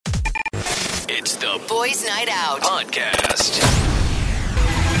It's the Boys Night Out podcast.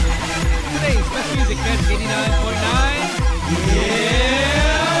 Today's best music, Meds 89.9.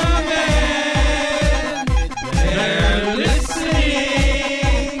 Yeah, man! They're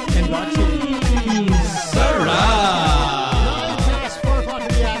listening and watching. Sarah! Past 4 o'clock in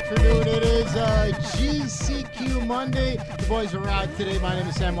the afternoon. It is GCQ Monday. The boys are out today. My name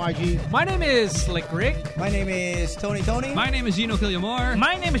is Sam YG. My name is Slick Rick. My name is Tony. My name is Gino Killiamore.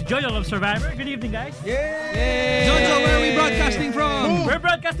 My name is Jojo Love Survivor. Good evening, guys. Yay! Jojo, where are we broadcasting from? We're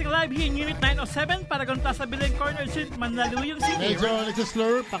broadcasting live here in Unit 907, Paragon Plaza, Bilin Corner, Mandaluyong City. Medyo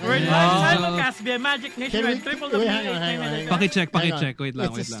nagsaslur. We're live simulcast via Magic Nationwide, Hang on. Pakicheck. Wait lang.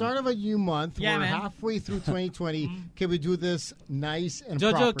 It's the start of a new month. Yeah, We're man. halfway through 2020. Can we do this nice and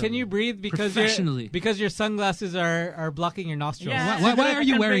Jojo, properly? can you breathe Professionally. because your sunglasses are blocking your nostrils? Yeah. Why are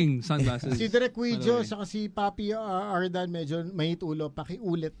you wearing sunglasses? Si Direk Wijo, saka si Papi Ardan, medyo mahit ulo.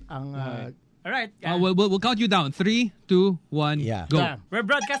 Pakiulit ang... Alright, We'll count you down. 3, 2, 1, Yeah. go. Yeah. we're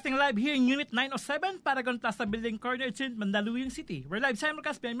broadcasting live here in Unit 907, Paragon Plaza, Building Corner, Mandaluyong City. We're live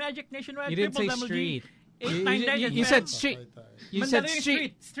simulcast via Magic Nationwide. You didn't say street. You said street. You said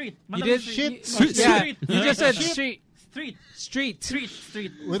street. Street. You did Shit. Yeah, you just said Street. street.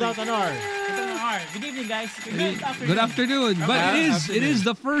 Street. Without an R. Good evening, guys. Good afternoon. But it is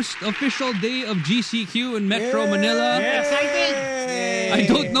the first official day of GCQ in Metro Manila. I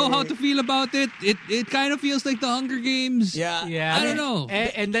don't know how to feel about it. It kind of feels like the Hunger Games. Yeah. I don't know.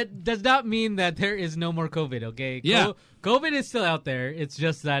 And that does not mean that there is no more COVID, okay? Yeah. COVID is still out there. It's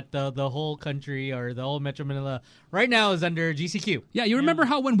just that the whole country or the whole Metro Manila right now is under GCQ. Yeah, you remember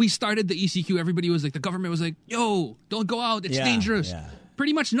how when we started the ECQ, everybody was like, the government was like, yo, don't go out. It's Yeah, dangerous. yeah.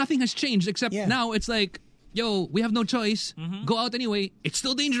 Pretty much nothing has changed except Yeah. now it's like, yo, we have no choice. Go out anyway. It's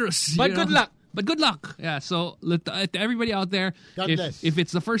still dangerous. But you good know? luck. But good luck. Yeah, so to everybody out there, God bless. if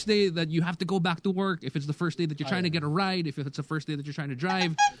it's the first day that you have to go back to work, if it's the first day that you're trying to get a ride, if it's the first day that you're trying to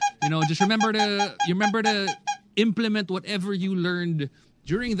drive, just remember to implement whatever you learned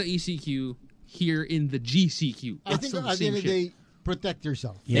during the ECQ here in the GCQ. I It's think still at the end of same the day, protect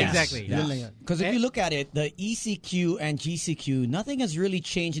yourself. Yes. Exactly. Yun lang yan. Because if you look at it, the ECQ and GCQ, nothing has really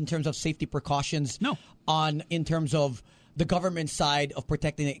changed in terms of safety precautions. No. In terms of the government side of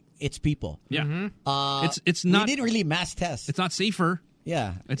protecting its people. Yeah. It's not. We didn't really mass test. It's not safer.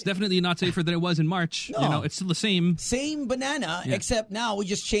 Yeah. It's definitely not safer than it was in March. No. It's still the same. Same banana, except now we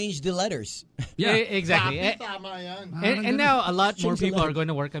just changed the letters. Yeah. Exactly. Papi, tama yan. And now a lot more Change the people are letter. going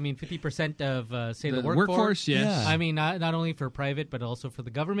to work. I mean, 50% of, say, the workforce, yes. Yeah. I mean, not only for private, but also for the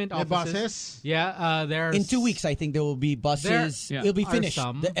government May offices. bosses? Yeah, there are... In 2 weeks, I think there will be buses. There It'll be are finished.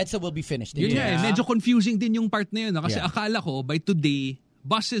 some. The EDSA will be finished. Yun nga Yeah. medyo confusing din yung part na yun. Kasi Yeah. akala ko, by today,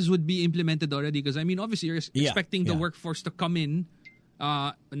 buses would be implemented already. Because, I mean, obviously, you're expecting the Yeah. workforce to come in.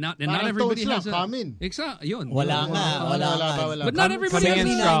 Not Parang everybody toads has lang, come in. Exact, yun. Wala nga. Wala. But not everybody Coming has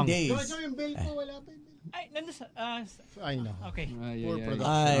in that. strong. days. So yung bill ko, wala pa yung bill. Ay, nandun sa... I know. Okay. Poor production.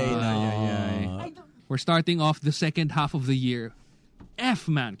 I know. We're starting off the second half of the year.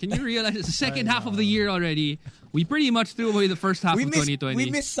 Man, can you realize it's the second half of the year already? We pretty much threw away the first half of 2020. We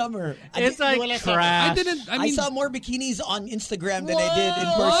missed summer. It's wala like sa- trash. I saw more bikinis on Instagram than I did in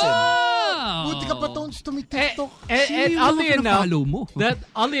person. Buti ka pa, Tones, tumitiktok. And Sino oddly yung enough, follow mo?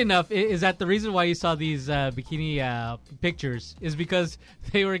 oddly enough, is that the reason why you saw these bikini pictures is because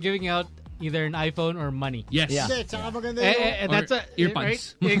they were giving out either an iPhone or money. Yes. Yeah. Hindi, tsaka maganda yun. And Or that's earbuds.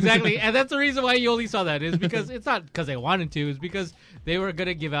 right? Exactly, and that's the reason why you only saw that is because it's not because they wanted to, it's because they were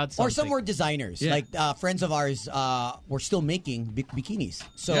gonna give out something. Or some were designers. Yeah. Like friends of ours were still making bikinis.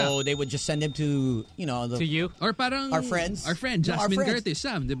 So they would just send them to, to you. Or parang Our friends. Our friend No, our Jasmine friends. Curtis,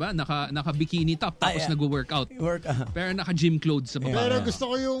 Sam, 'di ba? Naka bikini top tapos yeah. nagwo-workout. Work. Pero naka gym clothes sa baba. Pero gusto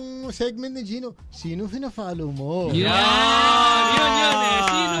ko yung segment ni Gino. Sino fina-follow mo? Yun eh.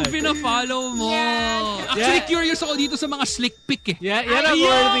 Sino pina-follow mo? Actually, curious ako dito sa mga slick pic eh. Yeah, I'm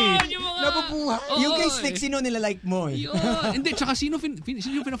worthy. Yung mga... Nabubuhay. Yung kay Oo, Slick, sino nilalike mo eh? Yun. Hindi, tsaka sino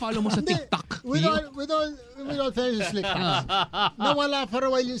pina-follow mo sa Hindi. TikTok? With all fairness yung slick pics. Nawala for a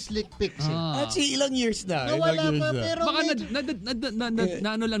while yung slick pics eh. Actually, ilang years na. Nawala pa, pero Baka medyo...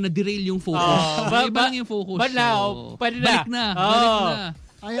 na-derail yung focus. Iba lang yung focus. But now, pwede na. Balik na.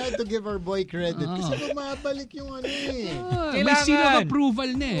 I had to give our boy credit kasi bumabalik yung ano eh. May Kailangan. seal of approval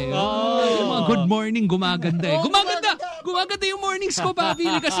na eh. Yung mga good morning, gumaganda eh. Oo, Gumaganda yung mornings ko, Papi.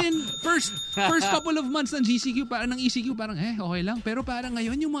 Kasi first couple of months ng GCQ, ng ECQ, parang okay lang. Pero parang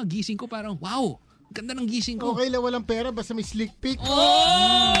ngayon, yung mga gising ko, parang wow, ganda ng gising ko. Okay lang, walang pera, basta may slick pic.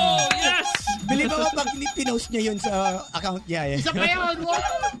 Oh! Yes! Bili ba pag pinost niya yun sa account niya eh? Isa pa yun! Wow!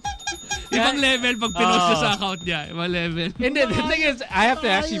 Ibang level pag pinost niya sa account niya. Ibang level. And then the thing is, I have to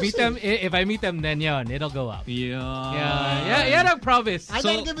actually meet them. If I meet them, then yun, it'll go up. Yeah. Yan ang promise. I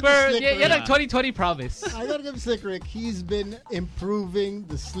gotta give it to For, Slick Rick. yan ang 2020 promise. I gotta give Slick Rick. He's been improving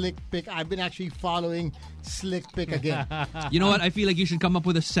the Slick Pick. I've been actually following Slick Pick again. You know what? I feel like you should come up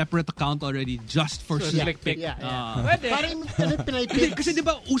with a separate account already just for Slick Pick. Yeah. Pwede. Parang Pinay Hindi, Pick. kasi 'di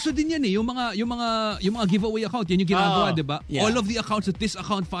ba uso din yan eh yung mga giveaway account yan yung ginagawa 'di ba? Yeah. All of the accounts that this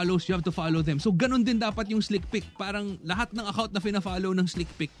account follows, you have to follow them. So ganun din dapat yung Slick Pick. Parang lahat ng account na fina-follow ng Slick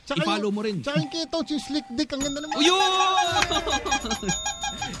Pick, i-follow mo rin. Tsaka yung Keto, yung Slick Dick, ang ganda naman.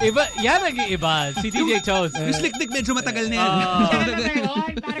 Iba, yan ang iba. Si DJ Chose. Yung Slick Dick medyo matagal na yan.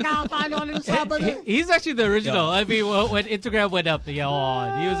 He's actually the original. I mean, when Instagram went up, he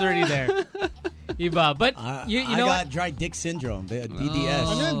was already there. Iba. But, you I know got what? dry dick syndrome, the DDS.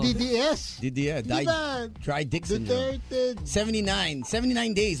 Ano yun? DDS? DDS, dry dick syndrome. Duterte.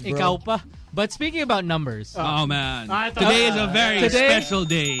 79 days, bro. Ikaw pa. But speaking about numbers, Oh man. Today is a very special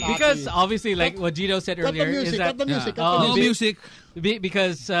day. because obviously, like what Gino said Cut the earlier, music, is that cut the music, cut Oh, the No music. music.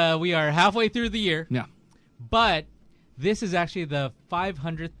 because we are halfway through the year, Yeah. but this is actually the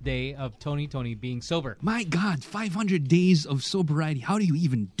 500th day of Tony being sober. My God, 500 days of sobriety. How do you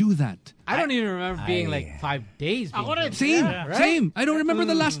even do that? I don't even remember being like 5 days. Being sober. Same, right? same. I don't remember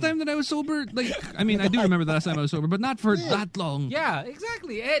the last time that I was sober. Like, I mean, I do remember the last time I was sober, but not for that long. Yeah,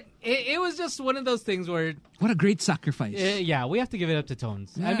 exactly. It was just one of those things where, What a great sacrifice. yeah, we have to give it up to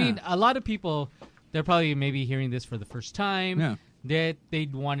Tones. I Yeah. mean, a lot of people, they're probably maybe hearing this for the first time. Yeah. That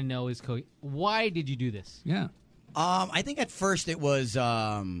they'd want to know is, why did you do this? Yeah. I think at first it was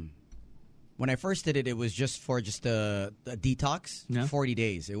when I first did it, it was just for a detox, Yeah. 40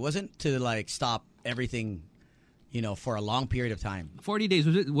 days. It wasn't to like stop everything, for a long period of time. 40 days.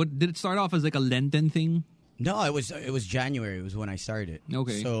 Was it? What did it start off as like a Lenten thing? No, it was January. It was when I started.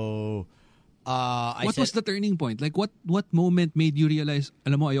 Okay. So, What was the turning point? Like what moment made you realize,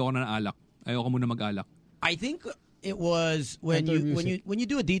 alam mo, ayoko na ng alak. Ayoko muna mag-alak. I think it was when Enter you music. when you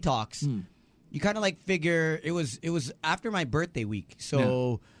do a detox, you kind of like figure it was after my birthday week.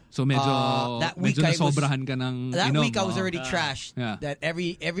 So So medyo that week medyo I was- nasobrahan ka ng that inom. week I was Oo. already trashed. Yeah. That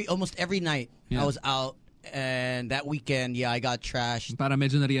almost every night Yeah. I was out, and that weekend I got trashed. Para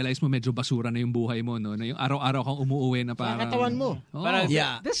medyo na-realize mo, medyo basura na yung buhay mo, no? Na yung araw-araw kang umuuwi na parang... Katawan mo. Oh. But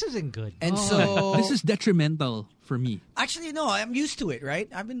Yeah. this isn't good. And so This is detrimental for me. actually no, I'm used to it.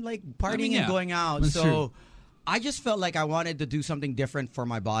 Right, I've been like partying yeah. and going out, That's so true. I just felt like I wanted to do something different for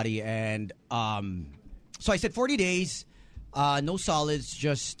my body, and so I said 40 days, no solids,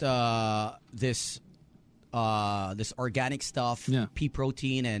 just this organic stuff, Yeah. pea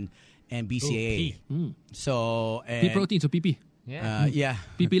protein and BCAA. pea. So and, Pea protein, so pipi. yeah.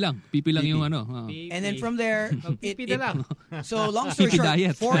 Pipi lang. Pipi lang Pipi. yung ano. oo. And then from there, Pipi na lang. so long story Pipi short,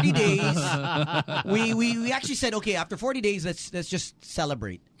 diet. 40 days. we actually said, okay, after 40 days, let's just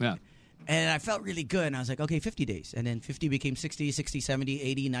celebrate. Yeah. And I felt really good. And I was like, okay, 50 days. And then 50 became 60, 60, 70,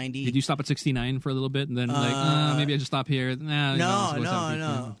 80, 90. Did you stop at 69 for a little bit and then maybe I just stop here? Nah, No, let's go 70.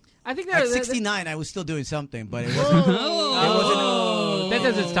 no. I think At that 69, I was still doing something, but it wasn't. that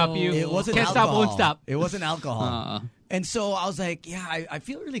doesn't stop you. It wasn't Can't alcohol. stop, won't stop. It wasn't alcohol. And so I was like, yeah, I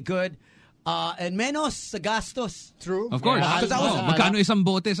feel really good. And menos sa gastos. True. Of course. Yeah. Because I was- Magkano isang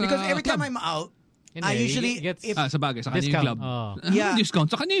bote sa Because every time club? I'm out, Hindi, I he usually gets- if Sa bagay, sa kanya yung Discount. club. Oh. Yeah.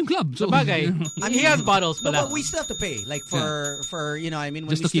 Discount, sa kanya yung club. So, Sabagay, he has bottles no, pala. but we still have to pay, like for I mean,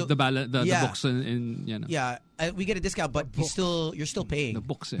 when just we to keep still, the Yeah. books in you know, Yeah, we get a discount, but you're still paying. the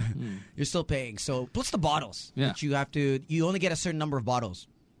books. Eh. Mm. You're still paying. So plus the bottles Yeah. that you only get a certain number of bottles,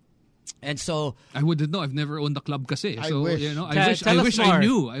 and so I wouldn't know. I've never owned a club kasi. I So, wish. you know, Tell I us wish I more.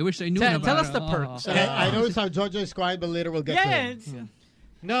 knew. I wish I knew. Tell na us the parang, perks. I know it's how Jojo is quiet, but later we'll get to Yeah, it.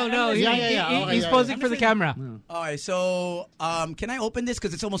 No, Yeah. he's Okay, posing yeah. for the camera. all right. So can I open this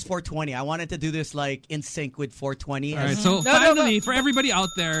because it's almost 4:20? I wanted to do this like in sync with 4:20. All right, so No, finally, for everybody out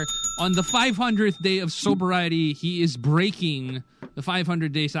there, on the 500th day of sobriety, he is breaking the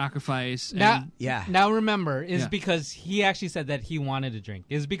 500-day sacrifice. Now, And Yeah. Now remember, is Yeah. because he actually said that he wanted to drink.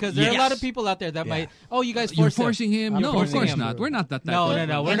 Is because there are a lot of people out there that might. Oh, you guys you're forced him. forcing him? You're No, of forcing course him. not. We're not that type No,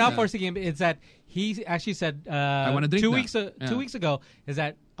 of- we're not Yeah. forcing him. It's that he actually said wanna drink 2 na. weeks Yeah. 2 weeks ago is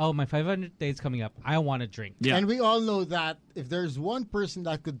that my 500 days coming up. I want to drink. Yeah. And we all know that if there's one person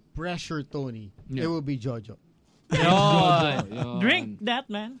that could pressure Tony, Yeah. it would be Jojo. Yun. Yun. Drink that,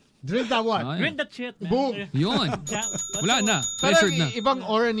 man. Drink that one. Oh, yeah. Drink that shit, man. Boom. Yun. Yeah, Wala na. Parang Pressured na. ibang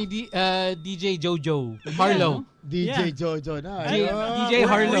aura ni DJ Jojo Harlow. DJ Yeah. Jojo na. Ay, DJ Were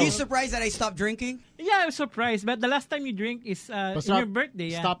Harlow. you surprised that I stopped drinking? Yeah, I was surprised. But the last time you drink is in your birthday.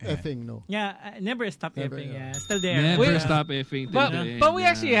 Yeah. Stop effing, no. Yeah, never stop Never, effing. yeah. Yeah, still there. Never Wait. stop effing. But we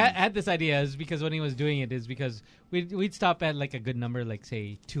actually had this idea is because when he was doing it is because we'd stop at like a good number, like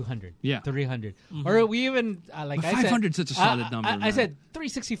say 200, Yeah. 300, or we even like But I said 500 is such a solid number, I man. said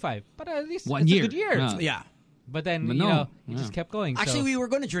 365, but at least 1 it's year. a good year. Yeah. Yeah. But then But you no. know he Yeah. just kept going. Actually, so. we were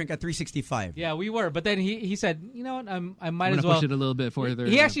going to drink at 365. Yeah, we were. But then he said, you know what, I might I'm as gonna well. push it a little bit further.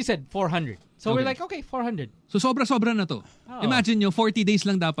 He actually said 400. So we're Okay. like, okay, 400. So sobra-sobra na to. Oh. Imagine nyo, 40 days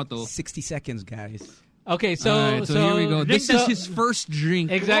lang dapat to. 60 seconds, guys. Okay, so Alright, so here we go. drink This is the- his first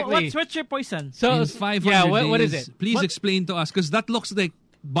drink exactly. What's your poison? So in 500 yeah, days. what is it? Please What- explain to us because that looks like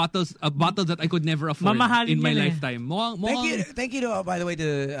a bottle that I could never afford Mamahalin in my yun eh. lifetime. Thank you, by the way,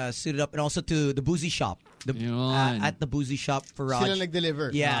 to Suit It Up, and also to the Boozy Shop. Yun. At the Boozy Shop for Raj. Sila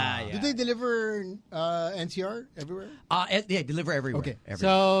nag-deliver. Yeah, Do they deliver NCR everywhere? Yeah, deliver everywhere. Okay.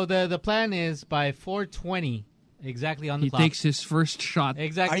 So the plan is by 4:20 exactly on the He clock. takes his first shot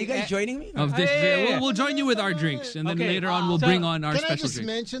exactly. Are you guys joining me? of this. yeah. We'll join you with our drinks, and then Okay. later on we'll So- bring on our Can I special just drink.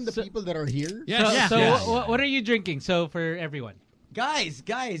 mention the people that are here? Yes. So yes. what are you drinking? So for everyone. Guys,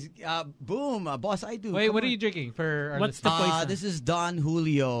 boom, boss, I do. Wait, Come what are on. you drinking for? Our What's the listeners? poison? This is Don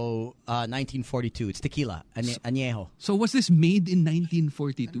Julio, 1942. It's tequila, añejo. So was this made in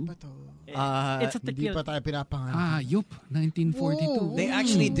 1942? It's a Hindi tequila. pa tayo pinapangalan. Ah, yup, 1942. They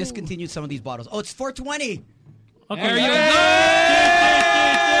actually discontinued some of these bottles. Oh, it's 420. Okay. There you Cheers. go!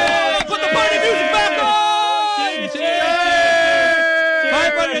 Put the party music back on! Cheers!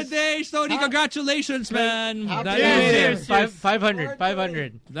 500 days, Tony. Congratulations, man. That Cheers. is,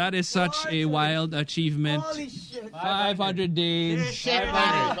 500. that is such a wild achievement. Holy shit. 500 days. Shit,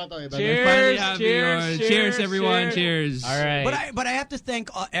 iba to, iba to. Cheers. Finally have yours. Cheers, everyone. Cheers. All right. But I have to thank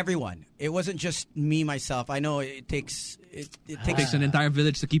everyone. It wasn't just me myself. I know it takes it It takes takes an entire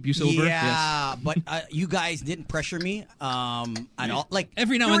village to keep you sober. Yeah, Yes. but you guys didn't pressure me at all. Like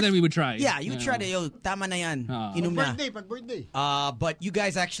Every now you and were- then we would try. Yeah, you try to tama na yan. Inom na. Birthday. But you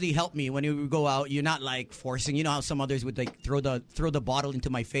guys actually helped me when we would go out. You're not like forcing. You know how some others would like throw the bottle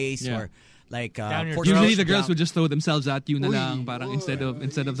into my face Yeah. or like Down your force throat. Usually me the girls down. would just throw themselves at you na Uy. lang, parang instead of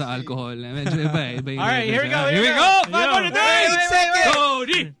sa alcohol. Medyo iba, All right, here we go. Here we go. 500 days. Wait.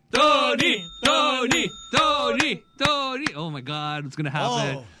 Tony. Oh my God, what's gonna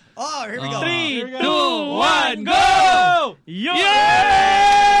happen? Oh, here we go. 3, 2, 1, go! Yo!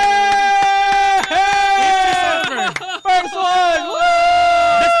 First one.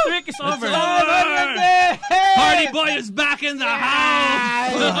 The streak is over. Party boy is back in the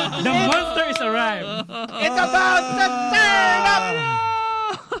house. The monster is arrived. It's about to turn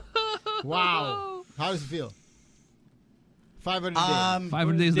up. Wow. How does it feel? 500 days.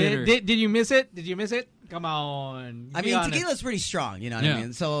 500 days later. Did you miss it? Did you miss it? Come on. I Be mean, honest. tequila's pretty strong. You know what Yeah. I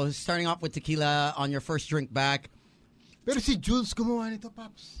mean? So starting off with tequila on your first drink back. Pero si Jules gumawa nito,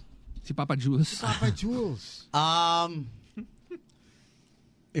 Paps. Si Papa Jules. Papa Jules.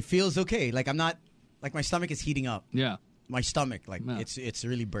 It feels okay. Like I'm not. Like my stomach is heating up. Yeah. My stomach, like Yeah. it's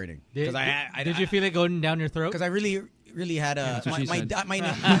really burning. Did you feel it going down your throat? Because I really had a that's what she said.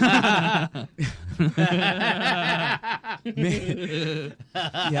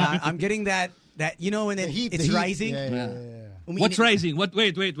 yeah, I'm getting that you know when The heat. it's the heat. rising. Yeah. What's rising?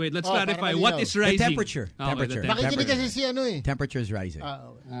 Wait. Let's Oh, clarify. para What malinaw. is rising? temperature. Oh, okay, the Temperature. Nakikinig kasi si ano eh. Temperature is rising.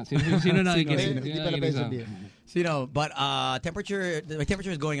 Sino nakikinig? Hindi pala pwede sabihin. So, you know, but my temperature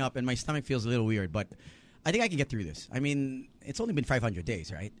is going up and my stomach feels a little weird, but I think I can get through this. I mean, it's only been 500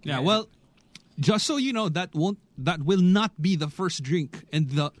 days, right? Yeah, well, just so you know, that will not be the first drink, and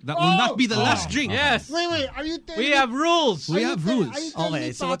that will not be the last drink. Yes. Wait. Are you telling We me? have rules. We have rules. Are you telling Okay,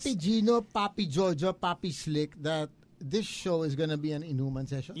 me so what's- Papi Gino, Papi Jojo, Papi Slick that this show is gonna be an inuman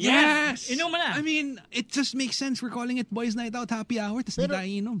session? Yes! Inuman na. I mean, it just makes sense. We're calling it Boys Night Out Happy Hour, tapos Pero- hindi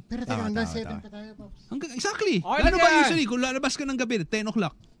tayo inom. Pero teka, Tama, hanggang tama, 7 tama. pa tayo, Pops. Exactly. Okay Ano lang ba yan. usually? Kung lalabas ka ng gabi, 10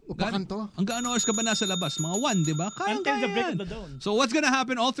 o'clock. Upakanto. Hanggang ano oras ka ba nasa labas? Mga 1, di ba? Until the break yan. of the dawn. So what's gonna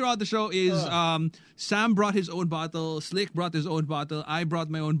happen all throughout the show is Sam brought his own bottle, Slick brought his own bottle, I brought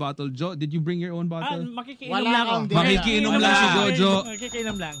my own bottle. Joe, did you bring your own bottle? Makikiinom Wala lang ako. akong dinala. Makikiinom lang si Jojo.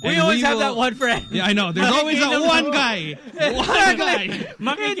 Makikiinom lang. We And always we have will- that one friend. Yeah, I know. There's always that one guy. One guy. He does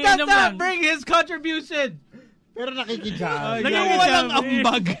Makikiinom lang. not bring his contribution. Pero nakikidya. Yung walang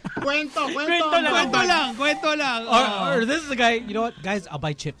ambag. Kwento Kwento lang. Or this is the guy, you know what, guys, I'll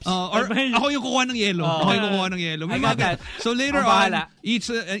buy chips. Or ako yung kukuha ng yelo. Ako yung kukuha ng yelo. I got that. So later Ang on, bahala. each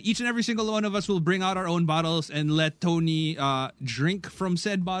and every single one of us will bring out our own bottles and let Tony drink from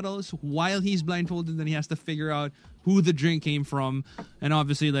said bottles while he's blindfolded. Then he has to figure out who the drink came from, and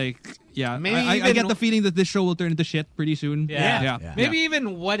obviously, like, yeah, Maybe I even- get the feeling that this show will turn into shit pretty soon. Yeah. yeah. Maybe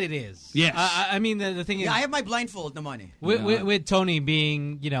even what it is. Yes. I mean, the thing is, Yeah, I have my blindfold na money. with Tony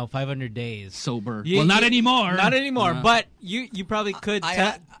being 500 days sober. You- Well, not you- anymore. Not anymore. But you probably could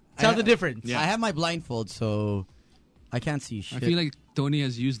tell the difference. I have my blindfold, so I can't see shit. I feel like Tony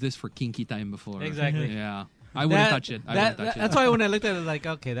has used this for kinky time before. Exactly. Yeah. I wouldn't touch it. I wouldn't touch it. That's why when I looked at it, like,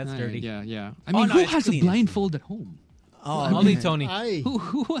 okay, that's dirty. Yeah. I mean, no, who it's has a clean. blindfold at home? Only Tony. Ay.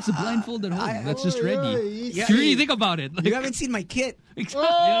 Who has a blindfold at home? That's just ready. Yeah. You really think about it. Like, You haven't seen my kit.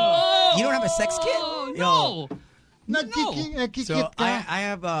 Oh! You don't have a sex kit? Oh, Yo. no. Nagkikit So ka. I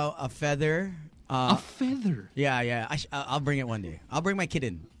have a feather. A feather. Yeah. I'll bring it one day. I'll bring my kit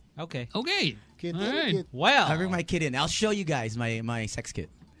in. Okay. Okay. Kit, All right. kit. Well, I'll bring my kit in. I'll show you guys my sex kit.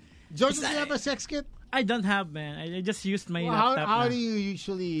 George, do you have a sex kit? I don't have, man. I just used my Well, laptop. how na. do you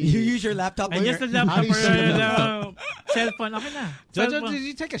usually... You use your laptop I on just your... the laptop How do you or use your the cellphone. Okay na. Jojo, Cellphone. did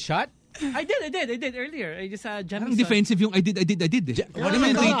you take a shot? I did earlier. I just Parang Jamison. defensive yung I did. eh. What do you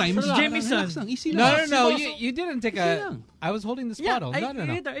mean relax, 3 times? relax. Jamison. Relax lang, easy lang. No. You didn't take Easy a. lang. I was holding this Yeah, bottle. I No.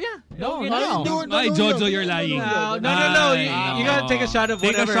 did. Yeah. No, Okay, no. Ay, Jojo, you're lying. No. Ay, You gotta take a shot of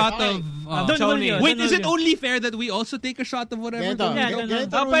Take whatever. a shot of Don't Tony. Julio, Wait, don't is it Julio. only fair that we also take a shot of whatever? Ganito, Tony? Yeah,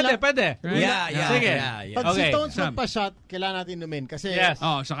 ganito Oh, rule lang. pwede. Right? Yeah. Sige. Pag Okay, si Tones Sam. magpa-shot, kailangan natin inumin. Kasi... Yes.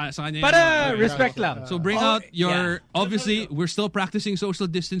 Oh, sa kanya. Para yun. respect lang. So bring Oh, out your. yeah. Obviously, we're still practicing social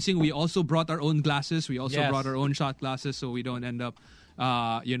distancing. We also brought our own glasses. We also Yes. brought our own shot glasses, so we don't end up,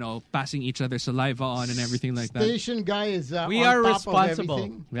 passing each other saliva on and everything like that. Station guy is We on are top responsible.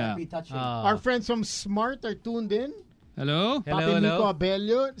 of everything. Yeah. Our friends from Smart are tuned in. Hello. Papi Nico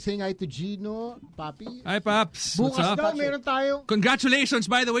Abello, saying hi to Gino, Papi. Hi, Paps. What's Bukas up? daw, meron tayo. Congratulations,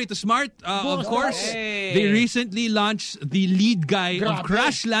 by the way, to Smart. Of course, Hey. they recently launched the lead guy of Grabe.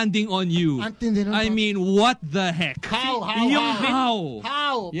 Crash Landing on You. Ang tindi nun, I Papi. mean, what the heck? How? How?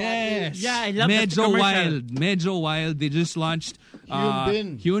 Papi? Yes. Yeah, I love that Medyo commercial. Medyo wild. They just launched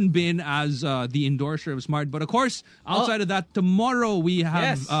Hyun Bin as the endorser of Smart. But of course, outside of that, tomorrow we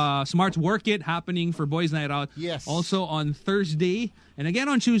have Yes. Smart's Work It happening for Boys Night Out. Yes. Also on Thursday, and again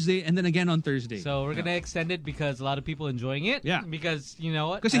on Tuesday, and then again on Thursday. So we're gonna extend it because a lot of people enjoying it. Yeah. Because you know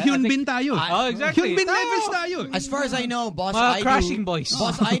what? Kasi I Hyun think- Bin tayo. Oh, exactly. Hyun Bin levels tayo. As far as I know, Boss Mga Idu, crashing boys.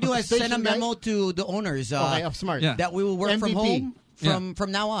 Boss Idu has sent a Station guy? memo to the owners Okay, of Smart. Yeah. that we will work from MVP. home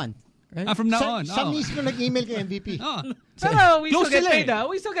from now on. Right? From now on. Siya mismo nag-email kay MVP. Oh. Pero we Close still get sila paid, eh.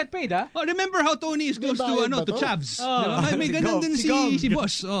 We still get paid, Oh, remember how Tony is close Diba, to ba to to? Chavs? Oh. Diba? May ganun din Si Gov. si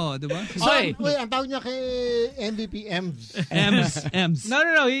boss. Oh, diba? Sorry. Wait, ang tawag niya kay MVP Ems. Ems.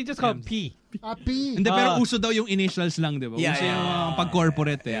 No. He just called P. P. Hindi, pero uso daw yung initials lang, diba? Yeah, Uso yeah, yung yeah.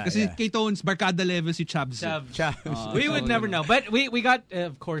 pag-corporate eh. Yeah, Kasi yeah. kay Tones, barkada level si Chavs. We would so, never you know. But we got,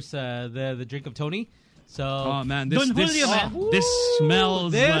 of course, the drink of Tony. So Oh man, this Don Julio, man. this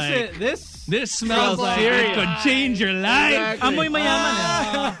smells like this smells like it serious. could change your life. Amoy mayaman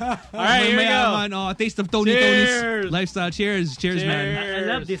eh. All right, here we go. Mayaman, oh, a taste of Tony's Cheers. lifestyle. Cheers, man.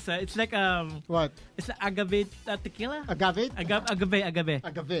 I love this. It's like What? it's like agave tequila. Agave? Agave.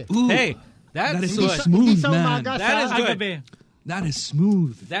 Agave. Ooh, Hey, that that's is good. so smooth, Hindi sa man. umaga That sa is good. Agave. That is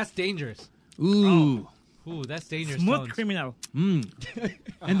smooth. That's dangerous. Ooh. Ooh, that's dangerous. Smooth Tones. criminal.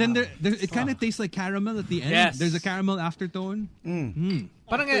 And then it kind of tastes like caramel at the end. Yes. There's a caramel aftertone.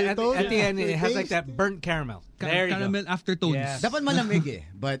 Parang at the end, it has like that burnt caramel. There you Caramel aftertones. Yeah. Dapat malamig eh.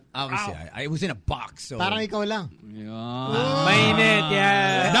 But obviously, I was in a box. So Parang ikaw lang. Yeah. go. Mainit,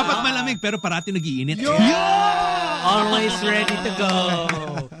 yeah. Dapat malamig pero parati nag-iinit. Always ready to go.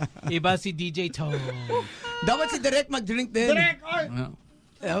 Iba si DJ Tone. dapat si Direk mag-drink din. Direk! Oy!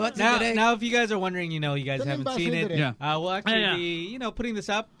 Dapat si Direk. Now, if you guys are wondering, you guys Ganun haven't ba seen si it. Direk? Yeah. We'll actually Yeah. be, putting this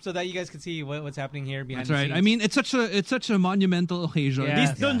up so that you guys can see what's happening here behind That's the right. scenes. I mean, it's such a monumental occasion. Yeah.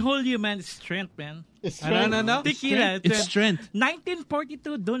 This Don Julio, man, is strength, man. It's No. Tequila. It's strength.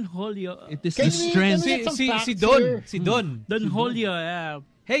 1942 Don Julio. It is Can the we- strength. can we- some Si facts Don. here. Si Don. Don Julio, yeah.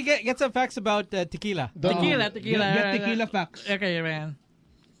 Hey, get some facts about tequila. Tequila. Get tequila facts. Okay, man.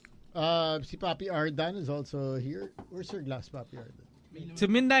 Si Papi Ardan is also here. Where's your glass, Papi Ardan?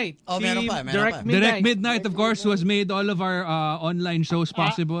 To midnight. Oh, Si meron pa. Direct Direct Midnight, of course, who has made all of our online shows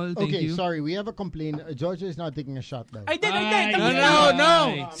possible. Thank Okay, you. sorry. We have a complaint. Georgia is not taking a shot daw. I did.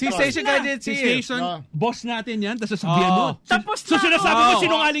 No. Si Station Guy did Si see it. Station, No. boss natin yan, tapos sasabihan Oh. mo. Tapos So na sinasabi ako. mo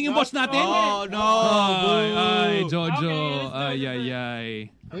sinungaling yung boss natin? Oh, no. Ay, Jojo. Okay,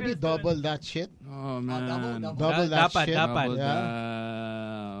 Ay. Maybe double that shit. Oh, man. Double that Dapat, shit. dapat. Double Yeah.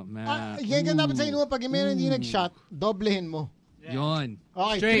 that, man. Yan ka dapat sa inyo. Pag meron hindi nag-shot, doblehin mo. Yon.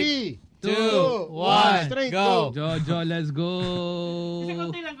 Okay, Straight. 2, 1, Straight, go. Jojo, let's go.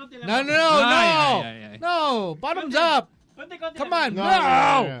 Konti lang. No, bottoms up. Konti Come lang. on, No, no.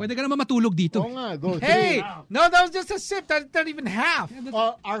 no. Pwede ka naman matulog dito. Oo nga, go. Hey, Three. no, that was just a sip. That's not even half.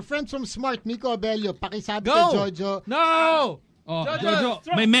 Our friends from Smart, Miko Abelio, pakisabi Go. kay Jojo. No. Oh, Jojo,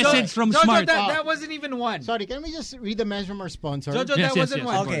 Jojo, may message from Jojo, Smart. That wasn't even one. Sorry, can we just read the message from our sponsor? Jojo, Yes, that yes, wasn't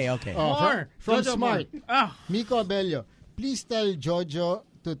yes, one. Okay. More. From Jojo, Smart, Ah, Miko Abelio, please tell Jojo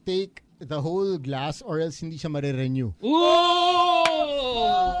to take the whole glass or else hindi siya marirenew.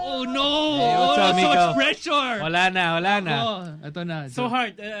 Oh no! Hey, what's up, So Miko? much pressure. Wala na. Oh, ito na. so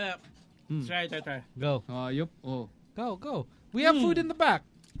hard. Try. Go. Yup. Oh. Go. We have food in the back.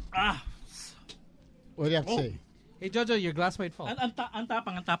 Ah, What do you have to say? Hey, Jojo, your glass might fall. ang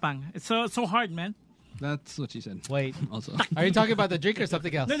tapang. It's so hard, man. That's what she said. Wait. Also. Are you talking about the drink or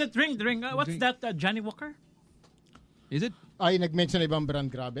something else? No, drink. What's that, Johnny Walker? Is it? Ay, nag-mention na ibang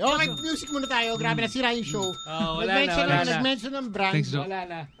brand, grabe. Okay, music muna tayo. Grabe, nasira yung show. wala na. Nag-mention ng brand. Thanks, Jo. Wala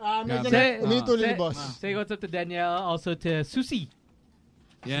na. Medyo Say- na, ulit-ulit ni boss. Say what's up to Danielle, also to Susie.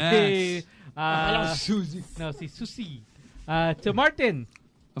 Yes. Hey, Alam ko, Suzy. no, si Susie. To Martin.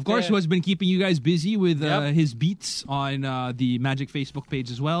 Of course, who has been keeping you guys busy with Yep. his beats on the Magic Facebook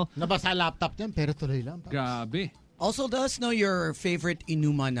page as well. Nabasa laptop niyan, pero tuloy lang. Grabe. Also, let us know your favorite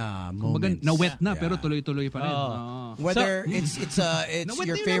inuman Kumbaga, moments. na-wet na, pero tuloy-tuloy pa rin. Oh. Whether it's Nawet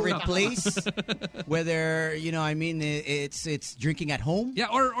your din favorite ako. place, whether it's drinking at home.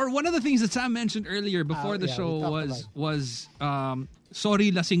 Yeah, or one of the things that Sam mentioned earlier before the yeah, show we talked was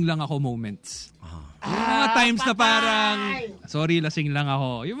sorry, lasing lang ako moments. Yung mga times na parang, sorry, lasing lang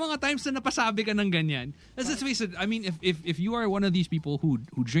ako. Yung mga times na napasabi ka ng ganyan. Let's face it, I mean, if you are one of these people who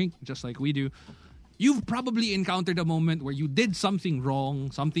drink just like we do, you've probably encountered a moment where you did something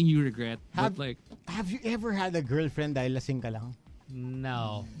wrong, something you regret. But like, Have you ever had a girlfriend dahil lasing ka lang?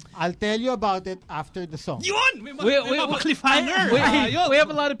 No. I'll tell you about it after the song. yun! May mga cliffhanger! We have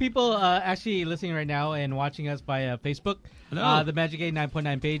a lot of people actually listening right now and watching us via Facebook. Hello. The Magic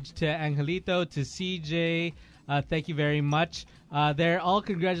 89.9 page, to Angelito, to CJ. Thank you very much. They're all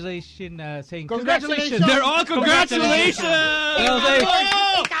saying congratulations. They're all congratulations! They'll say,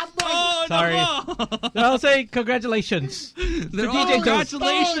 Oh, sorry. nako! They'll say congratulations. They're all DJ Jones.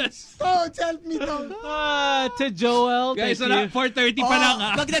 congratulations! Toads, help me, Toads. To Joel, Guys, thank wala, you. 4:30 pa lang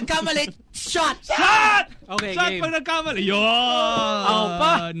ah. Pag nagkamali, shot! Shot! Okay, Shot game. pag nagkamali. Yun!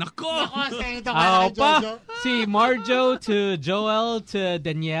 pa. Nako! Ito Aw kay pa. Jojo. Si Marjo, to Joel, to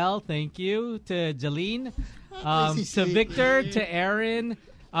Danielle, thank you. To Jeline, si to Sweet. Victor, to Aaron.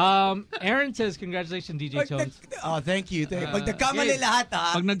 Aaron says, congratulations, DJ Jones. Thank you. Pag nagkamali lahat,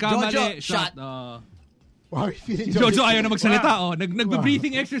 Pag nagkamali, Jojo, shot. Wow, feeling Jojo ayaw na magsalita. Oh.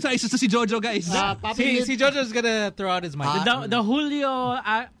 Nagbe-breathing exercises na si Jojo, guys. Si Jojo's gonna throw out his mic. The Julio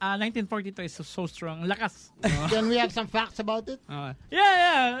 1942 is so strong. Lakas. Can we have some facts about it?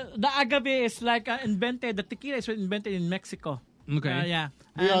 Yeah. The agave is like invented. The tequila is invented in Mexico. Okay. Yeah.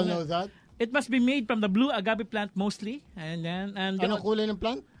 We all And, know that. It must be made from the blue agave plant mostly, and Anong kulay ng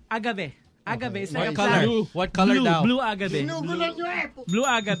plant? agave. Agave is What like a color? plant. What color daw? Blue agave. Sinugulan nyo eh. Blue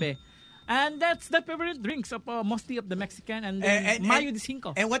agave. And that's the favorite drinks of mostly of the Mexican and then Mayo de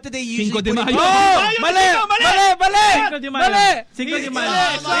Cinco. And what do they usually Cinco de put in- Mayo. Mali! Cinco de Mayo. Cinco de Mayo.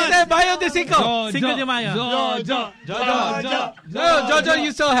 Mayo de Cinco. Cinco de Mayo. Jojo,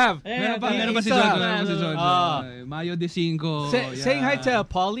 you still have. Meron pa si Still Jojo. have. Meron pa si Jojo. Ah. Ay, Mayo de Cinco. Saying hi to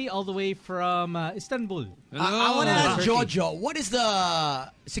Polly all the way from Istanbul. I want to Hello. ask Jojo, what is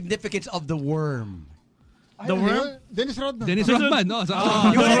the significance of the worm? The worm? Dennis Rodman. Dennis Rodman, no? So,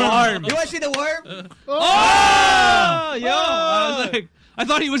 You want to see the worm? Oh! Yo! I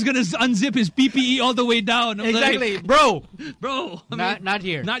thought he was gonna unzip his PPE all the way down. I'm Exactly, like, bro. bro. I mean, Not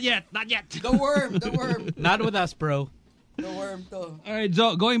here. not yet. The worm. Not with us, bro. The worm to. All right,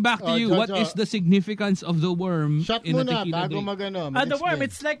 Joe. Going back to you, Jojo. what is the significance of the worm Shot in a muna tequila bago drink? magano. The worm,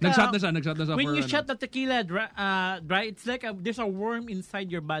 it's like Nagshot na siya when for you ano. shot the tequila dry, it's like there's a worm inside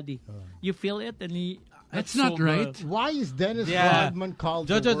your body. You feel it, and That's not right. Why is Dennis Yeah. Rodman called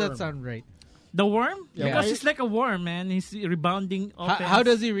Jojo, the worm? that sounds right. The worm? Yeah. Because Why- it's like a worm, man. He's rebounding offense. How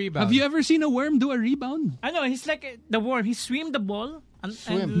does he rebound? Have you ever seen a worm do a rebound? I know, he's like the worm. He swim the ball. And,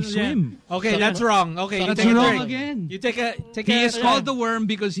 Swim. He swim. Okay, that's wrong. Okay, you That's take a wrong drink. again. You take a He is called the worm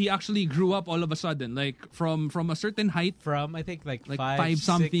because he actually grew up all of a sudden, like from a certain height, from I think like like five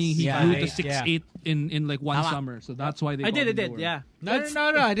something. He yeah, grew to eight, 6'8" in like one summer. So that's why they. I called him did, the worm. yeah. No,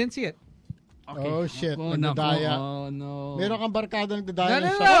 I didn't see it. Oh shit, Oh, nako. nagdadaya. Oh, no. Meron kang barkada nagdadaya.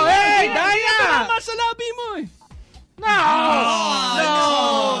 No, ng no, shot. hey, Daya! Tama sa labi mo eh. No!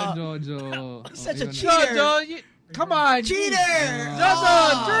 Jojo. Such a Okay, cheater. Jojo, come on. Cheater!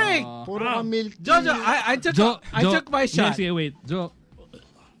 Jojo, drink. Puro ka milk tea. Jojo, I took my shot. Sige, wait. Jo,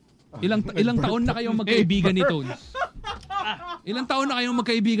 ilang taon na kayong magkaibigan ni Tones? Ilang taon na kayong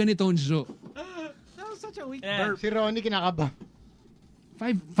magkaibigan ni Tones, Jo? That was such a weak Yeah. burp. Si Ronnie kinakaba.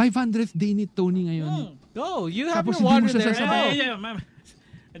 500th day ni Tony ngayon. No, you have Tapos your water hindi mo siya there.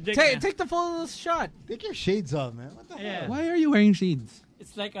 sasabaw. Take the full shot. Take your shades off, man. What the hell? Yeah. Why are you wearing shades?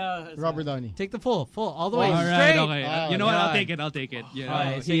 It's like Robert Downey. Take the full, all the way All straight. right, okay. Oh, you know what? I'll God. take it. You know,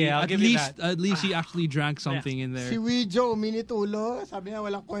 Alright, sige, I'll give you that. At least he actually drank something in there. Si Wijo, uminitulo. Sabi niya,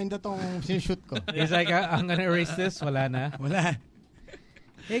 walang kwenta tong sinushoot ko. He's like, I'm gonna erase this. Wala na. Wala.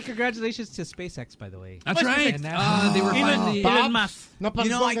 Hey, congratulations to SpaceX, by the way. That's right. And now- They were finally. Elon Musk. Napagpag You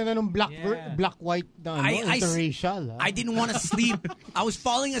know, na nung Yeah. black-white na I- interracial. I didn't want to sleep. I was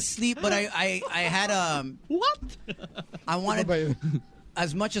falling asleep, but I had What? I Ano wanted ba yun?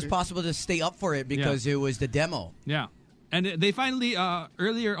 as much as possible to stay up for it because it was the demo. Yeah. And they finally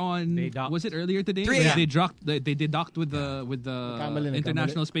earlier on They docked. was it earlier today? 3 a.m. They did docked with the Nagkamali.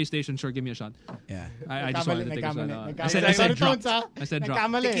 International Space Station. Sure, give me a shot. Yeah. I just wanted to take a shot. I Nagkamali. said dropped. Sorry, I said dropped.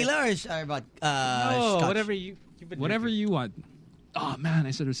 Nagkamali. Tequila or about Oh, scotch? whatever you've been Whatever drinking. you want. Oh man,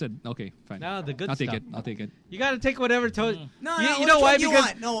 I should have said okay, fine. No, the good I'll take stuff. it. I'll take it. You gotta take whatever Tony. No, you, no, you know which why? one you Because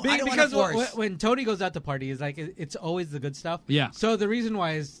want? No, I don't wanna because force. when Tony goes out to party, it's like it's always the good stuff. Yeah. So the reason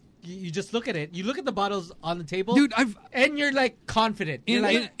why is you just look at it. You look at the bottles on the table, Dude, and you're like confident. You're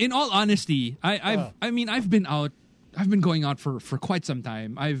like, in all honesty, I've been out. I've been going out for quite some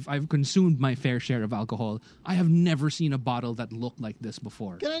time. I've consumed my fair share of alcohol. I have never seen a bottle that looked like this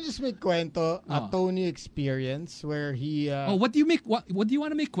before. Can I just make kwento a Oh. Tony experience where he... What do you make? What do you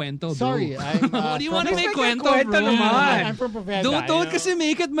want to make kwento, bro? Sorry, I'm... What do you want to from- make Make kwento, kwento bro? naman. I'm from Provenda. Don't kasi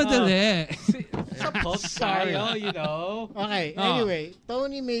make it madali. sorry, you know. Okay, Oh. anyway,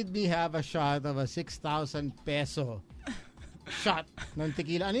 Tony made me have a shot of a 6,000 peso shot ng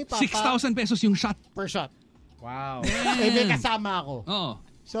tequila. Ano yung papa? 6,000 pesos yung shot. Per shot. Wow. Eh, may kasama ako. Oh.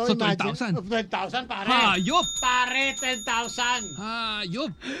 So, So, imagine, 12,000. 12,000, pare. Hayop! Pare, 10,000.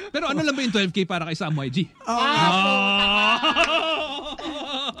 Hayop! Pero ano lang ba yung 12K para kay Sam YG?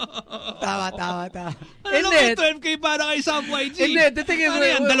 Tama. Ano lang ba yung 12K para kay Sam YG? Hindi, the thing is, ano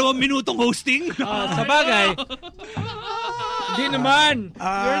yan, 2 minutong hosting? Sa bagay. Hindi naman.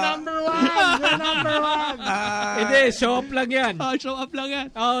 You're number one. You're number one. Hindi, show up lang yan. Show up lang yan.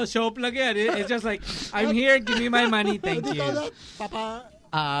 Oh, show up lang yan. It's just like, I'm here, give me my money, thank What do you call you. that? Papa...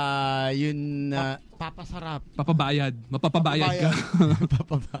 Yun Papasarap. Papabayad. Mapapabayad ka.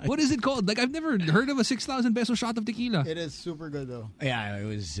 Papabay. What is it called? Like, I've never heard of a 6,000 peso shot of tequila. It is super good, though. Yeah, it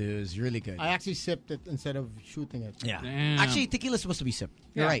was really good. I actually sipped it instead of shooting it. Yeah. Damn. Actually, tequila is supposed to be sipped.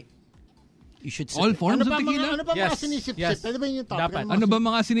 You're Yeah. right. You should sip All it. forms Ano of ba tequila? ano ba mga Yes. sinisip-sip? Yes. Pwede ba yun yung topic? Dapat. Ano ba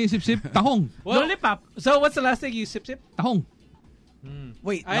mga sinisip-sip? Tahong. Lollipop. So what's the last thing you sip? Tahong.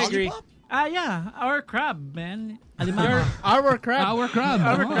 Wait, I agree. lollipop? Yeah. Our crab, man. Alimango. Our crab. Our crab.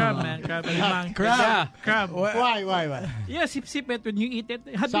 Our Oh. crab, man. Crab. Alimango. Yeah. Crab. Why? Yeah, sip it when you eat it.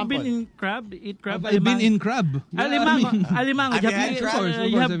 Have Sample. you been in crab? Eat crab? I've been in crab. Yeah, Alimango. I mean- Alimango. Have you had crab? Of course,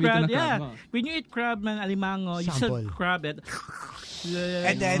 You have I've eaten crab. a crab, Yeah. no. When you eat crab, man, alimango, you Sample. should crab it.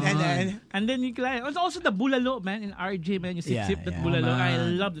 And then. And then you can also the bulalo, man, in RJ, man. You Yeah, sip that yeah. bulalo. I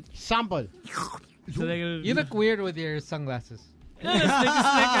man. love it. Sample. So like, You look weird with your sunglasses.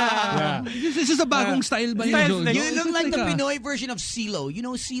 yeah, it's like This is a bagong style ba Style yun, like- Jojo? You look This is like the a- Pinoy version of CeeLo. You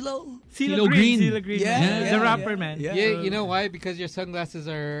know CeeLo? CeeLo Green. CeeLo Green. Yeah, man. yeah, The rapper, yeah. man. Yeah. Yeah, you know why? Because your sunglasses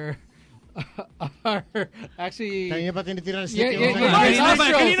are actually. Kanina pa tinitira na Yeah, stick yeah, yung- yeah. Kanina ba?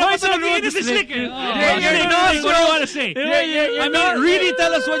 Nostril. Kanina ba Nostril. talaga this is slick? Yeah, What your do nostril. you want to say? your I mean, really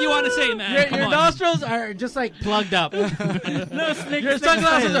tell us what you want to say, man. Your Come on. nostrils are just like plugged up. No, snake. Your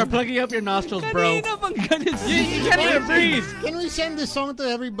sunglasses are plugging up your nostrils, bro. Kanina bang ganun You can't even breathe. Can we send this song to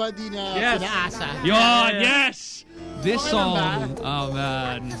everybody na Yes. pinaasa? Yon, yes! This Okay lang ba? song, oh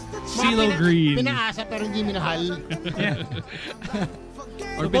man, Mga CeeLo Green. Pinaasa pero hindi minahal.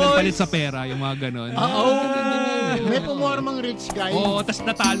 Or pinagpalit sa pera, yung mga ganon. May pumormang rich guy. Oo, tas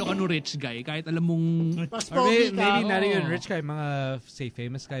natalo ka no rich guy, kahit alam mong... Mas Or pogi ka. maybe not Oh. even rich guy, mga say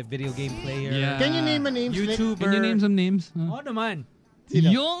famous guy, video game player, Yeah. Can you name a name? Slick? YouTuber. Can you name some names? Huh? Oh naman.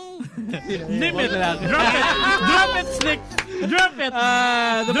 Yung... Name it. Drop it. Drop it, Slick. Drop it.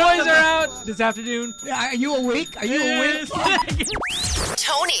 The boys are out this afternoon. Are you awake? Are you awake?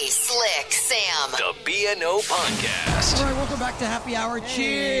 Tony, Slick, Sam. The BNO Podcast. All right, welcome back to Happy Hour.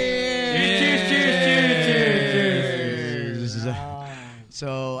 Cheers! Cheers.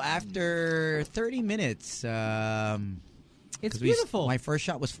 So after 30 minutes, It's 'cause beautiful. my first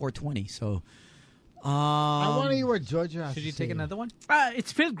shot was 420. So I want to hear what Georgia has Should you to take say. another one?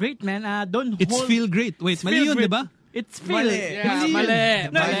 It's feel great, man. Don't It's hold. feel great. Wait, It's mali feel yun, great. di ba? It's feel. Mali. Yeah, Mali. mali.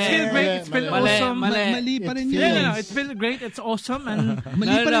 No, it's feel great. It's feel Mali. awesome. Mali pa rin It yun. No, it's feel great. It's awesome. And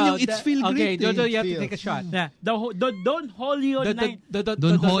Mali pa rin yung it's feel Okay, great. Jojo, you have to Feels. take a shot. yeah, Don Julio. Don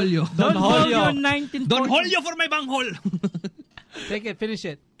Julio. Don Julio, Julio. 1940. Don Julio for my banghol. Take it, finish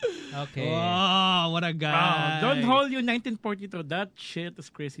it. Okay. Wow, what a guy. Don Julio, 1942. That shit is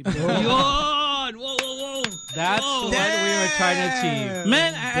crazy. Yun! Whoa, whoa, whoa. That's Whoa. what we were trying to achieve.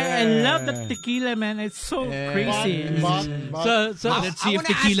 Man, I love that tequila, man. It's so crazy. So Let's see I if wanna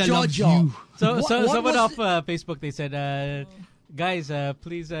ask tequila loves Jojo. you. So What someone was off Facebook, they said, guys,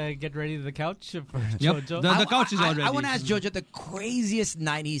 please get ready to the couch for Yep. Jojo. The couch is already. I want to ask Jojo the craziest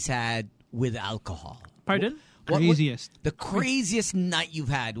night he's had with alcohol. Pardon? Craziest. The craziest night you've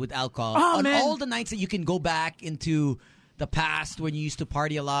had with alcohol. Oh, On man. all the nights that you can go back into the past when you used to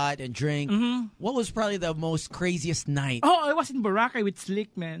party a lot and drink. What was probably the most craziest night? Oh, I was in Boracay with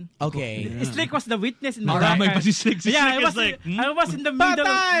Slick, man. Okay. Slick was the witness in Maramay Boracay. pa si Slick. Si Yeah, Slick I was, is like, I was in the middle.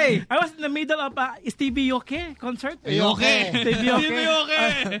 Patay! I was in the middle of Stevie Aoki concert. okay? Stevie Aoki.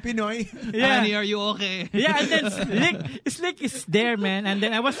 okay? Pinoy. Yeah. Honey, are you okay? Yeah, and then Slick is there, man. And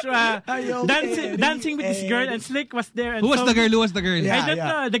then I was dancing with this girl, and Slick was there. And Who was so- the girl? Who was the girl? I don't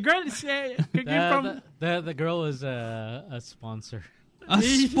know. The girl is came from. The girl was a sponsor. A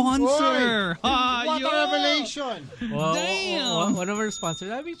sponsor. What a revelation! Well, Damn. one of her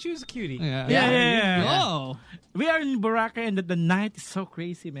sponsors. I mean, she was a cutie. Yeah. Oh. We are in Boracay, and the night is so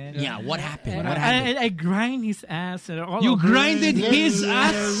crazy, man. Yeah, what happened? What happened? I grind his ass. And all You over. grinded his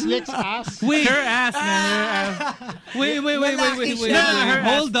ass? Slick's ass. Wait. Her ass, man. Her ass. Wait. No, her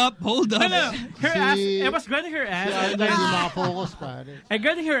Hold up. No, her ass. Si- I was grinding her ass. Ay, and hindi then- makafocus, pare. I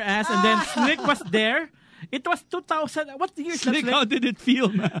grinding her ass, and then Slick was there. It was 2000. What year is that? Slick, how did it feel,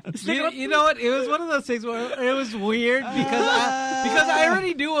 man? You know what? It was one of those things where it was weird because I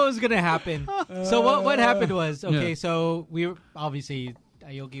already knew what was gonna happen. So what happened was so we were obviously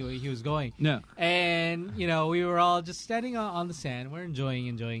Aoki, he was going. Yeah. And we were all just standing on the sand. We're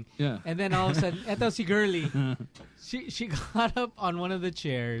enjoying. Yeah. And then all of a sudden, eto si Girly. She got up on one of the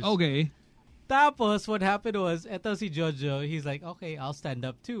chairs. Okay. Tapos what happened was eto si Jojo. He's like, okay, I'll stand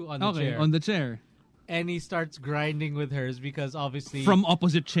up too on the chair. On the chair. And he starts grinding with hers because obviously From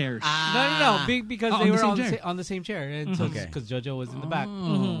opposite chairs. No. Because Oh, they on the were same on chair. on the same chair, and so Okay. because Jojo was in the back,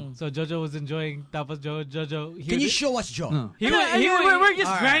 so Jojo was enjoying. Tapos Jojo. Can you show us, Joe? No. We're just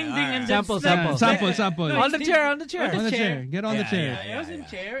All right, grinding all right. and Sample, then sample. No, on the chair, on the chair. On the chair. Get on the chair. I was in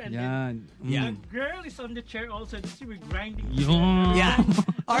chair, and then Yan. Yeah. the girl is on the chair also. And she was grinding. Yun. Yeah.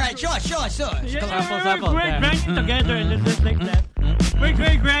 All right, show us. Yeah, Sample. we're grinding together and then just like that. We're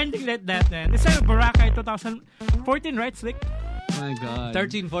grinding like that, man. It's like Boracay 2014, right, Slick? My God.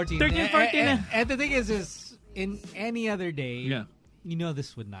 13, 14. 13, 14. And the thing is in any other day, Yeah.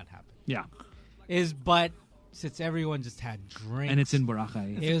 this would not happen. Yeah. But since everyone just had drinks, And it's in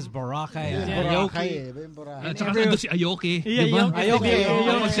Boracay. it was Boracay, Yung and Boracay Aoki. eh. Yung Boracay. At saka nandun si Aoki. Yeah, diba? Aoki.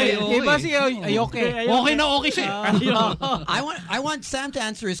 Iba si Aoki. Okay na okay siya. I want Sam to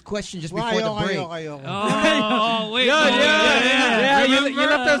answer his question just Why, before the break. Oh, wait. Yeah, you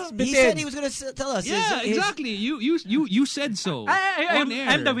left us He said he was going to tell us. Yeah, his- exactly. You said so. I'm On air.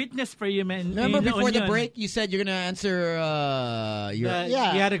 I'm the witness for you, man. Remember In before the Onion. break, you said you're going to answer your...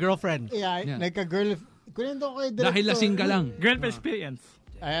 Yeah. He had a girlfriend. Yeah, Yeah. nagka-girl... Kunento ko kay director. Dahil lasing ka lang. Girlfriend experience.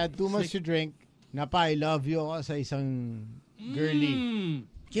 I had too much to drink. Napa, I love you ako sa isang girly.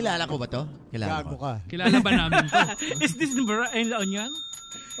 Kilala ko ba to? Kilala Gago ko. ka. Kilala ba namin to? Is this in La Union?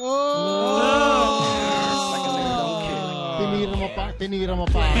 Tinira mo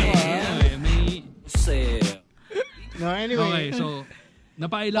pa ako. Okay, may... No, anyway. Okay, so...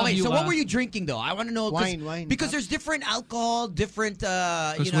 Napa-I love Okay, you. so what were you drinking though? I want to know. Wine. Because there's different alcohol, different,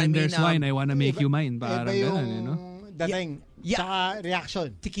 Because you know what I when mean? there's wine, I wanna make you mine. Parang Iba yung ganun, you know? dating. Yeah. Saka reaction.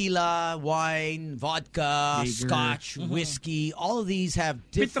 Tequila, wine, vodka, Jaeger. scotch, whiskey. All of these have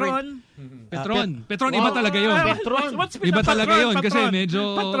different... Petron. Petron, iba talaga yun. What's Iba talaga yun kasi Patron? medyo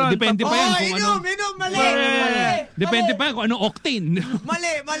Patron. depende pa yan Oh, kung ano. inom, mali! Depende pa yan kung anong octane.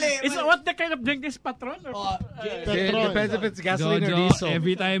 Mali! Is what the kind of drink is Patron? Or Petron. Depends if it's gasoline or Jojo, diesel.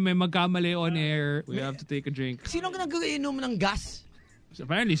 every time may magkamali on air, we have to take a drink. Sino nag-inom ng gas? So,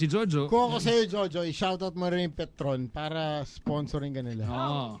 apparently, si Jojo. Kung ako sa'yo, Jojo, i-shoutout mo rin yung Petron para sponsoring ka nila.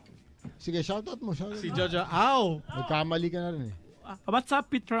 Oh. Sige, shoutout mo. Si Jojo, ow! Nagkamali ka na rin eh. what's up,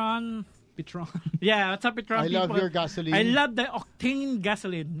 Petron? Petron. Yeah, what's up, Petron? I love people? your gasoline. I love the octane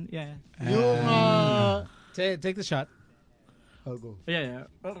gasoline. Yeah. Yung, Take the shot. I'll go. Yeah.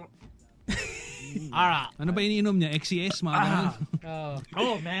 Alright. Ano ba iniinom niya? XCS, mga ganun?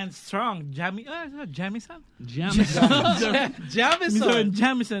 Oh man, strong. Jamison?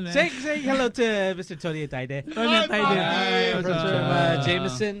 Jamison. Eh. Say hello to Mr. Tony Ataide. Tony Ataide. From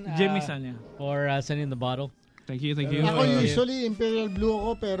Jameson. Jameson, yeah. Or Sunny in the Bottle. Thank you. Ako usually Imperial Blue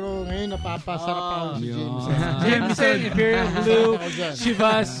ako, pero ngayon napapasarap ako si Jameson. Jameson, Imperial Blue,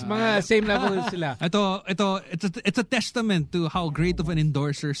 Chivas, mga same level sila. It's a testament to how great of an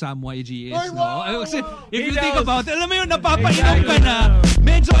endorser Sam YG is. Ay, wow! No? Kasi if you think about it, alam mo yun, napapainom ka na,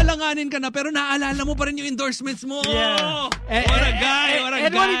 medyo alanganin ka na, pero naaalala mo pa rin yung endorsements mo. Yeah. What a guy, what a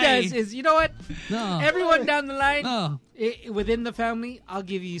and guy. what he does is, you know what? No. Everyone down the line, No. within the family, I'll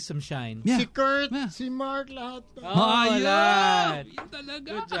give you some shine. Yeah. Si Kurt, Yeah. si Mark, lahat. Lad. Yun talaga.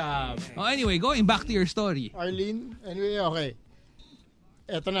 Good job. Oh, anyway, going back to your story. Arlene, anyway, okay.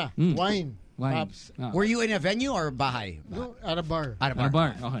 Eto na, wine. Wine. Pops. Were you in a venue or bahay? No, at a bar. At a At a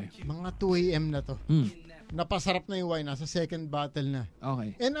bar. bar. Okay. Mga 2 a.m. na to. Hmm. Napasarap na yung wine, nasa second bottle na.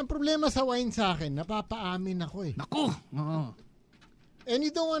 Okay. And ang problema sa wine sa akin, napapaamin ako eh. Naku. Oo. And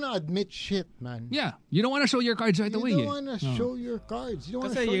you don't wanna admit shit, man. Yeah. You don't want to show your cards right You away. don't wanna show your cards. You don't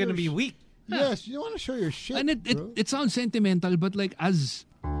wanna Kasi show you're gonna your be weak. Yes, you don't wanna show your shit, And bro. it sounds sentimental, but like as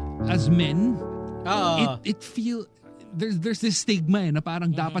men, it feel there's this stigma na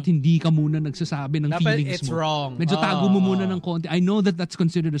parang dapat hindi ka muna nagsasabi ng Dapat feelings it's mo. wrong. Medyo tago mo muna ng konti. I know that that's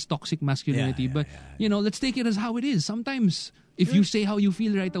considered as toxic masculinity, but you know, let's take it as how it is. Sometimes if you say how you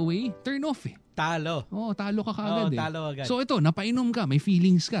feel right away, turn off eh. Talo. Oh, talo ka kaagad eh. Talo agad. So ito, napainom ka, may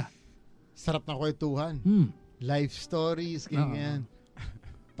feelings ka. Sarap na kwentuhan. Life stories, ganyan.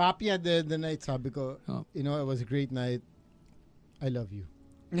 Papi at the night, sabi ko, you know, it was a great night. I love you.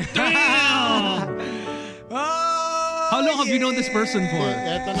 How long have you known this person for?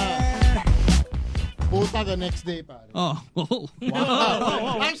 Eto na. Puta the next day, pare. Oh.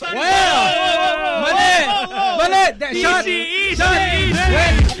 I'm sorry. Mali! Shot!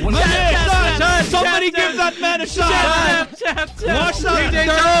 Somebody give that man a shot! Wash out the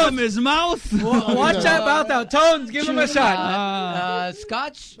dirt from his mouth! Watch that mouth out. Tones, give him a shot.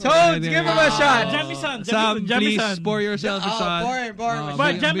 Scotch? Tones, give him a shot. Jamison. Sam, please pour yourself a shot. Pour.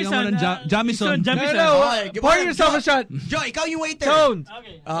 But Bigyan mo ng Jamison. No, pour yourself a shot. Joe, ikaw yung waiter. Tones.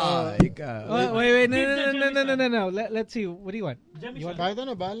 Okay. Ikaw. Wait, no. Let's see. What do you want? Kahit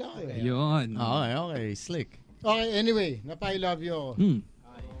ano, bahala kayo. Yun. Okay, slick. Okay, anyway, I love you ako.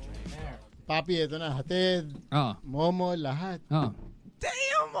 Papi, eto na, hatid, Momo, lahat. Damn,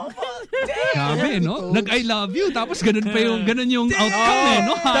 Momo. Sabi, no? Nag-I love you, tapos ganun yung outcome eh,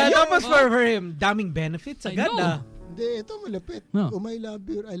 no? That was for him. Daming benefits. I Agad know. na. Hindi, ito malapit. No. I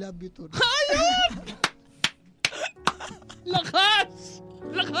love you too. Lakas!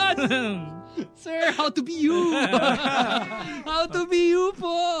 Sir, how to be you? How to be you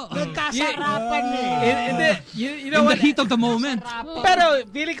po? Nagkasarapan eh. You know In the what? heat of the moment. Pero,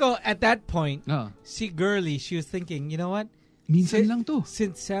 feeling ko, at that point, Si Girly, she was thinking, you know what? minsan lang to.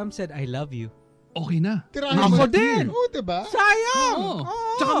 Since Sam said, I love you. Okay na. Tirahin Ako mo. din. Oo, diba? Sayang! Oo.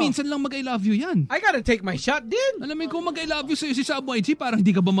 Tsaka minsan lang mag-I love you yan. I gotta take my shot din. Alam mo, kung mag-I love you sa'yo si Sam YG, parang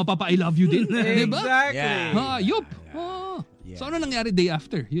hindi ka ba mapapa-I love you din? Diba? Exactly. Yup. So ano nangyari day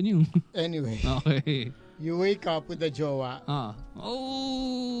after? Yun yung... Anyway, Okay. you wake up with a jowa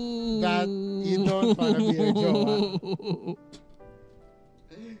Oh. that you don't wanna be a jowa.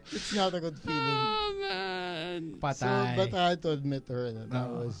 It's not a good feeling. Oh, man. So, but I had to admit to her that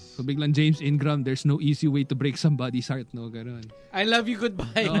was... So biglang James Ingram, there's no easy way to break somebody's heart, no? Ganun. I love you,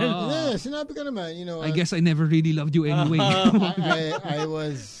 goodbye. Yeah, sinabi ka naman, you know. I guess I never really loved you anyway. I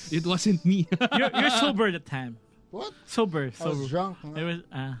was... It wasn't me. You're sober at the time. What? Sober. I was drunk. It was,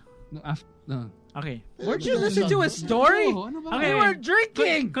 No. okay. Weren't you listening to a story? Oh, ano ba? Okay. We were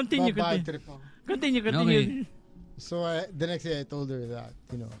drinking. Continue. Bad trip ako. Continue. Okay. So, the next day I told her that,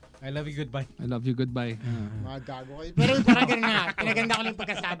 you know, I love you, goodbye. I love you, goodbye. mga gago kayo. Pero parang ganun na. Pinaganda ko lang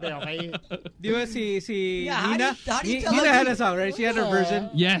pagkasabi, okay? Di ba si Yeah, Nina? how do you tell Nina her had to- a song, right? She had her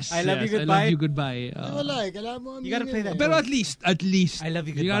version. Yes. I love you, yes, goodbye. I love you, goodbye. Wala eh. Kailangan mo You gotta play that. Pero at least, I love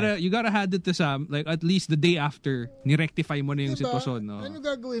you, goodbye. You gotta hand it to Sam. Like, at least the day after, nirectify mo na yung sitwasyon, no? Ano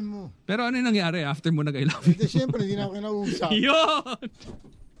gagawin mo? Pero ano yung nangyari after mo nag-I love you? Hindi, syempre, hindi na ako kinausap. Yun!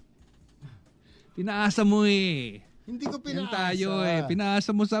 Pinaasa mo eh. Hindi ko Yan pinaasa. tayo eh. Pinaasa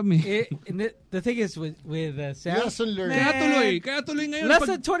mo Sam eh. The thing is with Sam. Lesson learned. Kaya tuloy ngayon. Less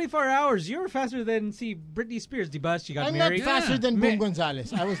than 24 hours. You were faster than Britney Spears, di ba? She got I'm not married. faster than Boom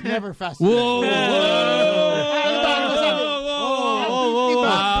Gonzalez. I was never faster. Whoa! Ano ba? Ano ba sabi? Whoa!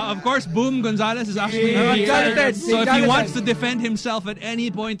 Diba? Of of course, Boom Gonzalez is actually Yeah, here. Jonathan, So if he Jonathan. wants to defend himself at any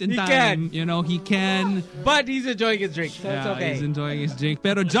point in He time, you know, he can. But he's enjoying his drink, so it's Yeah, okay. he's enjoying his drink.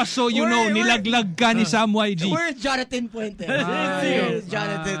 Pero just so you know, Where- nilaglag ka ni Sam YG. Where's Jonathan Puente? Ayos. Where's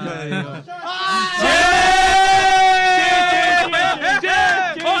Jonathan Puente?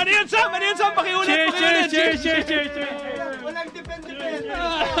 Oh, ano yun, Sam? Ano yun, Sam? Pakiulit, pakiulit.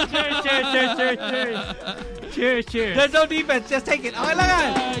 Cheers. There's no defense. Just take it. Okay lang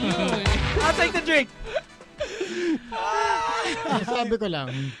yan. I'll take the drink. Sabi ko lang,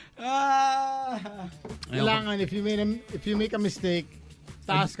 kailangan if you make a mistake,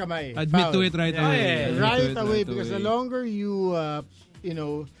 taas kamay. Admit Foul. to it right away. Admit to Right it away, because the longer you,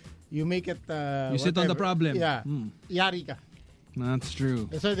 you make it, You sit on the whatever. problem. Yeah. Hmm. Yari ka. That's true.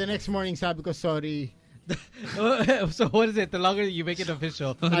 So the next morning, sabi ko, sorry. So what is it? The longer you make it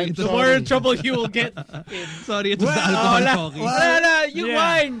official, I'm the more in sorry. trouble you will get. Sorry, it was the alcohol talking. Wala, you Yeah.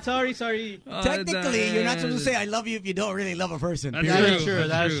 whine. Sorry. Technically, you're not supposed to say I love you if you don't really love a person. That's period. true.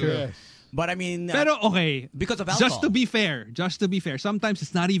 That's true. Yes. But I mean, Pero okay, because of alcohol. just to be fair, sometimes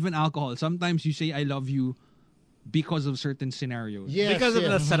it's not even alcohol. Sometimes you say I love you because of certain scenarios. Yes, Because of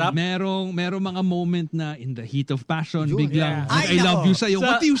the yes. setup. Merong mga moment na in the heat of passion, Yun. biglang, Yeah. I Ay, love nako. you sa'yo. So,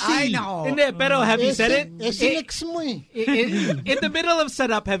 What do you I say? know. Hindi, pero have you said it? Sinex mo eh. In the middle of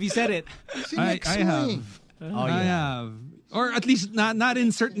setup, have you said it? Sinex I mo have. eh. Oh, I have. Or at least not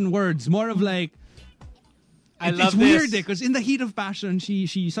in certain words. More of like, I it's love weird this. because in the heat of passion, she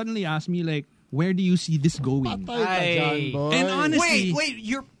suddenly asked me like, where do you see this going? Patay ka dyan, boy. And honestly, Wait,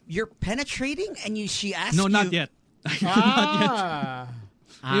 you're penetrating and she asked no, you. not yet. Not Ah.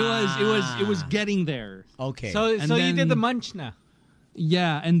 yet. It was getting there. Okay. So And you did then- the munch na.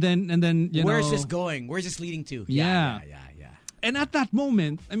 Yeah, and then you where's know, this going? Where's this leading to? Yeah. Yeah. And at that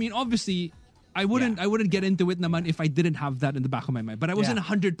moment, I mean, obviously, I wouldn't get into it naman if I didn't have that in the back of my mind. But I wasn't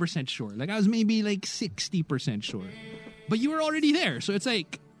 100% sure. Like I was maybe like 60% sure. But you were already there, so it's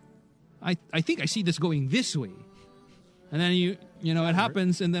like, I think I see this going this way. And then you know it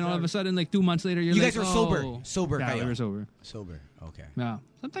happens, and then all of a sudden, like 2 months later, you're You like, guys were oh. sober. Yeah, kayo. we were sober. Sober. Okay. Yeah,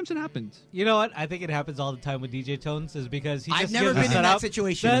 sometimes it happens. You know what? I think it happens all the time with DJ Tones is because he I've just never gives been the in that setup.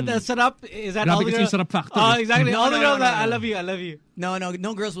 situation. The setup is that Grabe all the kasi girls. yung sarap factor. Oh, exactly. No, all the no, girls no, that no, I no. love you. I love you.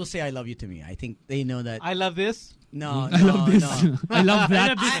 No girls will say I love you to me. I think they know that. I love this. No, I love this. no. I love that.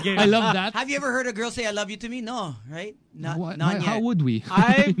 love this game. I love that. Have you ever heard a girl say I love you to me? No, right? Not How yet. would we?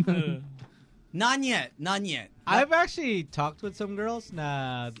 None yet. I've actually talked with some girls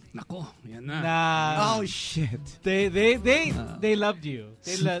na Nako, yan na. Oh shit. they loved you.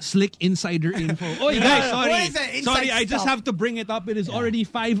 They loved. Slick insider info. Oh, guys, sorry. What is that inside Sorry, I just stuff? have to bring it up. It is already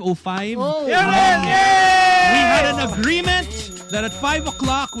 5:05. Oh, We had an agreement that at 5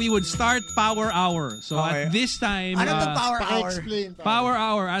 o'clock we would start Power Hour. So Okay. at this time, Ano to power hour? Pa-explain. Power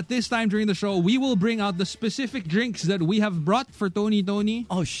Hour, at this time during the show, we will bring out the specific drinks that we have brought for Tony.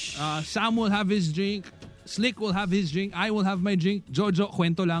 Oh shh. Sam will have his drink. Slick will have his drink. I will have my drink. Jojo,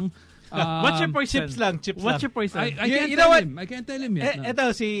 kwento lang. What's your poison? Chips lang. What's your poison? I You- can't you tell know what? him. I can't tell him yet. no.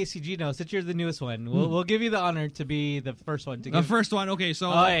 Eto, si Gino, since you're the newest one, we'll give you the honor to be the first one to The give. first one, okay,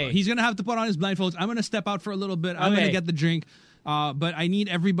 so Okay. he's gonna have to put on his blindfolds. I'm gonna step out for a little bit. I'm Okay. gonna get the drink. But I need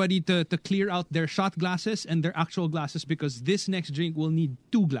everybody to clear out their shot glasses and their actual glasses because this next drink will need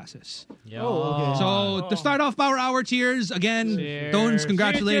 2 glasses. Oh, okay. So to start off Power Hour, cheers again. Cheers. Tones,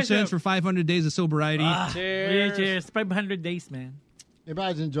 congratulations Cheers, cheers. for 500 days of sobriety. Cheers. 500 days, man.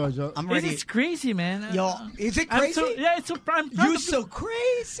 Imagine, Jojo. I'm This ready. is crazy, man. Yo, is it I'm crazy? so, yeah, it's so. I'm proud You of so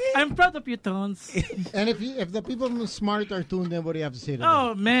crazy. I'm proud of you, Tones. And if the people from Smart are tuned, then what do you have to say to them?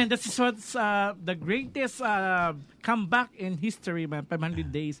 Oh man, this is what's the greatest comeback in history, man.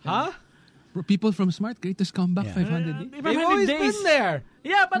 500 days. Huh? People from Smart, greatest comeback, 500 days. 500 They've always days. been there.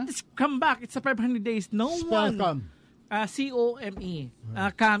 Yeah, but it's comeback. It's a 500 days. No Spell one. come. COME.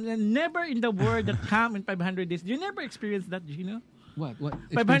 Come. And never in the world that come in 500 days. You never experienced that, Gino? What?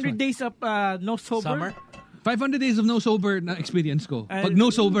 500 days of no sober. Summer. 500 days of no sober na experience ko. Pag no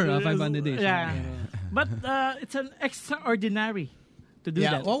sober, 500 days. Yeah. But it's an extraordinary to do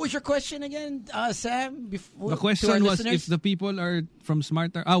Yeah. that. What was your question again, Sam? Before, The to our question was listeners? if the people are from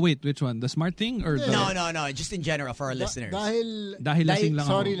Smart. Wait, which one? The Smart thing or the? No. Just in general for our listeners. Dahil lasing lang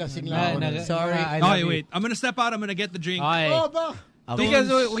sorry, ako. lasing lang ako. Sorry. Okay, wait. I'm gonna step out. I'm gonna get the drink. Okay. Oh, ba? Because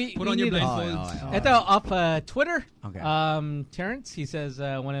Tones, we put on your need this. blindfolds. Ito, off Twitter, Okay. Terrence, he says,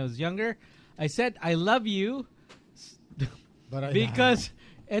 when I was younger, I said, I love you But I- because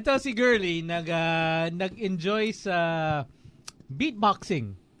ito si Girlie nag-enjoy sa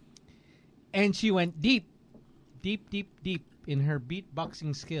beatboxing. And she went deep in her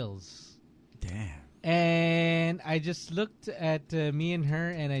beatboxing skills. Damn. And I just looked at me and her,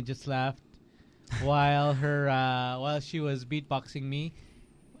 and I just laughed while she was beatboxing me,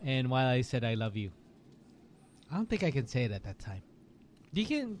 and while I said I love you. I don't think I can say it at that time.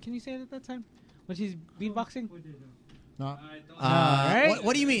 Can you say it at that time when she's beatboxing? No. Right?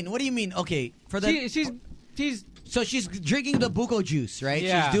 What do you mean? What do you mean? Okay, for the she's so she's drinking the buko juice, right?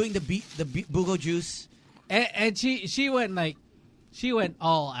 Yeah. She's doing the buko juice. and she went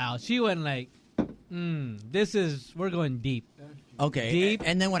all out. She went like, we're going deep. Okay. Deep.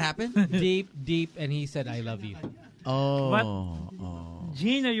 And then what happened? deep, and he said, I love you. Oh. What? Oh.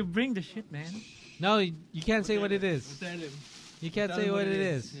 Gina, you bring the shit, man. No, you can't say what it is. You can't say what it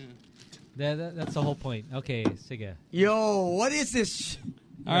is. That's the whole point. Okay, sige. Yo, what is this?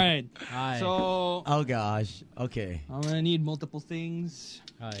 All right. Hi. So Oh gosh. Okay. I'm gonna need multiple things.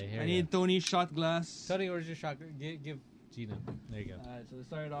 Hi, here I you need go. Tony's shot glass. Tony, where's your shot? Give Gina. There you go. Alright, so we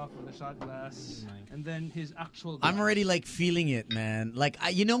started off with a shot glass, Mine. and then his actual glass. I'm already like feeling it, man. Like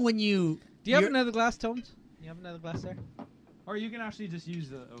you know when you. Do you have you're- another glass, Tones? You have another glass there? Or you can actually just use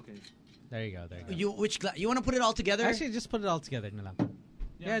the. Okay. There you go. There you go. You want to put it all together? Actually, just put it all together.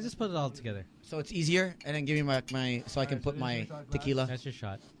 Yeah, just put it all together. So it's easier, and then give me my so I can Alright, put so my here's your shot glass. tequila. That's your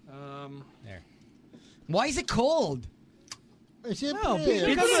shot. There. Why is it cold? No, Siyempre,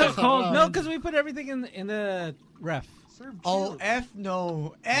 because It's so we- cold. No, because we put everything in the ref. Oh, F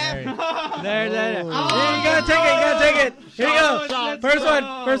no. There. F. There. Here, Oh. you gotta take it. Here you go. Let's First go.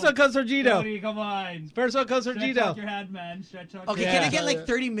 one. First one comes from Gino. Tony, come on. First one comes from Stretch Gino. out your hand, man. Stretch out Okay, your can I hand. get like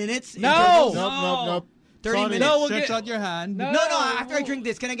 30 minutes? No! intervals? Nope. 30 Sorry. minutes. No, we'll Stretch get- out your hand. No. No, after I drink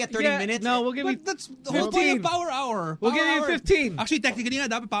this, can I get 30 minutes? No, we'll give you. But that's the whole 15. point of power hour. We'll Power give you hour. 15. Actually, technically, nga,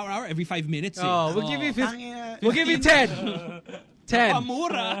 dapat power hour every 5 minutes. Oh, we'll give you 15. Tangina. We'll give you 10. 10.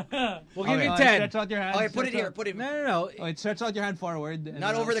 Pamura. We'll give you Okay, 10. Stretch out your hand. Okay, put it stretch here. out- Put it. No. Okay, stretch out your hand forward. and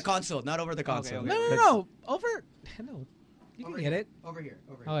Not then- over the console. Not over the console. okay. No. Over. No. You can get it. Over here.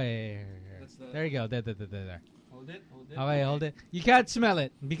 Over here. Oh, here. That's the- There you go. There. Hold it. Okay, hold it. You can't smell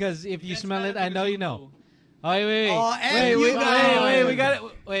it because if you smell it, I know you know. Oh, wait. Oh, and Wait, you guys. we got it.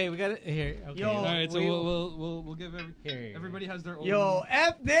 Wait, we got it here. Okay. Yo. All right, so We- we'll give Here. everybody has their own. Yo,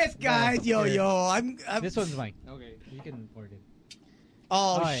 F this, guys. Yo. I'm This one's mine. Okay. You can pour it in.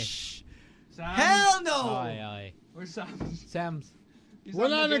 Oh, Aye. Sam, hell no. Aye. Where's Sam? Sam's.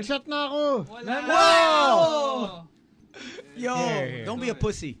 Wala, nag-shot na ako. Whoa. Yo, Here. don't be a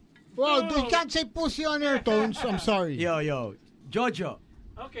pussy. Wow, you can't say pussy on air, Tones. I'm sorry. Yo, Jojo.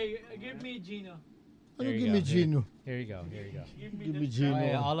 Okay, give me Gino. Ano There you give go. me Gino? Here you go. Give me Oh, yeah,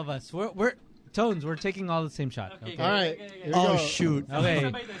 Gino. all of us. We're Tones. We're taking all the same shot. Okay. Okay. All right. Okay. Here we Oh, go. shoot.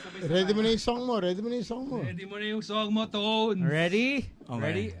 Okay. Ready mo na yung song mo. Ready mo na yung song mo, Tone. Ready? Okay.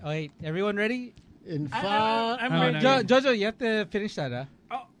 Ready? Oh, wait. Everyone ready? In fact, I'm Oh, ready. no. Jojo, you have to finish that, huh?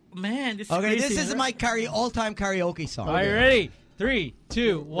 Oh, man, this is Okay, crazy. this is my all-time karaoke song. All right, ready? 3,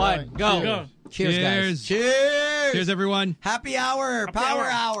 2, 1, go. Go. Cheers, guys. Cheers. Cheers. Cheers, everyone. Happy hour. Power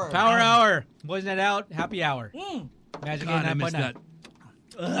hour. Power hour. Boys Night Out. Happy hour. Magic God, I 89.9. missed that.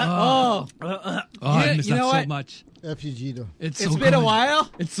 Oh, Oh, I missed you that know so what? much. F you, Gino. it's so been a good. while,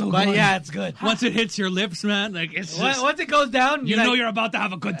 It's so but good. yeah, it's good. Once it hits your lips, man, like it's just, Once it goes down, you you're know like, you're about to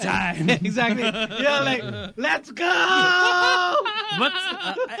have a good time. exactly. You're like, let's go. But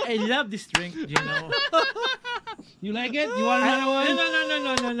I love this drink, Gino. You like it? You want another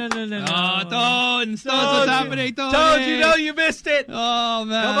one? No. Oh, Tones, what's happening, Tones? Told you know you missed it. Oh,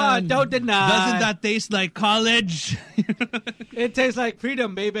 man. Come on, don't deny. Doesn't that taste like college? It tastes like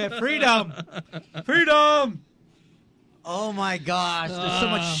freedom, baby. Freedom. Freedom. Oh my gosh, there's so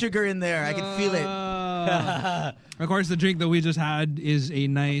much sugar in there. I can feel it. Of course, the drink that we just had is a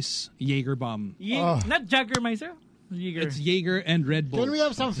nice Jaeger bomb. Not Jägermeister. Jaeger. It's Jaeger and Red Bull. Can we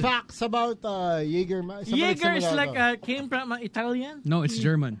have some facts about Jaeger? Jaeger is like came from Italian. No, it's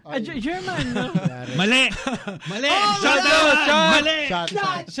German. German. No? Mali! Mali! Shut shot! up! Mali! Shot.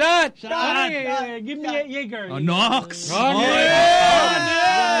 Shot. Give me a Jaeger. Oh, Nox! Oh,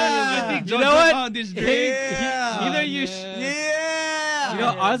 I think You Jojo know what? found this drink. Either you, Yeah. you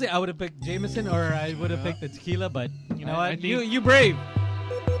know, honestly, I would have picked Jameson or I would have picked the tequila, but you know I what? think- You brave.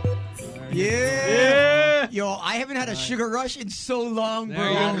 Yeah. Yo, I haven't had a sugar rush in so long, bro.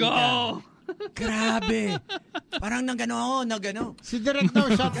 There you go. Grabe. Parang nagano. Si Direk daw,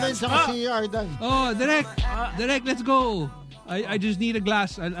 shot line sa si Ardan. Oh, Direk, let's go. I just need a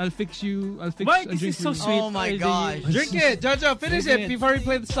glass. I'll fix you. I'll fix Why? a This drink is so for you. sweet. Oh my gosh. Drink it, Jojo. Finish Drink it it. before we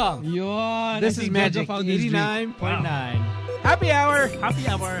play the song. Yun, This I is think Magic Jojo found this drink. 89.9. Happy hour. Happy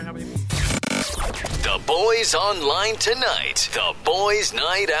hour. The Boys Online Tonight. The Boys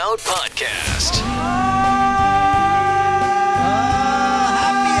Night Out Podcast.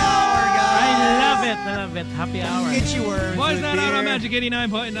 Happy hour, guys. I love it. it. Happy hour. Itchy worms. Boys with Night Out on beer. Magic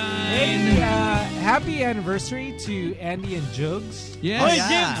 89.9. Hey, happy anniversary to Andy and Jugs. Yes. Oh, yeah.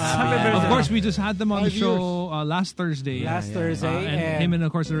 James. Happy Yeah. birthday. Of course, we just had them on the 5 show last Thursday. Last Thursday. and him and,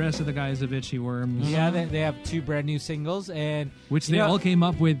 of course, the rest of the guys of Itchy Worms. Yeah, they have 2 brand new singles, and Which you they know, all came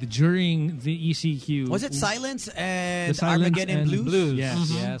up with during the ECQ. Was it Silence and The Silence Armageddon and Blues? Blues.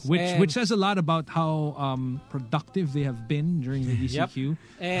 Yes. Yes. Which says a lot about how productive they have been during the ECQ.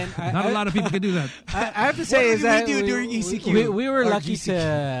 And Not a lot of people can do that. I have to say What is did that we do during ECQ? we were Or lucky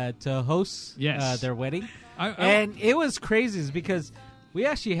GCQ? to host Yes. their wedding, I- and it was crazy is because we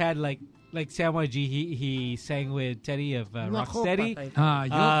actually had like Samuel G. He sang with Teddy of Nako, Rocksteady.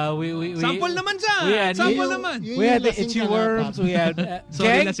 patay. We Sample naman siya. we had- Sample Yun- naman. yun we had yung the lasing Itchy ka na, Worms. Pap. We had Sorry,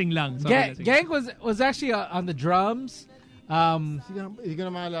 Gang. lasing lang. Sorry, lasing. Gang was actually on the drums. Hindi ko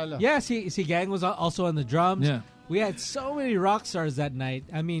na maalala. Yeah, see, Gang was also on the drums. Yeah. We had so many rock stars that night.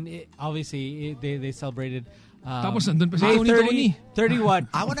 I mean, obviously, they celebrated. Tapos nandun pa si May Tony. 31.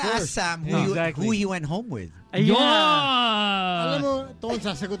 I want to ask Sam Yeah. Exactly. who he went home with. Yeah. Alam mo, Ton,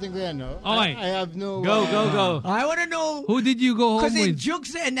 sasagutin ko yan, no? Okay. I have no... Go. I want to know. Who did you go home Because in with?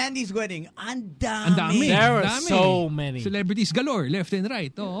 Jukes and Andy's wedding, Ang ang dami. dami. There were Dami. so many. Celebrities galore, left and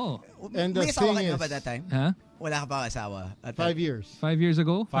right. Oo. And the May asawa thing ka na is- ba that time? Ha? Wala ka pa asawa? At 5 years. 5 years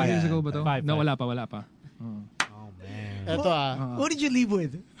ago? 5 years ago ba to? Five. No, wala pa. Oh man. Eto Who did you leave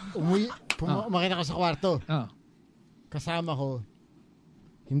with? umakita ko sa kwarto. Oh. Kasama ko,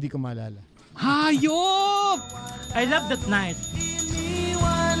 hindi ko maalala. Hayop! I love that night.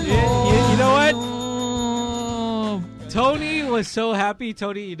 You know what? Oh. Tony was so happy.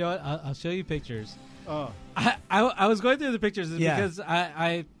 Tony, you know what? I'll show you pictures. Oh. I was going through the pictures Yeah. because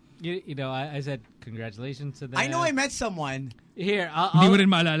I said congratulations to them. I know I met someone. Here, Hindi mo I'll rin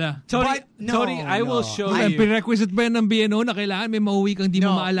maalala. Tony, But no, Tony, I will no. show Ang you. prerequisite ba yan ng BNO na kailangan may mauwi kang di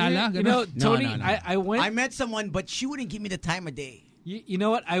mo No. maalala? You know, Ganun? Tony, No. I went. I met someone, but she wouldn't give me the time of day. You know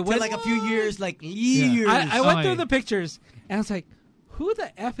what? I For went like a few years, like years. I went Okay. through the pictures and I was like, "Who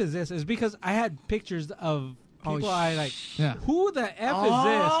the f is this?" Is because I had pictures of people I like. Yeah. Who the f is Oh,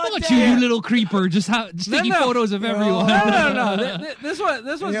 this? Look at you little creeper, just taking photos of everyone. No. This was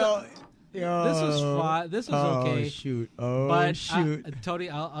this was fun. This was okay. Shoot. But Tony,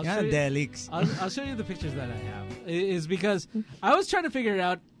 I'll Yeah, show you. Delix. I'll show you the pictures that I have. Is because I was trying to figure it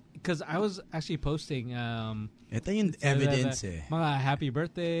out because I was actually posting Ito yung evidence eh. mga happy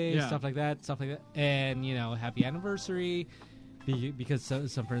birthday, Yeah. stuff like that, and happy anniversary. Because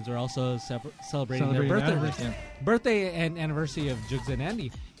some friends were also celebrating their birthday, anniversary, yeah. birthday and anniversary of Jugs and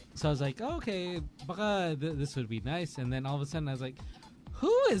Andy. So I was like, oh, okay, baka this would be nice. And then all of a sudden I was like,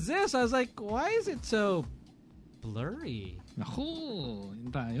 who is this? I was like, why is it so blurry? Naku,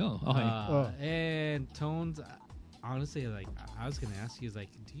 yun tayo. Okay. And Tones, honestly, like I was gonna ask you, is like,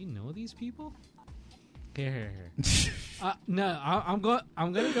 do you know these people? Here. No, I'm gonna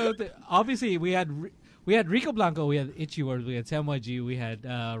go. Obviously, we had Rico Blanco, we had Itchy Worms, we had Sam YG, we had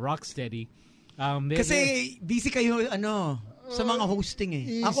Rocksteady. Kasi busy kayo, sa mga hosting eh.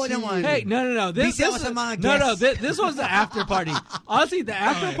 Easy. Ako naman. Hey, no. Busy ako sa mga No. guests. This was the after party. Honestly, the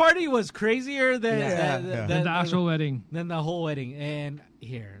after party was crazier than Yeah. The actual wedding. than the whole wedding. And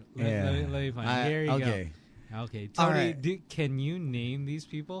here, let me find. Here you okay. go. Okay, All Tony, right. can you name these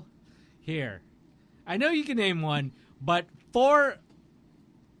people? Here, I know you can name one, but one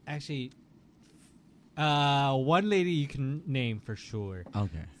lady you can name for sure.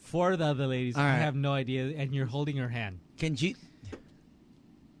 Okay. 4 of the other ladies, All I right. have no idea, and you're holding her hand. Can you...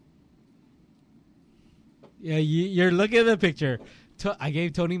 Yeah, you're looking at the picture. I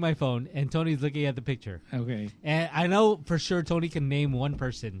gave Tony my phone, and Tony's looking at the picture. Okay. And I know for sure Tony can name one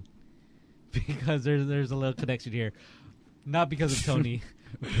person because there's a little connection here. Not because of Tony,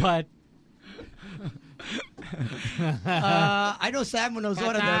 but... I know Sam knows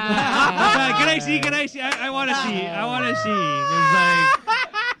one of them. Can I see? I want to see. It's like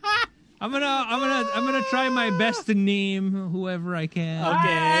I'm gonna try my best to name whoever I can.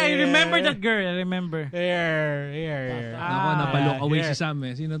 Okay. I remember that girl. I remember. Here. Ako, napalok away here. si Sam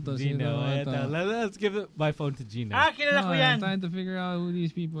eh. Sino to? Gino. Sino to? Let's give my phone to Gino. Kilala ko I'm yan. trying to figure out who these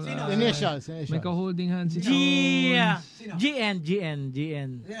people are. Initials. May ka-holding hands si GN.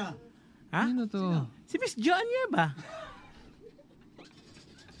 Yeah. Ha? Sino to? Si Miss Joanya ba?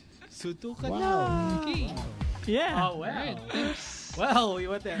 Suto ka Wow. Okay. Yeah. Oh, wow. Alright, thanks. Well, we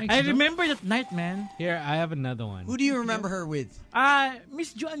went there. Thanks, I bro. remember that night, man. Here, I have another one. Who do you remember her with?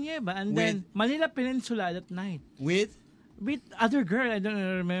 Miss Joanya ba? And then Manila Peninsula that night. With? With other girl, I don't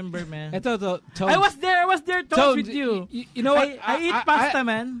remember, man. Ito, I was there, Tones, with you. You know what? I eat pasta,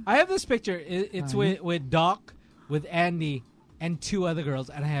 man. I have this picture. It's with Doc, with Andy, and 2 other girls,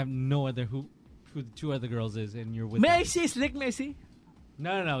 and I have no other who the two other girls is, and you're with May I them. see, Slick? May I see?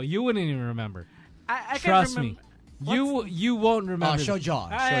 No. You wouldn't even remember. I can't Trust remember. me. You won't remember. Show Jaw.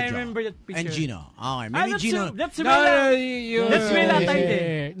 I remember that picture. And Gino. Okay, maybe that's Gino. That's No, Wela. you. That's Wela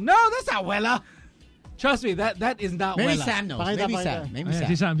tayo. No, that's not Wela. Trust me, that is not Maybe Wela. Sam knows. Pakita, Maybe pakita. Sam. Maybe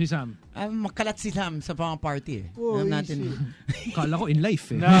Ayan, Sam. si Sam. Makalat si Sam sa mga party eh. Oh, Alam easy. natin. Kala ko in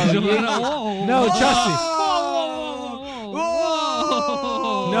life eh. No, trust me.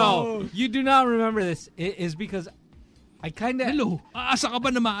 Oh! No, you do not remember this. It is because I kind of. Hello. Aasa ka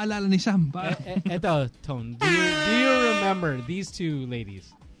ba na maalala ni Sam? Eto, Tone. Do you remember these two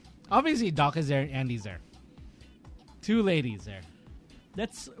ladies? Obviously, Doc is there and Andy's there. Two ladies there.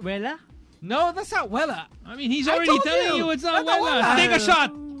 That's Wela? No, that's not Wela. I mean, he's I already told telling you. you it's not That's not Wela. Wela. Take a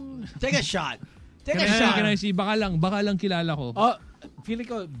shot. Take a shot. Take a Can shot. I see? Baka lang kilala ko. Oh, feeling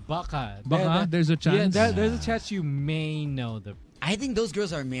ko baka. Baka? There's a chance? Yeah, there's a chance you may know the. I think those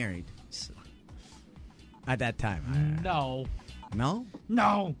girls are married. At that time. No. No?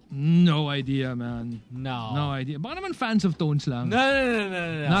 No. No idea, man. No. No idea. Baka naman fans of Tones lang.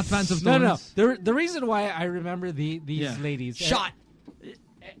 No. Not fans of No. Tones. The reason why I remember these Yeah. ladies. Shot.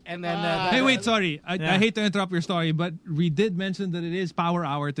 And then. Hey, wait, sorry. I Yeah. hate to interrupt your story, but we did mention that it is Power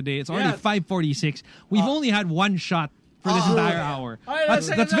Hour today. It's already Yeah. 5:46. We've only had one shot for this entire hour. All right, let's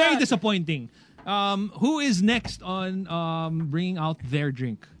That's take very that. disappointing. Who is next on bringing out their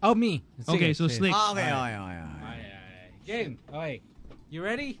drink? Oh, me. Okay, so Slick. Okay. Game. All right. You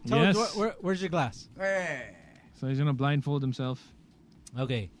ready? Yes. Toad, where's your glass? So he's gonna blindfold himself.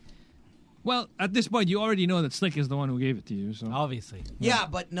 Okay. Well, at this point, you already know that Slick is the one who gave it to you. So Obviously. Yeah,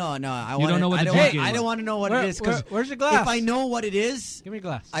 but no. I You don't know what I the don't drink want- is. I don't want to know what Where- it is because where's your glass? if I know what it is, Give me a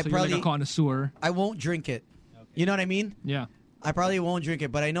glass. I so you're like probably a connoisseur. I won't drink it. You know what I mean? Yeah. I probably won't drink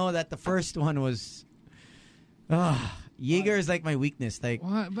it, but I know that the first one was. Jaeger is like my weakness. Like,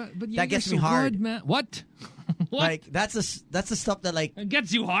 What? But That gets Jaeger's me so hard. good, man. What? What? like that's the stuff that like It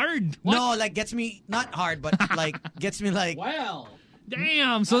gets you hard. What? no, like gets me not hard, but like gets me like. Well.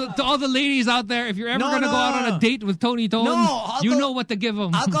 Damn. So to all the ladies out there, if you're ever No, gonna no, go out no, on no. a date with Tony Tone, No, you know what to give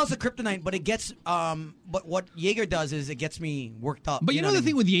him. Alcohol's a kryptonite, but it gets but what Jaeger does is it gets me worked up. But you know what the I thing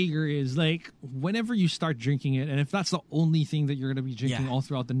mean? with Jaeger is like whenever you start drinking it, and if that's the only thing that you're gonna be drinking Yeah. all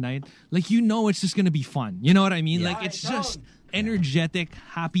throughout the night, like you know it's just gonna be fun. You know what I mean? Yeah. Like it's just energetic,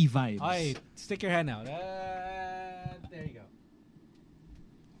 happy vibes. All right. Stick your hand out. There you go.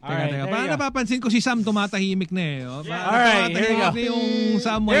 All Teka, right. teka. There Parang you go. napapansin ko si Sam tumatahimik na eh. Oh. All right, here we go. Tumatahimik na yung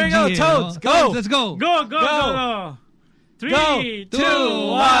Sam Here we YG go, eh, Toads, oh. go. Toads, let's go. Go. 3, Go. 2, 2,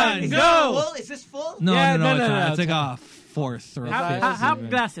 1, 1, go. Full? Is this full? No, Yeah, no, no, it's it's like a fourth or a Half, fifth. half even.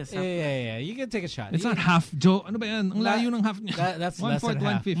 glasses. Yeah. You can take a shot. It's not half, Joe. Ano ba yan? Ang layo ng half niya. That's One less fourth, than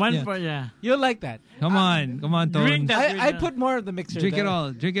half. 1/5. One yeah. for, yeah. You'll like that. Come on, Tones. Drink that. I put more of the mixer. Drink it than-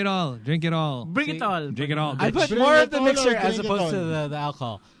 all, drink it all, drink it all. Bring it all. Drink it all. I bitch. put Bring more it of the all mixer or as drink it opposed to all? the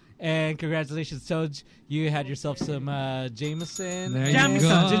alcohol. And congratulations, Toads. You had yourself some Jameson. There and you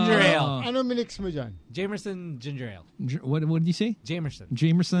some go. ginger ale. Ano minix mo dyan? Jamerson ginger ale. What did you say? Jamerson.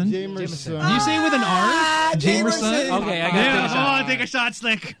 Jamerson? Jamerson. Do you say it with an R? Jamerson? Okay, I got Yeah. to take a shot. Oh, take a shot,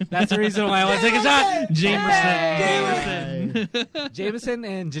 Slick. That's the reason why I want to take a shot. Jamerson. Jameson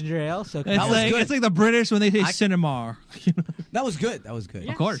and ginger ale. So It's was like good. it's like the British when they say cinema. That was good. That was good.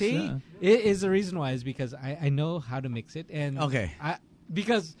 Of course. See, yeah. it is the reason why is because I know how to mix it and Okay.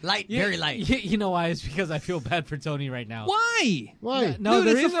 because Light, very light. You know why? It's because I feel bad for Tony right now. Why? Why? No, Dude,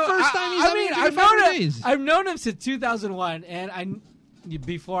 the it's the reason first time he's I having mean, a I've drink in known 5 him. days. I've known him since 2001, and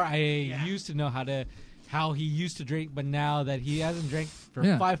before I used to know how he used to drink, but now that he hasn't drank for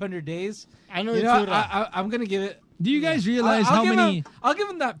Yeah. 500 days, I know you it's know, Ura. I'm gonna give it. Do you guys realize I'll how give many? I'll give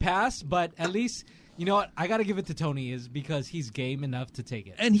him that pass, but at least you know what? I got to give it to Tony is because he's game enough to take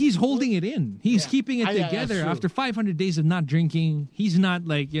it. And he's holding it in. He's keeping it Yeah, together that's true. after 500 days of not drinking. He's not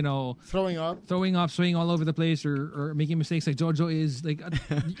like Throwing up? throwing up, swaying all over the place, or making mistakes like Jojo is. Like,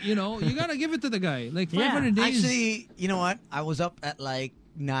 you gotta give it to the guy. Like 500 days. Actually, you know what? I was up at like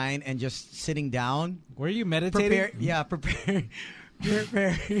 9 and just sitting down. Were you meditating? Prepare.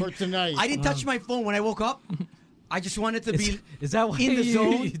 For tonight. I didn't touch my phone when I woke up. I just wanted to be Is that why in the you,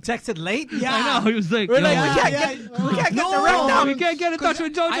 zone. you texted late? Yeah. I know. He was like, We're yo, like, Yeah, we can't yeah. get, we can't get No, the rec down. we can't get in touch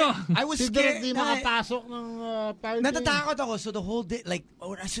with Jojo. I was Si Derek scared. di makapasok ng party. Natatakot ako. So the whole day, like,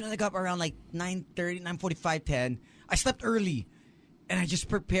 as soon as I got up around like 9:30, 9:45, 10, I slept early. And I just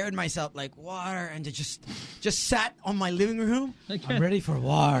prepared myself, like, water, and just sat on my living room. I'm ready for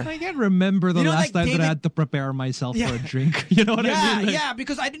war. I can't remember the You know, last like time that David- I had to prepare myself Yeah. for a drink. You know what I Yeah, mean? Like, yeah,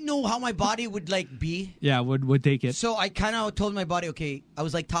 because I didn't know how my body would, like, be. Yeah, would take it. So I kind of told my body, okay, I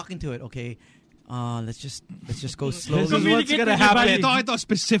was, like, talking to it, okay, let's just go slowly. This is what's Communicate gonna with your happen. body. You talk to a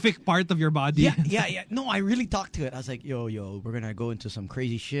specific part of your body. Yeah. No, I really talked to it. I was like, yo, we're gonna go into some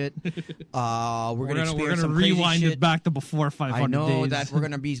crazy shit. We're gonna experience some crazy rewind shit. it back to before 500 I know days. that we're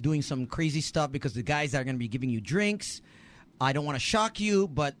gonna be doing some crazy stuff because the guys are gonna be giving you drinks. I don't want to shock you,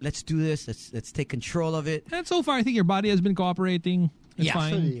 but let's do this. Let's take control of it. And so far, I think your body has been cooperating. It's Yeah.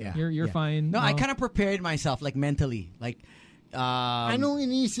 fine. Actually, yeah. You're fine. No, I kind of prepared myself like mentally, like. Anong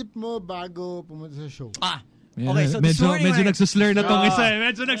inisip mo bago pumunta sa show? Yeah, Okay, so this morning medyo when I- nagsaslur na tong isa.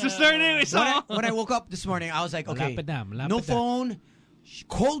 Medyo nagsaslur na yung isa. When I woke up this morning, I was like, okay, Malapit na, malapit no na. phone,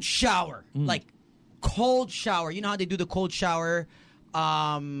 cold shower, like cold shower. You know how they do the cold shower,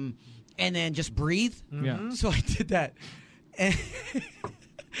 and then just breathe. Yeah. So I did that, and,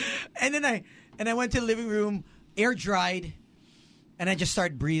 and then I went to the living room, air dried, and I just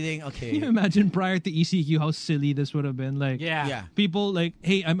started breathing. Okay, Can you imagine prior to ECQ how silly this would have been? Like, yeah. people like,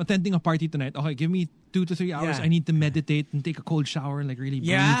 hey, I'm attending a party tonight. Okay, give me 2 to 3 hours. Yeah. I need to meditate and take a cold shower and like really breathe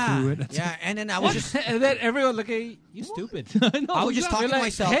Yeah, through it. That's yeah, and then I was just. And then everyone look, hey, you stupid. I was just talking to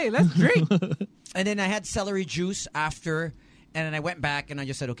myself. Hey, let's drink. And then I had celery juice after, and then I went back and I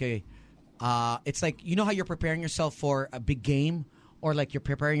just said, okay, it's like, you know how you're preparing yourself for a big game? Or like you're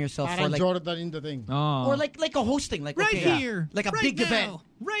preparing yourself for Parang like, Jordan in the thing. Oh. or like a hosting, like right okay, here. like a right big now, event.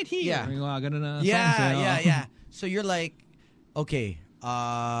 Right here. Yeah. Ganun na Yeah, songs, eh, yeah. So you're like, okay,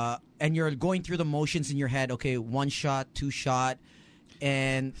 and you're going through the motions in your head. Okay, 1 shot, 2 shot,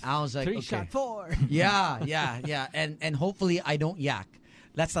 and I was like, 3 okay. shot, 4. Yeah, and hopefully I don't yak.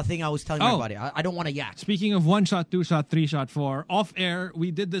 That's the thing I was telling my body. I don't want to yak. Speaking of 1 shot, 2 shot, 3 shot, 4, off air,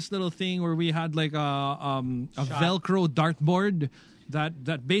 we did this little thing where we had like a Velcro dartboard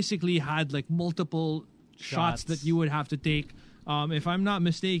that basically had like multiple shots that you would have to take. If I'm not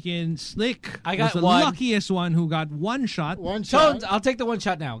mistaken, Slick I got was the one. luckiest one who got 1 shot. One shot. Tones, I'll take the 1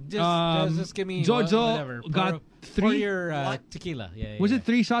 shot now. Just give me Jojo whatever. got for 3. your tequila. Yeah, Was yeah. it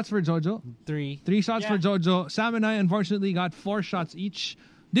 3 shots for Jojo? 3? 3 shots for Jojo. Sam and I unfortunately got 4 shots each.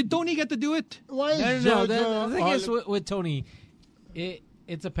 Did Tony get to do it? Why is No. Jojo The thing is all- with Tony,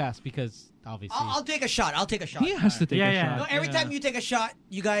 it's a pass because obviously. I'll take a shot. He has to take a shot. No, every time you take a shot,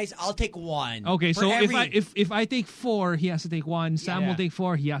 you guys, I'll take 1. Okay, For so every- if I take 4, he has to take 1. Sam Yeah. will take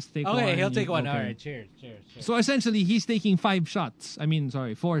 4. He has to take 1. Okay, he'll take 1. Okay. All right, cheers. So essentially, he's taking 5 shots. I mean,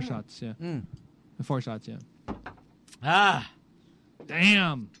 sorry, 4 shots. Yeah, 4 shots. Yeah.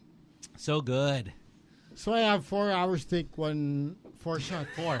 Damn. So good. So I have 4 hours to take 4 shot.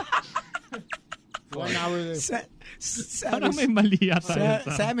 4. 1 hour. Parang may mali yata yun,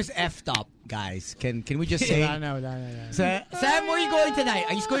 Sam. Sam is effed up, guys. Can we just say? Wala na. Sam, where are you going tonight?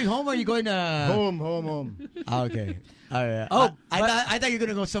 Are you just going home or are you going to? Home. Okay. Oh, I thought you were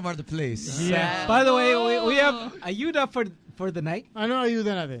gonna go some other place. Yeah. By the way, we have Ayuda for the night. Ano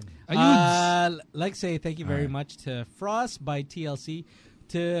ayuda natin? Like say thank you very much to Frost by TLC,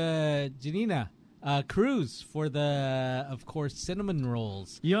 to Janina Cruz for the of course cinnamon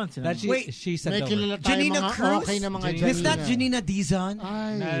rolls. Yun, That she sent May over. kilala tayo Janina mga Cruz? okay na mga Janina. It's not Janina Dizon.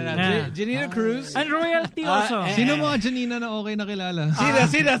 Ay. No. Nah. Janina Cruz. And royalty also. Sino mga Janina na okay na kilala? Sino?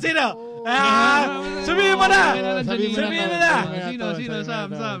 Sabihin mo na! Sabihin mo na! Sino? Sam.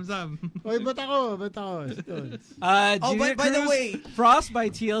 Oy, ba't ako? Janina by the Cruz, way- Frost by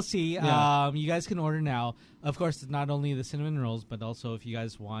TLC. Yeah. You guys can order now. Of course, it's not only the cinnamon rolls, but also if you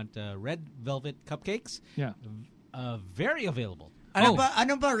guys want red velvet cupcakes, Yeah. very available. Ano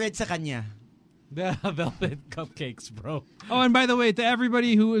ba red sa kanya? The velvet cupcakes, bro. Oh, and by the way, to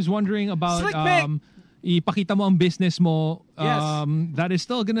everybody who is wondering about Slick pick! ipakita mo ang business mo, Yes. that is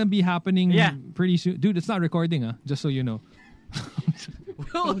still gonna be happening Yeah. pretty soon. Dude, it's not recording, just so you know.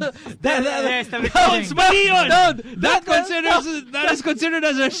 That is considered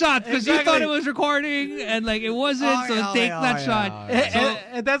as a shot because you thought it was recording and like it wasn't. So take that shot.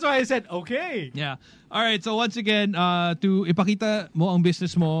 And that's why I said, okay. Yeah. All right. So once again, to ipakita mo ang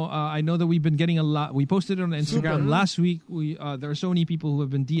business mo, I know that we've been getting a lot. We posted it on Instagram last week. There are so many people who have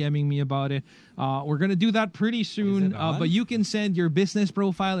been DMing me about it. We're gonna do that pretty soon. Is it on? But you can send your business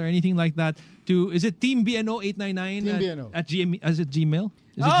profile or anything like that to. Is it Team BNO 899 Team BNO. at GM? Is it Gmail?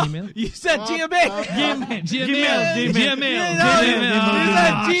 Is it Oh, Gmail? you said GMA. Gmail. You said Gmail.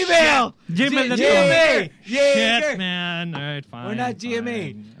 Gmail. GMA. Shit, man. All right, fine. We're not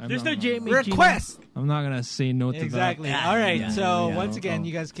GMA. fine. I'm There's not- no GMA. Request. I'm not gonna say no to Exactly. that. All right. Yeah, So yeah. once again,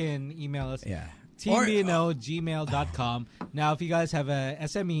 you guys can email us. Yeah. teambno@gmail.com. Now, if you guys have a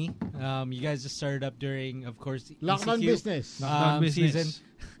SME, you guys just started up during, of course, the Lockdown ECQ, Lockdown business. season.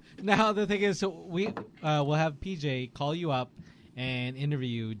 Now, the thing is, so we'll have PJ call you up and interview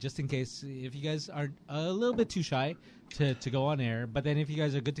you, just in case if you guys are a little bit too shy to go on air. But then if you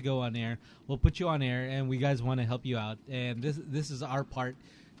guys are good to go on air, we'll put you on air, and we guys want to help you out. And this is our part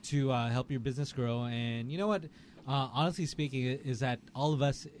to help your business grow. And you know what? Honestly speaking, is that all of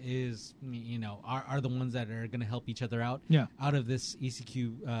us are the ones that are going to help each other out out of this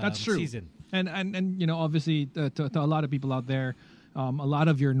ECQ That's true. season. And obviously to a lot of people out there, a lot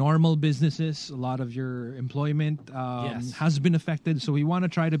of your normal businesses, a lot of your employment has been affected. So we want to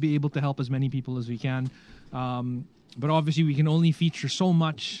try to be able to help as many people as we can. But obviously, we can only feature so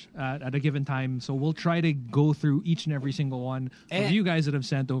much at a given time. So we'll try to go through each and every single one of you guys that have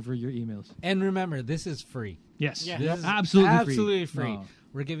sent over your emails. And remember, this is free. Yes, This is absolutely free. Oh.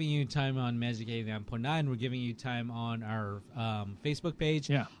 We're giving you time on Magic 89.9. We're giving you time on our Facebook page,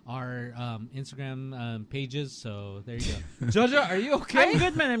 our Instagram pages. So there you go. Jojo, are you okay? I'm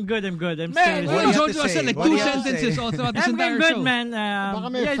good, man. I'm good. I'm Man, still what do you Jojo said like two sentences all throughout this entire I'm good, show. man. Baka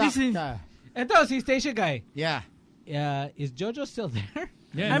may Yeah, fact this is. ka. Ito, si station guy. Yeah. Is Jojo still there?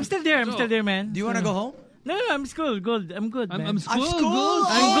 Yeah. I'm still there. I'm still there, man. Do you want to go home? No, I'm good. I'm good, man. I'm school.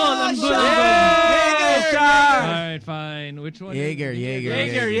 I'm good. All right, fine. Which one? Jaeger.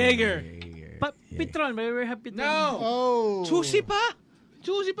 Petron, we have Petron. No. Oh. Susi pa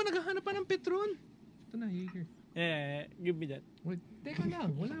naghahanap pa ng Petron. Ito na, Jaeger. Yeah, give me that. Wait, teka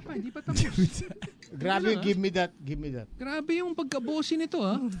lang, wala pa, hindi pa tapos. Grabe, give me that. Grabe yung pagkabosi nito,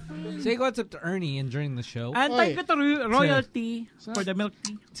 ah. Say what's up to Ernie and during the show. And thank you to Royalty for the milk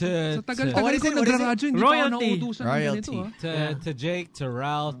tea. To Sa tagal-tagal ko nagraradyo, hindi pa ako Royalty. nauutusan ng ganito, ah. to Jake, to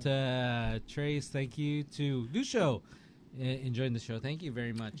Ralph, to Trace, thank you to Lucio. Enjoying the show. Thank you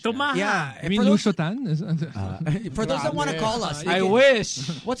very much. Tomaha. Yeah. I mean, Lucio Tan? For those that want to call us, I wish.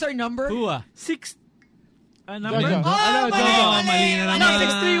 what's our number? Hua. 6 number? Jojo. Mali na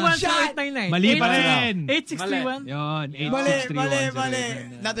naman. 631-0899. Mali pa rin. 8631. Yun, Mali.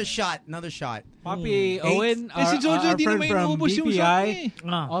 8631. Another shot. Poppy Owen, Si Jojo, our di friend naman from inubos yung shot BPI.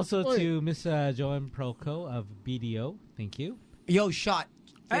 eh. Also to Miss Joanne Proco of BDO. Thank you. Yo, shot.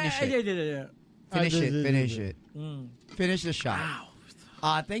 Finish it. Finish it. Finish the shot.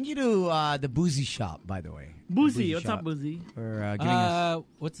 Thank you to the Boozy Shop, by the way. Boozy. What's up, Boozy? For giving us...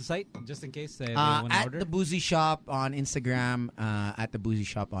 What's the site? Just in case they want to at order. the Boozy Shop on Instagram, at the Boozy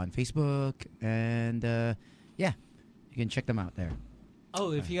Shop on Facebook, and you can check them out there.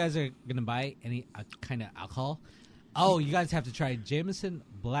 Oh, if you guys are going to buy any kind of alcohol, you guys have to try Jameson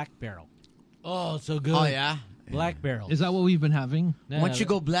Black Barrel. Oh, so good. Oh, yeah? Black Barrel. Is that what we've been having? Once you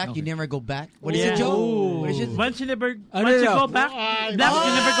go black, you never go back. What is it, Joe? Ooh. What is it? Once you go back, no. black, you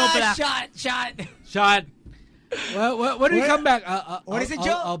never go black. Shot. Well, what do we come back? What is it,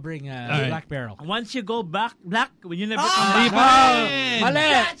 Joe? I'll bring right. Black Barrel. Once you go back, black, you never come back.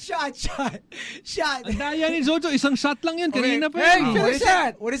 Mali. Shot. Daya ni Jojo, isang shot lang yun. Kanina pa Hey, yun. finish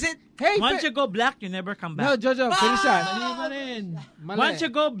that. What is it? Hey, Once you go black, you never come no, back. Jojo, finish that. Mali pa rin. Mali. Once you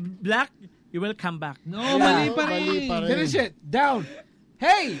go black, you will come back. No, mali pa Mali pa rin. rin. Finish it. Down.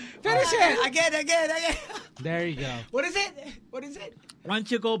 Hey, finish it. Again. There you go. What is it?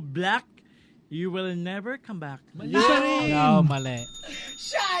 Once you go black, you will never come back. Mali pa rin. No, mali.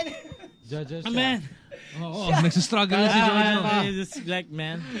 Shot. Jojo, Man, Oo, nagsistruggle na si Jojo. this black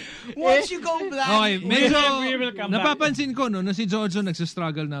man. Once you go black. Okay, medyo We will come back. napapansin ko no, na si Jojo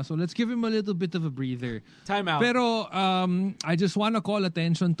nagsistruggle na. So let's give him a little bit of a breather. Time out. Pero I just want to call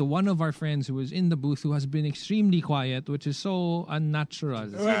attention to one of our friends who is in the booth who has been extremely quiet, which is so unnatural.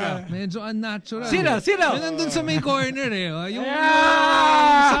 Medyo unnatural. Sino? Yung nandun sa may corner eh. Yung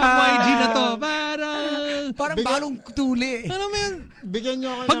sa YG na to. Parang balong tuli. Ano man? Bigyan nyo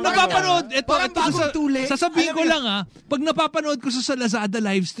ako Pag ng- napapanood, Parang bagong tuli. sasabihin Alam ko mo lang pag napapanood ko sa Lazada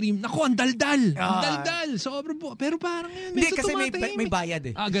live stream, naku, ang daldal. Ang daldal. Sobrang po. Pero parang yun, Hindi, medyo kasi tumatahimik. may bayad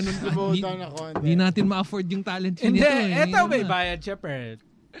eh. Ganun. Libutan ako. Hindi natin ma-afford yung talent fee Hindi, nito. eh. eto may Yun na. bayad, syempre.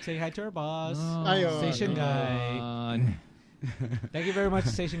 Say hi to our boss. Ayun. Station guy. Thank you very much,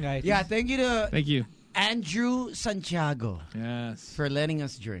 station guy. Yeah, thank you to Thank you. Andrew Santiago Yes. for letting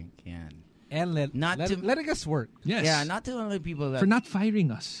us drink. Yan. And letting us work. Yes. Yeah, not too many people that... For not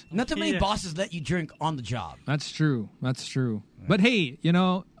firing us. Not too many Yeah. bosses let you drink on the job. That's true. But hey,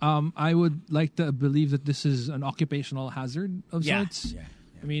 I would like to believe that this is an occupational hazard of sorts. Yeah.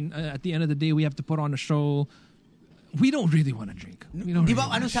 I mean, at the end of the day, we have to put on a show. We don't really want to drink. We don't Di ba,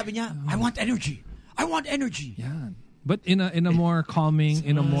 really ano wanna sabi niya? I want energy. Yeah. But in a more calming,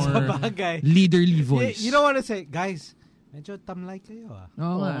 in a more Sabagay. leaderly voice. You don't want to say, guys, medyo tamlay kayo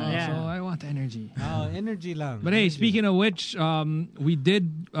Oh, yeah. so I want energy. Energy lang. But hey, Energy. speaking of which,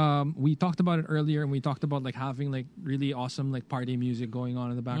 we talked about it earlier, and we talked about like having like really awesome like party music going on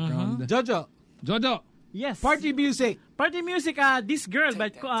in the background. Jojo, Jojo, Yes. Party music. Party music. This girl,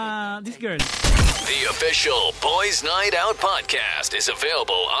 but this girl. The official Boys Night Out podcast is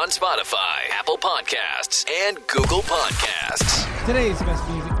available on Spotify, Apple Podcasts, and Google Podcasts. Today's best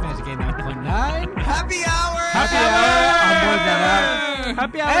music, Magic 89.9. Happy hour! Happy hour! I'm more than out.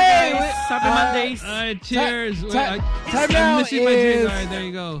 Happy hour, Hey, guys. Happy Mondays. Time Cheers. now I'm missing my drink. is All right, there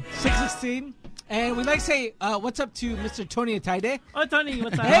you go. 6:16. And we'd like to say, what's up to Mr. Tony Ataide? Oh, Tony,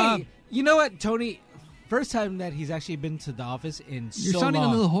 what's up? Hey, you know what, Tony? First time that he's actually been to the office in You're so sounding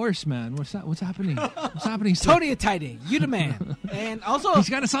long. a little hoarse, man. What's happening? What's happening? Sir? Tony Ataide, you the man. And also, He's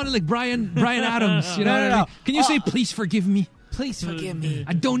kind of sounding like Brian Adams. You know No, what no, I mean? no. Can you say, please forgive me? please forgive me.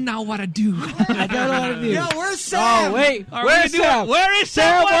 I don't know what to do. I don't know what to do. Yo, where's Sam? Oh, wait. Are we Where's gonna do Sam? it? Where is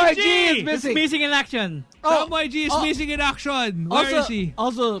Sam Sam YG YG? is missing. Missing in action. Sam YG is missing in action. Where is he?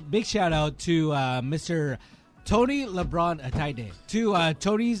 Also, big shout out to Mr. Tony LeBron Ataide. To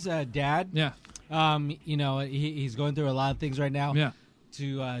Tony's dad. Yeah. You know, he's going through a lot of things right now. Yeah.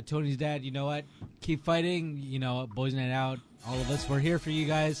 To Tony's dad, you know what? Keep fighting. You know, Boys Night Out. All of us, we're here for you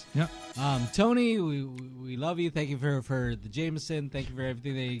guys. Yeah. Tony, we love you. Thank you for the Jameson. Thank you for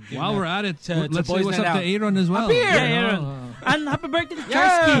everything that you While we're at it, to let's say Boys what's Night up Out. to Aaron as well. Up here. Yeah, Aaron. And happy birthday to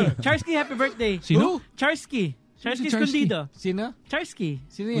Charsky. Charsky, happy birthday. Sino? Charsky. Charsky Charsky? Escondido. Sino? Charsky.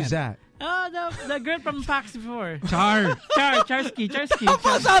 Sino yan? that? The girl from PAX before. Charsky. Charsky.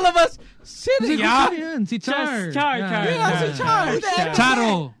 Almost all of us. Sino Si yan? yan, si Char. Char. Yeah, si Char.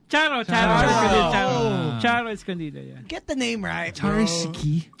 Charo. Charo. Charo. Charo Escondido, yeah. Get the name right.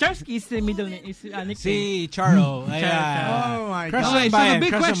 Charsky. Charsky is the middle name. Is nickname. Si Charo. Oh my Crush God. on Okay, so Bayan, the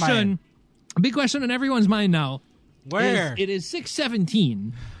big crush on question, a big question on everyone's mind now. Where? It is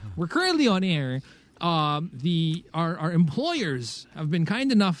 6:17. We're currently on air. Our employers have been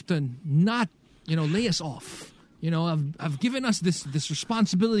kind enough to not, lay us off. Have given us this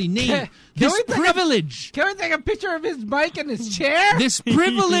responsibility, Can this we take a- privilege, Can we take a picture of his mic and his chair? this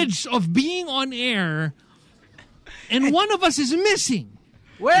privilege of being on air, and one of us is missing.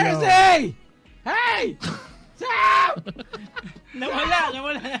 Where is he? Hey! Sam!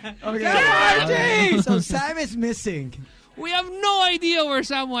 Nawala. Sam! So Sam is missing. We have no idea where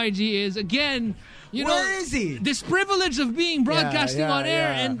Sam YG is. Again, Where is he? this privilege of being broadcasting yeah, on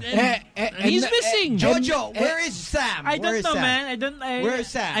air, yeah. and he's missing. Jojo, where is Sam? I Where don't is know, Sam? man. Where's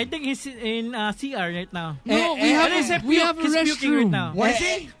Sam? I think he's in CR right now. No, we have a He's puking right restroom. now. Where is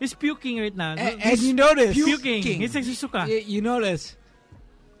he? He's puking right now. And you notice, Puking. He's like Suzuka. you notice,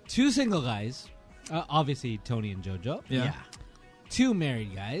 two single guys, obviously Tony and Jojo. Yeah. Two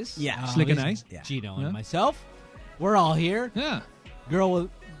married guys. Yeah. Slick and obviously Nice. Yeah. Gino Yeah. and myself. We're all here. Yeah. Girl will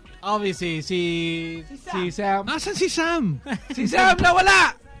obviously see Sam. Nasaan si Sam? Si Sam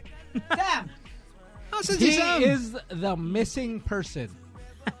nawala! Sam. Nasaan si He Sam? is the missing person.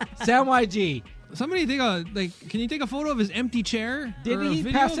 Sam YG. Somebody can you take a photo of his empty chair? Did Or a he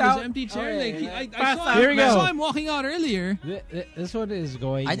video pass of out? his empty chair? Oh, yeah, Like, yeah. I Pass saw, out. Here we I go. saw him walking out earlier. This one is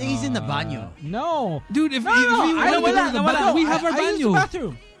going. I think he's in the banyo. No. Dude, if No, we no, wanted I to go to nawala, the nawala. bathroom, we have our I used the banyo.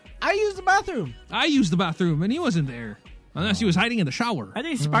 bathroom. I used the bathroom. I used the bathroom and he wasn't there. Unless he was hiding in the shower. I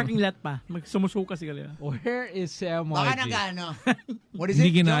think it's parking lot pa. Sumusuka sigala. Where is Sam Baka YG? nagano. What is it?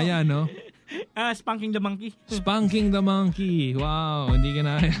 Hindi ginaya, no? Spanking the monkey. Spanking the monkey. Wow, hindi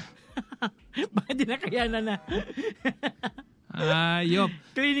ginaya. Bakit di na kayanan na? Ayop.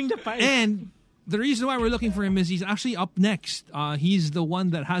 Cleaning the pipe. And the reason why we're looking for him is he's actually up next. He's the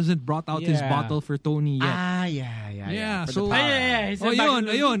one that hasn't brought out his Yeah. bottle for Tony yet. Yeah. So, yeah. He's oh, back.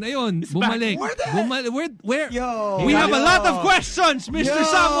 ayun. Bumalik. Where? Yo. We have a lot of questions, Mr. Yo.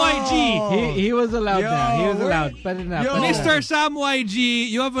 Sam YG. He was allowed Yo, now. He was where- allowed. But enough. Yo. but enough. Mr. Sam YG,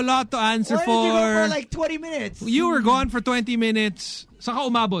 you have a lot to answer Why did you go for for. like 20 minutes? You were gone for 20 minutes. Saan ka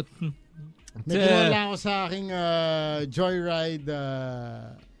umabot? May wala ako sa aking joyride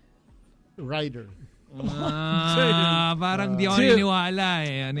rider. Parang di ako Two. niniwala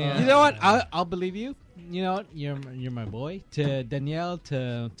eh. Ano yan? You know what? I'll believe you. You know what? You're my boy. To Danielle,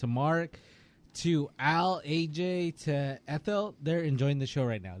 to Mark, to Al, AJ, to Ethel, they're enjoying the show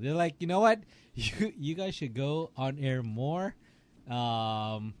right now. They're like, you know what? You guys should go on air more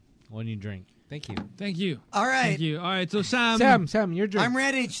when you drink. Thank you. Thank you. All right. Thank you. All right, so Sam, Sam, your drink. I'm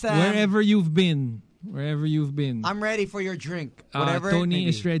ready, Sam. wherever you've been, I'm ready for your drink. Whatever. Tony Thank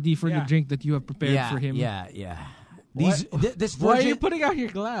is you. ready for the Yeah. drink that you have prepared for him. Yeah. What? This Why are you virgin, putting out your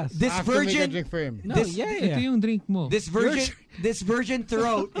glass? this I have to make a virgin, drink for him. No, this- yeah. Ito yung drink mo. this virgin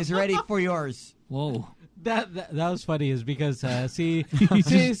throat is ready for yours. Whoa. That was funny is because see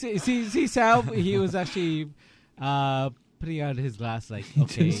Sam, he was actually putting out his glass like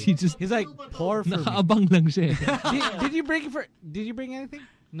okay. He just- he's like pour for me. Nakaabang lang siya. Did you bring anything?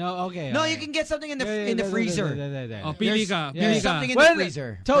 No, okay. No, all you right. can get something in the Yeah, in the there, freezer. there. Oh, pili ka. Yeah. Pili There's ka. something in Wait, the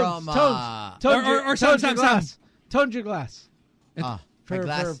freezer. Tones, from, Tones, or Tones Sam, your glass. Tones your glass. my For,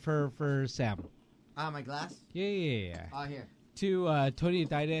 glass. for Sam. My glass. Yeah. Oh, here. To Tony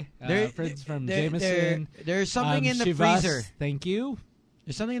Taide, There- friends from there- Jameson. there's something in the Shivas, freezer. Thank you.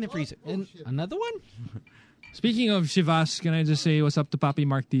 There's something in the freezer. And another one? Speaking of Shivas, can I just say what's up to Papi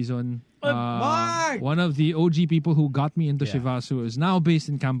Mark Tizon? Mark! One of the OG people who got me into Yeah. Shivas, who is now based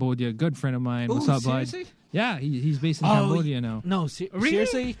in Cambodia. Good friend of mine. What's Ooh, up, bud? seriously? Yeah, he's based in Oh, Cambodia now. No,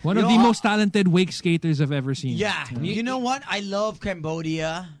 seriously? One of the most talented wake skaters I've ever seen. Yeah. You know what? I love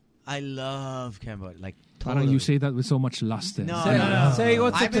Cambodia. Like, Parang you say that with so much lust. Eh? No, Say, no. say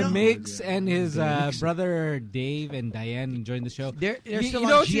what's I've up to been- Mix and his brother Dave and Diane enjoying the show. They're You- still you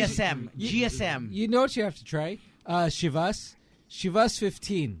know on what you- GSM. you- GSM. You know what you have to try? Shivas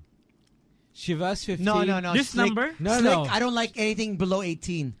 15. Shivas 15. No. This Slick, number? No, Slick, no. I don't like anything below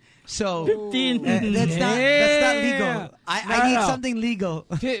 18. So 15. that's not legal. I need No. something legal.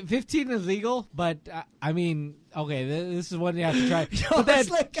 15 is legal, but I mean, okay, this is one you have to try. but then it's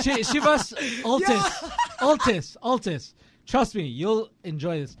like- Shivas Altis. Trust me, you'll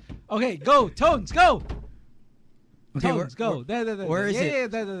enjoy this. Okay, go Tones, go. Okay, Tones, go. There. where is yeah,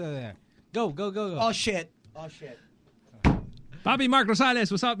 it? Yeah, there. Go. Oh shit. Papi Mark Rosales,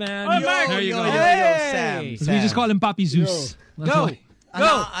 what's up, man? Oh, Mark! There you Yo, go. yo, Hey! Sam. We just call him Papi Zeus. That's Go. why.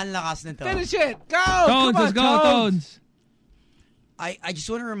 Go. Ang lakas nito. Finish it. Go. Tones, Come on, let's go, Tones. I just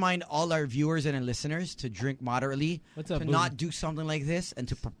want to remind all our viewers and our listeners to drink moderately, What's up, to Boom? not do something like this, and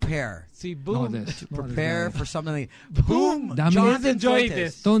to prepare. See, Look boom. at this. Prepare for something like boom. Dami Jonathan enjoy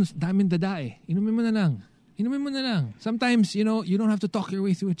Fuentes. this. Tones, daming dada eh. Inumin mo na lang. Sometimes, you don't have to talk your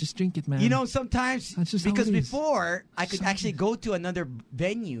way through it. Just drink it, man. You know, sometimes That's just how because it is. before I could actually go to another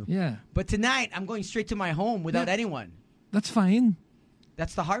venue, Yeah, but tonight I'm going straight to my home without Yeah. anyone. that's fine.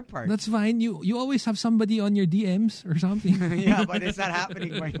 That's the hard part. That's fine. You always have somebody on your DMs or something. yeah, but it's not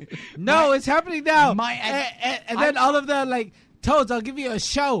happening. No, it's happening now. My- and then all of the Toads, I'll give you a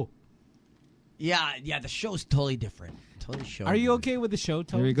show. Yeah, the show's totally different. Totally show. Are you okay with the show,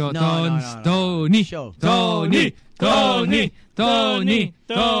 Toads? Here we go. No, Tones, no. Tony, Show. Tony.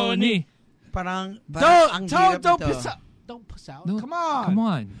 Parang Don't ang hirap nito. piss out. Don't piss out. No, Come on. Come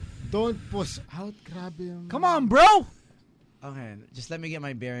on. Don't push out. Grabe yung... Come on, bro. Okay, just let me get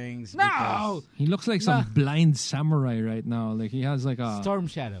my bearings. No. He looks like some blind samurai right now. Like he has like a Storm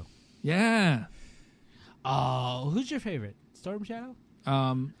Shadow. yeah. Oh, who's your favorite? Storm Shadow?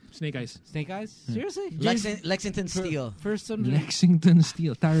 Snake Eyes. Snake Eyes? Seriously? Lexington Steel. First one. Lexington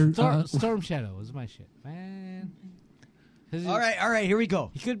Steel. Storm Shadow was my shit, man. All right, here we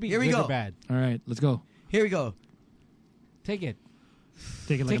go. He could be Here we good go. or bad. All right, let's go. Here we go. Take it.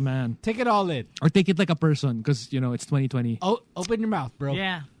 Take it like a man, Take it all in. or take it like a person, because it's 2020. Oh, open your mouth, bro.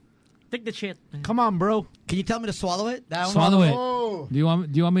 Yeah. Take the shit. Come on, bro. Can you tell me to swallow it? That one? Swallow it. Oh. Do you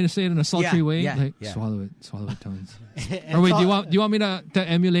want me to say it in a sultry Yeah, way? yeah, Like yeah. swallow it, Tones. Or wait, do you want me to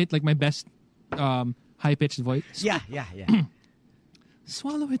emulate like my best high pitched voice? Yeah.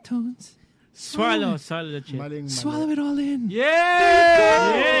 Swallow it, Tones. Swallow the shit. Maling mali. Swallow it all in.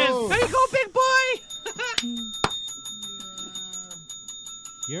 Yeah. Yes. There you go, big boy.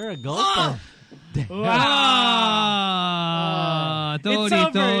 You're a gulper. Ah, It's Tony,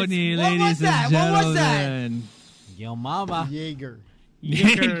 over. Tony, What ladies was that? and What gentlemen. was that? Yo, mama. Jaeger.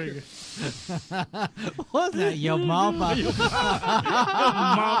 Jaeger. What's that? Yo, mama. Mama.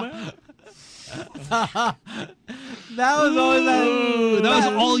 That was always That was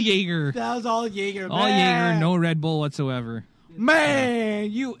all Jaeger. That was all Jaeger. All man. Jaeger, no Red Bull whatsoever. Man,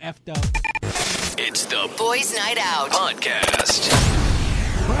 you effed up. It's the Boys Night Out. podcast.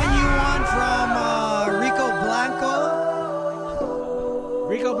 Brand new one from Rico Blanco.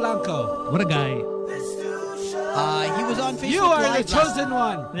 Rico Blanco. What a guy. He was on Facebook You are the Live chosen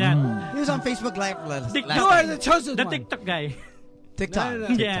one. Yeah. He was on Facebook Live last TikTok. You are the chosen The one. TikTok guy. TikTok. No.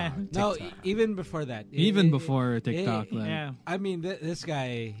 Yeah. No, even before that. Even before TikTok. Like, Yeah. I mean, this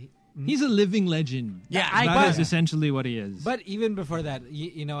guy. he's a living legend. Yeah, That is essentially what he is. But even before that,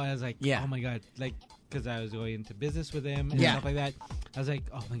 I was like, Yeah. oh my god, like, because I was going into business with him and Yeah. stuff like that. I was like,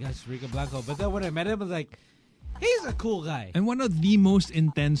 oh my gosh, Rico Blanco. But then when I met him, I was like, he's a cool guy. and one of the most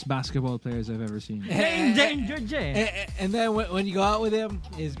intense basketball players I've ever seen. George. And then when you go out with him,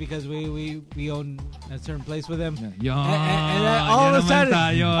 is because we own a certain place with him. Yeah. And then all of a sudden,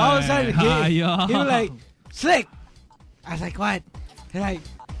 he was like, Slick. I was like, what? He's like,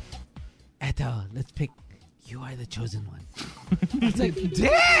 Eto, let's pick. You are the chosen one. I was like,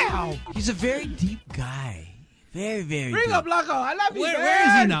 damn. He's a very deep guy. Very, very Rico good. Blanco, I love you, Where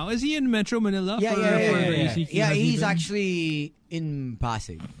is he now? Is he in Metro Manila? Yeah, for yeah. ACQ? Yeah, Has he he's been? actually in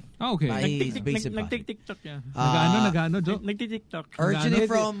Pasig. Oh, okay. He's based in Pasig. Nagtik-tiktok niya. Nagano, Jo? Nagtitiktok. Originally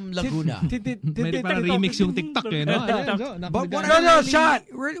from Laguna. May parang remix yung TikTok eh, no? But what No, I really, shot.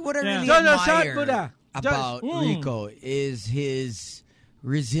 What I really No, shot, admire Buddha. about Rico is his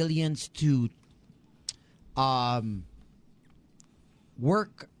resilience to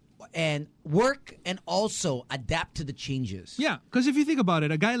work and also adapt to the changes. Yeah, because if you think about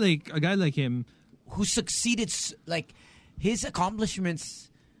it, a guy like him who succeeded, like his accomplishments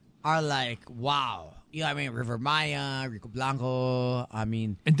are like wow. You know what I mean? River Maya, Rico Blanco. I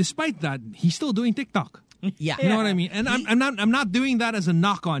mean, and despite that, he's still doing TikTok. Yeah, you know what I mean. And I'm not doing that as a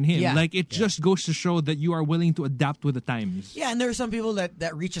knock on him. Yeah. Like it just goes to show that you are willing to adapt with the times. Yeah, and there are some people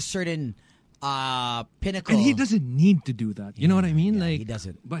that reach a certain pinnacle, and he doesn't need to do that. You know what I mean? Yeah, like he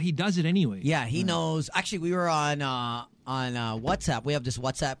doesn't, but he does it anyway. Yeah, he knows. Actually, we were on WhatsApp. We have this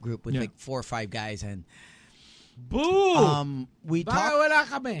WhatsApp group with like 4 or 5 guys, and boo. We Baka talk. wala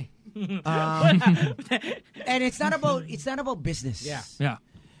kami. And it's not about business. Yeah.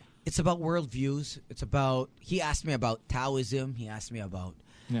 It's about worldviews. It's about. He asked me about Taoism. He asked me about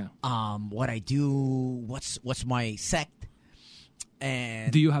what I do. What's my sect?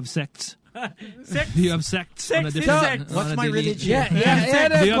 And do you have sects? Sex? Do you have sects? Sex on a is different, sex. What's on a my daily- religion? Yeah,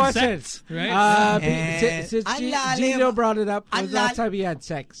 Do you have question. sects? Right? Since Ang lalim. Gino brought it up, was Ang last lal- time he had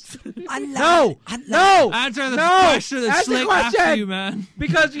sex. No, No! Answer the No! question that's Answer the slick after question! you, man.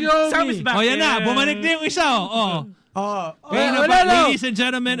 Because you know Sam me. is back. Oh, yan na. Bumalik na yung isa. Oh. No. Ladies and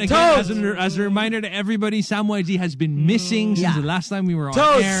gentlemen, again, as a reminder to everybody, Sam YG has been missing since the last time we were on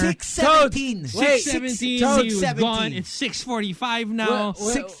Toad, air. 6:17. 6:17. Toad, He was 6:17. gone. It's 6:45 now.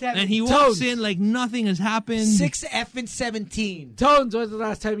 6:17. And he walks Toads. in like nothing has happened. 6 effing 17. Tones, when was the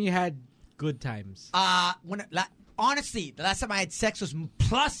last time you had good times? Honestly, the last time I had sex was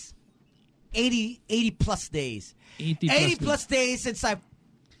plus 80 plus days. 80 plus days since I've.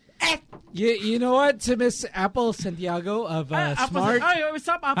 You know what? To Miss Apple Santiago of Smart. Ay, what's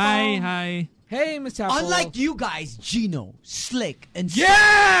up, Apple? Hi. Hey, Miss Apple. Unlike you guys, Gino, Slick, and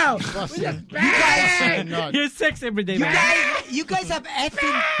Yeah! You're sex every day, man. you guys have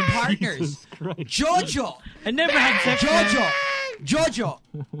effing partners. Jojo, I never had sex, man. Jojo,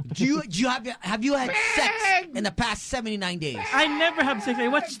 have you had sex in the past 79 days? I never have sex. I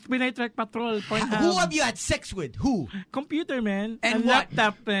watched Midnight Track Patrol. Who have you had sex with? Who? Computer, man. And what?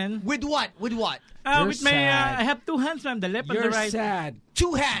 Laptop, man. With what? With what? You're With my, sad. I have 2 hands, man. The left and the You're right. sad.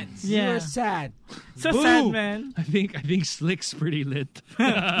 2 hands. Yeah. You're sad. So Boo. sad, man. I think Slick's pretty lit.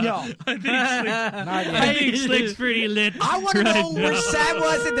 No. I think Slick's pretty lit. I want to know where Sam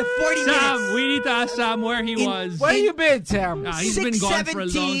was in the 40 Sam, minutes. we need to ask Sam where he was. Where you been, Sam? He's been gone for a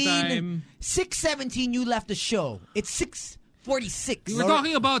long time. 6:17, you left the show. It's 6:46. We were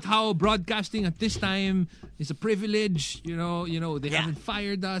talking about how broadcasting at this time is a privilege. You know, they haven't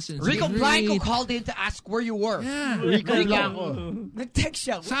fired us. And it's Rico great. Blanco called in to ask where you were. Yeah. Rico Blanco. Nag-text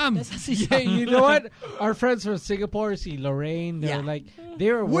siya. Sam. Yeah, you know what? Our friends from Singapore, see Lorraine, they were like, they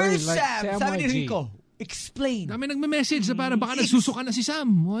were worried Where's like Sam? Sabi ni YG. Rico, explain. Kami nagme-message na parang baka nagsusuka na si Sam.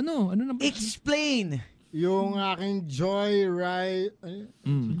 O ano na ba? Explain. Yung aking Joyride.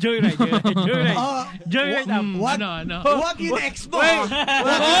 Joyride. Joyride up. Wag, Ano? wag yung ex mo. Wait!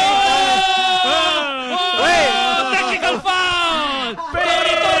 Technical foul!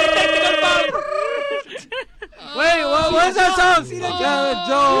 Technical foul! Wait, what's that song?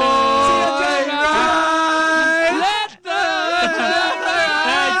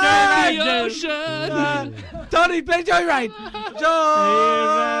 Ocean. Tony, play Joyride.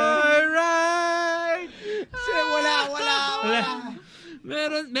 Joyride. Wala.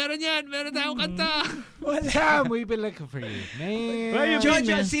 Meron yan. Meron tayong kanta. Sam, we've been looking for you, man. Where you been,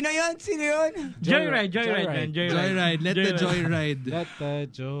 man? Sino yun? Joyride, man. Joyride. Let the joy ride. Let the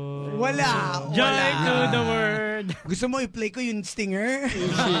joy. Wala. Joy to the world. Gusto mo i-play ko yung stinger?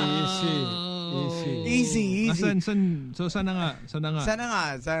 Easy. Easy. Saan na nga? Sana nga.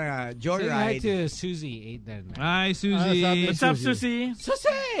 Say hi Joyride. to Susie, 8 then. Hi, Susie. What's up, Susie?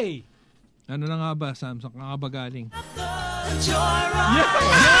 Susie! Ano na nga ba, Sam? Saan ka nga ba galing? You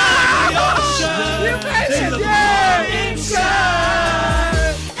guys are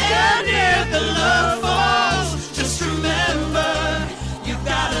inside. And if the love falls, just remember you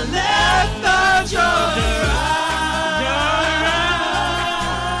gotta let the joy rise.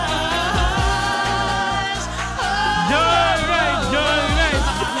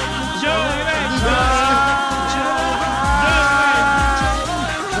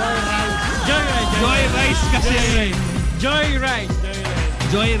 Joy Rice kasi. Joyride.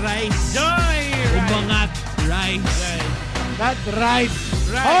 Joy Rice. Umangat Rice. Not rice.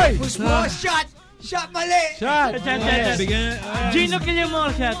 Right. Push mo, shot! Shot mali! Shot. Shot. Gino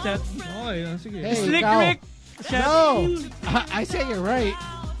Killiamore, shot. Okay, sige. Hey, Slick ikaw. Rick, shot. No. I say you're right.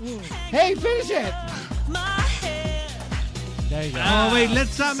 Hey, finish it. There you go. Oh, wait, let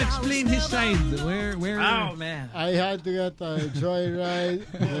Sam explain his side. Where? Oh, man. I had to get a joyride.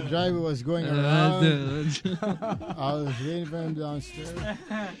 The driver was going around. I was waiting for him downstairs.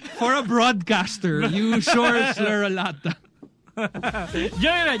 For a broadcaster, you sure slur a lot.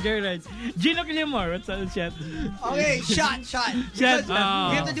 Joyride. Gino Killiamore, what's up, shot? Okay, shot. Because we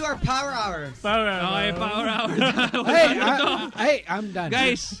have to do our power hour. Okay, power hour. Hey, I'm done.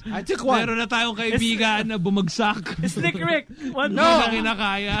 Guys, I took one. meron na tayong kaibigan na bumagsak. Slick Rick, one No. more. Hindi na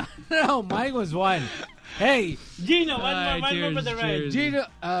kinakaya. No, mine was one. Hey, Gino, one more for the ride.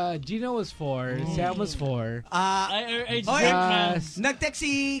 Gino was 4. Sam was 4. Nag-text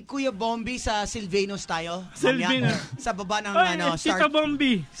si Kuya Bombi sa Silvanos tayo. Silvino. Sa baba ng Tito start.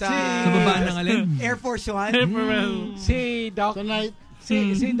 Bombi. Sa baba ng alin? Air Force One. Si Doc. Tonight.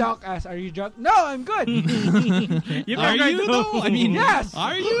 See, Doc asked, "Are you drunk?" No, I'm good. Are you though? I mean, yes.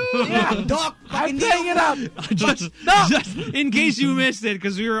 Are you? Yeah, Doc, I'm playing it up. just in case you missed it,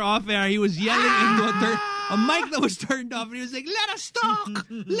 because we were off air, he was yelling into a mic that was turned off, and he was like, "Let us talk!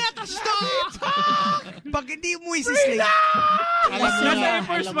 Let us talk!" Pag hindi mo isi-slay. Nasa Air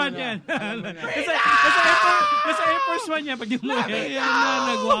Force One yan. Nasa Air Force One yan pag di mo Yan na,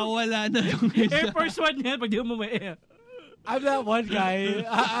 nagwawala na yung Air Force One yan pag di mo I'm that one guy.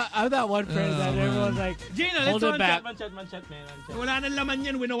 I'm that one friend that everyone's like, Gino, hold let's it back. one shot, man. Wala nang laman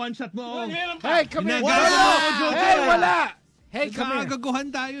yan, one shot mo. Hey, come here. Ginagawa Hey, wala. Hey, come here. Nagagaguhan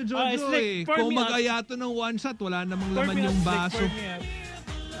tayo, Jojo eh. Kung mag-aya to ng one shot, wala namang laman yung baso.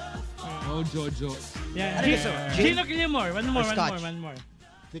 Oh, Jojo. Yeah. Gino Killiamore. One more.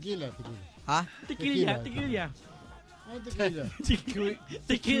 Tequila. Ha? Tequila.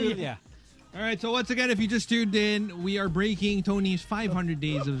 Tequila. All right, so once again, if you just tuned in, we are breaking Tony's 500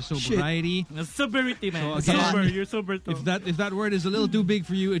 days of sobriety. Sobriety, man. So again, You're sober too. If that word is a little too big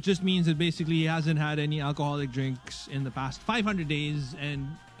for you, it just means that basically he hasn't had any alcoholic drinks in the past 500 days, and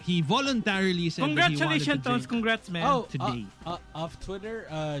he voluntarily said that he wanted to drink. Congrats, man. Oh, today. Off Twitter,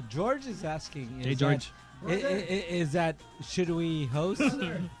 George is asking. Hey, George. Is that should we host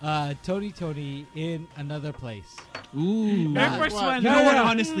Tony in another place? Ooh. Air Force One. You know what?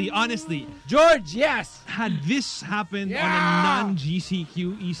 Honestly, George, yes. Had this happened on a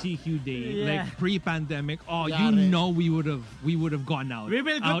non-GCQ ECQ day, like pre-pandemic, we would have gone out. We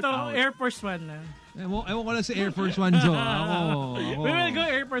will go to Air Force One. Ewan ko lang sa Air Force One, Joe. We will go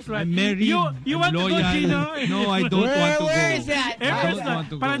Air Force One. I'm married. You want loyal. to go, Gino? No, I don't want to go. Where is that? Air I Force don't One. want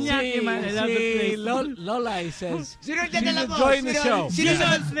to go. Paranaque, man. I love the place. Lola says, Sino dadala mo? join the show. Gino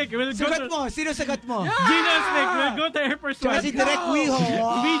and Slick. We'll go Sagot to mo. Sino sagot mo? Gino and Slick. We'll go to Air Force One. Kasi direct Wiho.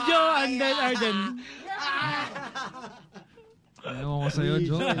 Video and then Arden. Ewan ko sa'yo,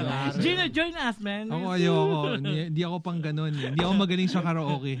 Joe. Gino, join us, man. Ako ayoko. Hindi ako pang ganun. Hindi ako magaling sa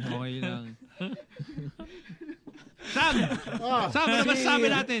karaoke. Okay lang. Sam! Sam, ano ba sabi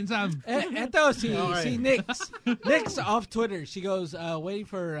natin, Sam? Eto, si Nix off Twitter. She goes, waiting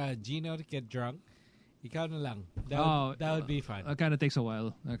for Gino to get drunk. Ikaw na lang. That would be fun. That kind of takes a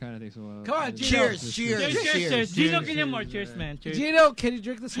while. Come on, Gino. Cheers. Gino Killiamore. Cheers, man. Cheers. Gino, can you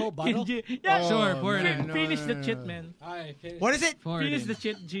drink this whole bottle? Yeah, sure. Pour it in. Finish the shit, man. What is it? Finish the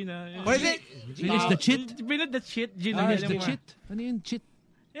shit, Gino. What is it? Finish the shit? Finish the shit, Gino. Finish the shit? Ano yung shit?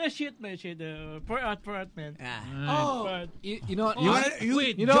 Yeah, shit, man. Shit. Pour out, man. You know what?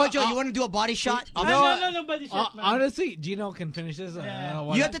 You know what, Joe? You want to do a body shot? No, body shot, man. Honestly, Gino can finish this.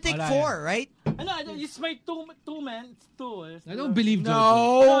 You have to take 4, right? No, it's my two, man. It's 2. I don't believe Joe.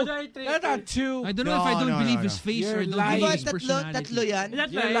 No, that's that's not 2. I don't know if I don't believe his face or don't believe his personality. Tatlo yan.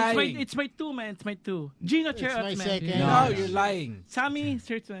 That's You're right. lying. It's my 2, man. It's my 2. Gino, cheer up, my man. second. No, you're lying. Sammy,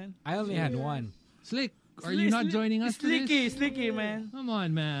 shirts, man. I only had one. Slick, are you not joining us today? Slicky, man. Come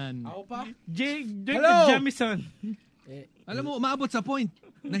on, man. Ako pa? Drink the Hello. Jamison. Alam mo, umabot sa point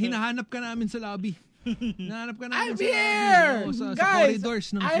na hinahanap ka namin sa lobby. Hinahanap ka namin I'm sa here! sa Guys,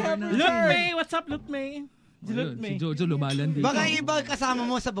 corridors ng I have floor natin. Look, May. What's up, Look, May? Look, Si May. Jojo lumalandi. Baka iba kasama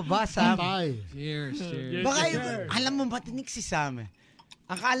mo sa baba, Sam. Tay. Cheers. Baka alam mo, matinik si Sam.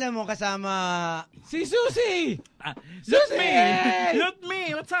 Akala mo kasama... Si Susie! Look, May. Look,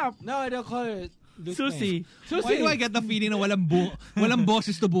 May. What's up? No, I don't call her Susie. Why do I get the feeling na walang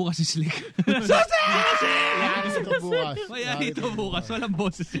boses to bukas si Slick? Ito bukas. Mayari to bukas. Walang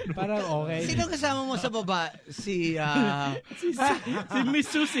boses yun. Parang okay. Sino kasama mo sa baba? Si Miss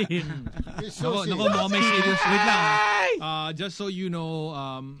Susie. Nako, mukhang may serious. Wait lang. Just so you know,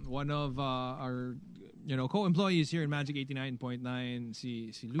 one of our co-employees here in Magic 89.9.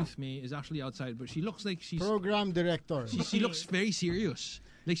 Si Luthme is actually outside, but she looks like she's program director. She looks very serious.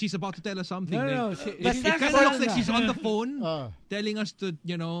 Like she's about to tell us something. No, it kind of looks like she's on the phone telling us to,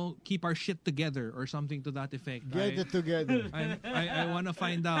 keep our shit together or something to that effect. Get it together. I want to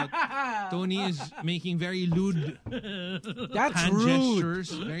find out. Tony is making very lewd hand rude. gestures.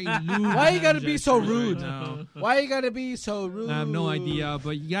 Very lewd. Why you gotta be so rude? Right, Why you gotta be so rude? I have no idea,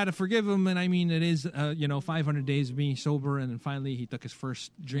 but you gotta forgive him. And I mean, it is 500 days being sober, and then finally he took his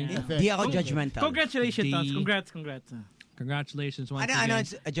first drink. Di ako judgmental. Congratulations, Tots. Congrats. Congratulations once I know again.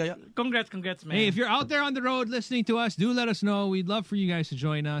 it's a Congrats, man. Hey, if you're out there on the road listening to us, do let us know. We'd love for you guys to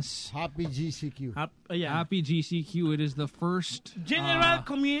join us. Happy GCQ. Happy GCQ. It is the first General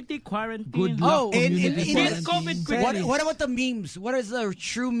Community Quarantine. Good luck community quarantine. What about the memes? What is the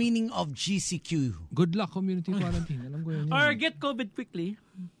true meaning of GCQ? Good luck community quarantine. Alam ko yun. Or get COVID quickly.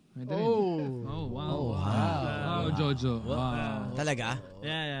 Oh, wow. Jojo. Wow. Talaga?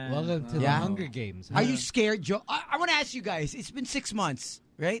 Yeah. Welcome to the Hunger Games. Are you scared, Joe? I want to ask you guys. It's been 6 months,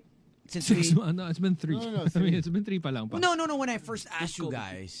 right? Since 6 months? No, it's been 3. No, I mean, it's been 3 pa lang pa. No. When I first asked you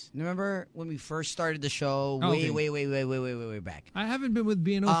guys, remember when we first started the show? Way back. I haven't been with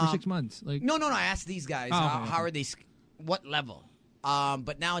BNO for 6 months. Like no. I asked these guys how are they? What level?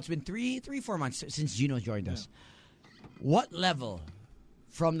 But now it's been 3-4 months since Gino joined us. What level?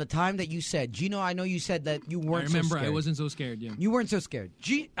 From the time that you said, Gino, I know you said that you weren't so scared. I wasn't so scared, yeah. You weren't so scared.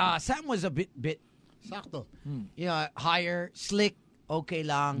 Sam was a bit Sakto. Higher, slick, okay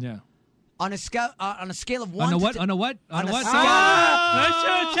lang. Yeah. On a scale of 1 on a what? to On a what? On a what? Shut.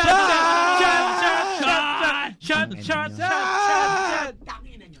 Shut the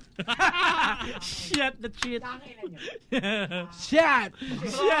shit.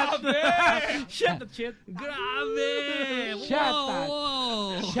 Shut the shit. Grabe.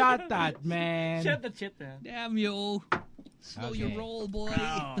 Shut that, man. Shut the shit, man. Damn you. Slow your roll, boy.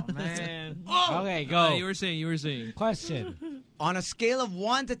 Oh, man. Okay, go. You were saying. Question. On a scale of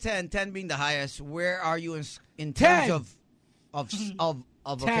 1 to 10, 10 being the highest, where are you in 10. terms of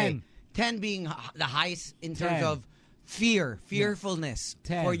 10. 10 being the highest in terms of fearfulness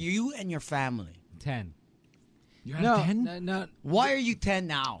 10. for you and your family? 10. You're at 10? No. Why are you 10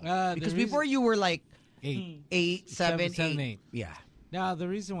 now? Because before you were like 8, 7, 8. Yeah. Now, the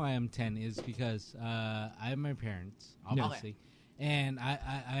reason why I'm 10 is because I have my parents, obviously, and I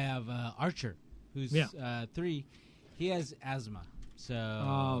have Archer, who's 3. He has asthma. So.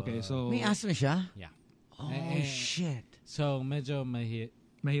 Oh, okay. So. May asthma siya? Yeah. Oh, shit. So, medyo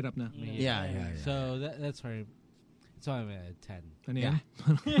mahirap na. Yeah. So, that's why I'm at 10. Ano yan?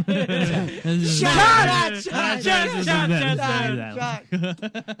 Shut!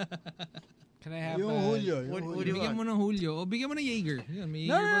 Can I have Yung Julio. Bigyan mo ng Julio. O bigyan mo ng Jaeger.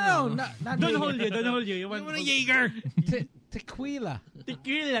 No, not Don't hold you. You want Bigyan mo ng Jaeger. Tequila.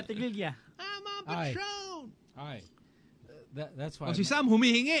 Tequila. I'm on Patron. All right. That's why. Si Sam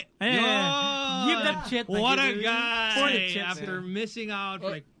humihingi. Give that shit. What a guy. After missing out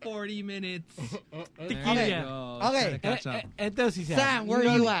for like 40 minutes. Tequila. Okay. Ito si Sam, where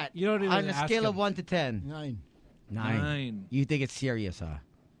are you at? You don't even on a ask scale him. of 1 to 10. 9. You think it's serious, huh?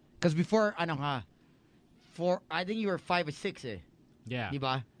 Because before, I think you were 5 or 6, eh? Yeah.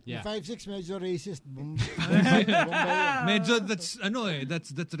 Diba? Yeah. 5'6", medyo racist. Medyo that's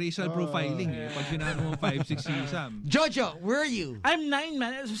racial profiling. Pag pinano mo 5'6" si Sam. Jojo, where are you? I'm 9,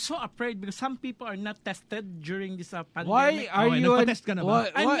 man. I'm so afraid because some people are not tested during this pandemic. Why are you? Nagpa-test ka na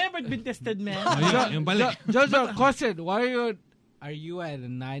ba? I've never been tested, man. Yung balik. Jojo, question. Why are you at a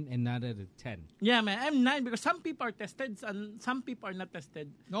 9 and not at a 10? Yeah, man. I'm 9 because some people are tested and some people are not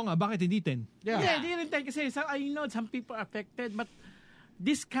tested. Oo nga, bakit hindi 10? Yeah, di rin tayo kasi some people are affected, but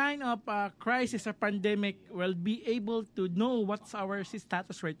this kind of crisis or pandemic will be able to know what's our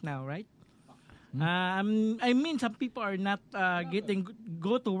status right now, right? I mean, some people are not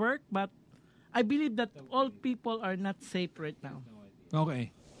go to work, but I believe that all people are not safe right now. Okay.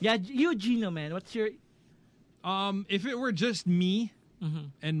 Yeah, you, Gino, man. What's your... If it were just me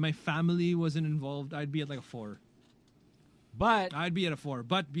and my family wasn't involved, I'd be at like a 4. But I'd be at a 4.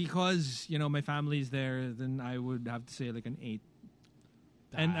 But because, my family's there, then I would have to say like an 8.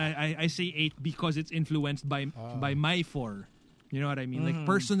 And I say 8 because it's influenced by my 4. You know what I mean? Like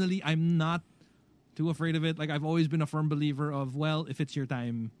personally, I'm not too afraid of it. Like I've always been a firm believer of, well, if it's your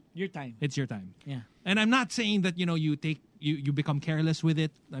time, it's your time. Yeah. And I'm not saying that, you become careless with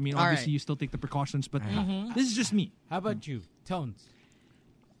it. I mean, obviously you still take the precautions, but this is just me. How about you? Tones?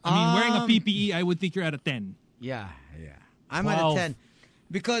 I mean, wearing a PPE, I would think you're at a 10. Yeah. I'm at a 10.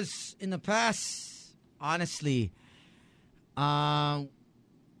 Because in the past, honestly,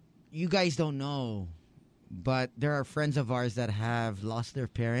 you guys don't know But there are friends of ours that have lost their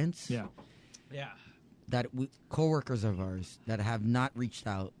parents. Yeah. Coworkers of ours that have not reached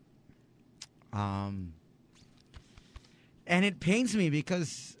out. And it pains me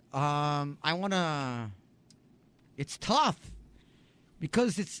because I wanna. It's tough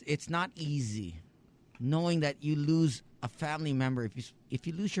because it's not easy knowing that you lose a family member if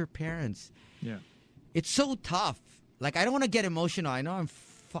you lose your parents. Yeah. It's so tough. Like, I don't want to get emotional. I know I'm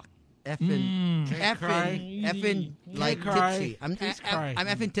effing like tipsy. I'm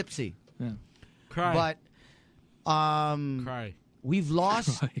effing tipsy. Yeah. Cry. But Cry. we've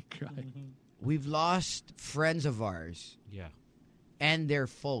lost Cry. we've lost friends of ours Yeah. and their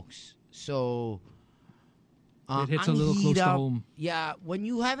folks. So It hits a ang little close to hirap. home. Yeah, when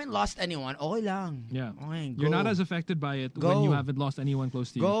you haven't lost anyone, okay lang. Yeah. Okay, You're not go. as affected by it Go. when you haven't lost anyone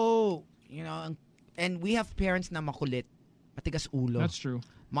close to you. Go. You know, and we have parents na makulit. Matigas ulo. That's true.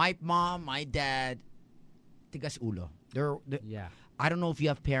 My mom, my dad, tigas ulo. Yeah. I don't know if you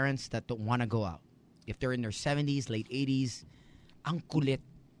have parents that don't want to go out. If they're in their 70s, late 80s, ang kulit.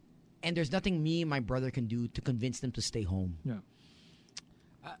 And there's nothing me and my brother can do to convince them to stay home. Yeah.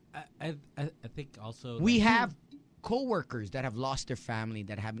 I think also We have coworkers that have lost their family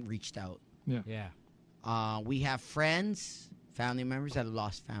that haven't reached out. Yeah. Yeah. We have friends, family members that have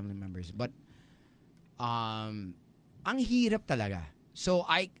lost family members. But ang hirap talaga. So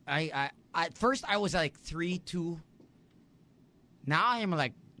I at first I was like 3-2. Now I am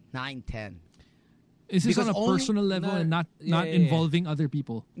like 9-10. Is this Because on a only- personal level No, and not yeah. involving other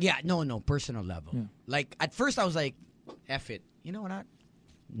people? Yeah, no, personal level. Yeah. Like at first I was like, F it. You know what?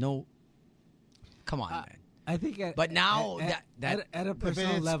 No. Come on, man. I think, But now that at a If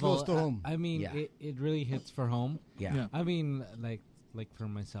personal it's level, close to home. I mean, Yeah. it really hits for home. Yeah. Yeah. I mean, like for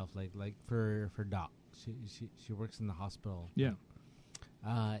myself, like for Doc, she works in the hospital. Yeah.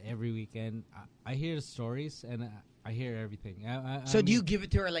 Every weekend, I hear the stories and I hear everything. So do you give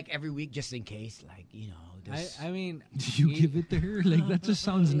it to her like every week just in case, like, you know? This... I mean, Do you give it to her? Like, that just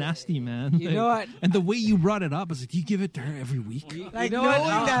sounds nasty, man. You know what? And the way you brought it up is like, do you give it to her every week? like you know what?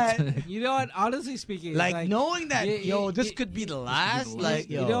 knowing that, You know what? Honestly speaking, like knowing that, y- this y- could be the last. Like,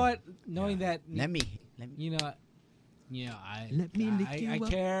 you know what? Knowing that, Let me. you know, I Let me lick I you up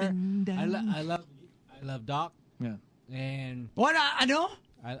care. and down. I love Doc, Yeah. and What? Ano?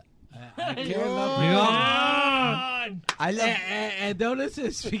 I care. Love I love. and notice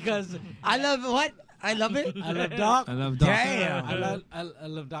this because I love what? I love it. I love Doc. I love Doc. Damn. I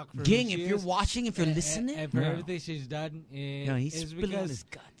love Doc for Ging, who if she you're is, watching, if you're listening, and for Yeah. everything she's done, no, he's is spilling on because his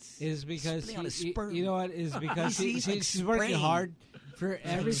guts. is because Spilling on his he- sperm. you know what is because He's like she's working spraying. hard for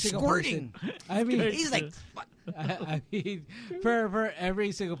every single Squirting. person. I mean, He's like, I mean, for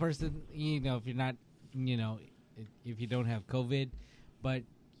every single person, you know, if you're not, you know, if you don't have COVID, but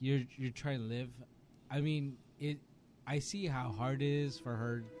you're trying to live. I mean, I see how hard it is for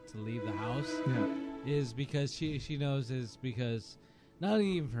her to leave the house. Yeah. Is because she knows is because not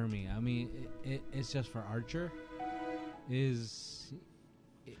even for me. I mean, it's just for Archer. It's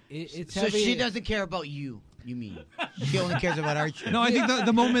so heavy. she doesn't care about you. You mean she only cares about Archie? No, I think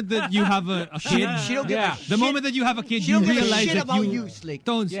the moment that you have a kid, she don't give Yeah. a shit. the moment that you have a kid, She you don't give a realize shit that about you you, Slick.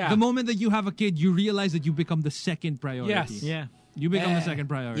 Tones, Yeah. the moment that you have a kid, you realize that you become the second priority. Yes. Yeah. You become the second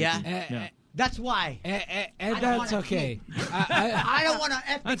priority. Yeah. Yeah. That's why. and don't that's want a okay. I don't want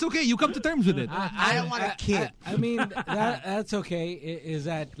to. That's okay. You come to terms with it. I don't want a kid. I mean, that's okay. Is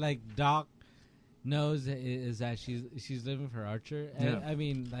that like Doc knows is that she's living for Archer? Yeah. I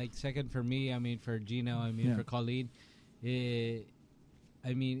mean, like second for me. I mean, for Gino. I mean, Yeah. for Colleen.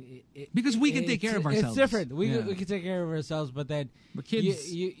 I mean, Because we can take care of ourselves. It's different. We Yeah. we can take care of ourselves, but then But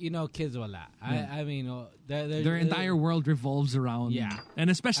kids, you know, kids wala. Yeah. I mean, their entire world revolves around. Yeah. And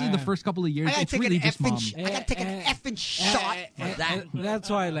especially the first couple of years, I gotta it's take really an just mom. effing. I gotta take an effing shot for that. And that's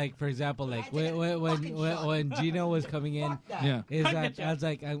why, like for example, like when Gino was coming in, Yeah. is that I was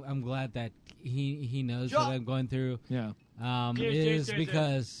like, I'm glad that he knows what I'm going through. Yeah. Is cheers,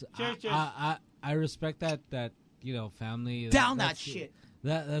 because cheers. I respect that you know family Down that that's- shit.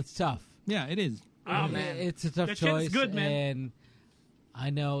 That's tough. Yeah, it is. Oh, man. It's a tough That shit's choice. good, man. And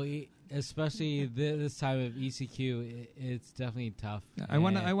I know, especially this time of ECQ, it's definitely tough. I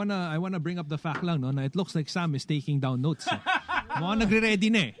wanna bring up the fact lang, no, na it looks like Sam is taking down notes. Mga nagre-ready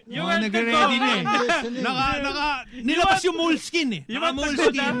na eh. You Mga want to nagre-ready na eh. Nilabas yung moleskin eh. You Mga want to go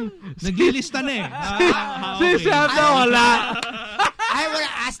moleskin. Naglilista na eh. Si Sam na wala. I want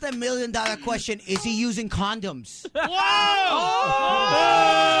to ask the $1 million question: is he using condoms?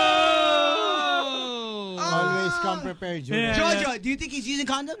 Always come prepared, Junior. Yeah. Jojo, do you think he's using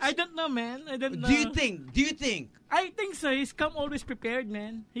condoms? I don't know, man. I don't know. Do you think? I think so. He's come always prepared,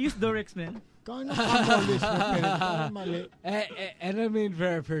 man. He used Durex, man. And I mean,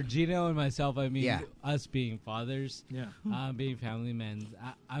 for Gino and myself, I mean, us being fathers, being family men,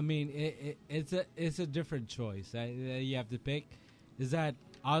 I mean, it's a different choice that you have to pick. Is that,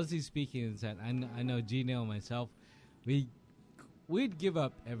 honestly speaking, is that I know Gino and myself, we'd give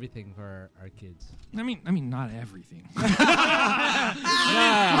up everything for our kids. I mean, not everything. Not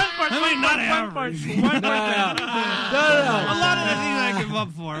everything. No. A lot of the things I give up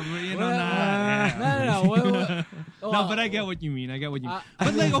for, but you know, No, but I get what you mean.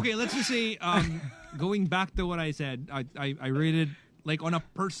 But like, okay, let's just say, going back to what I said, I rated, like, on a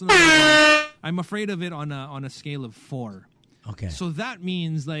personal level, I'm afraid of it on a scale of 4. Okay. So that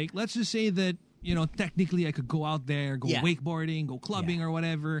means, like, let's just say that, you know, technically I could go out there, go wakeboarding, go clubbing or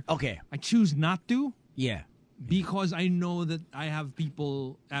whatever. Okay. I choose not to. Yeah. Because I know that I have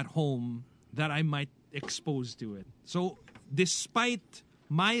people at home that I might expose to it. So despite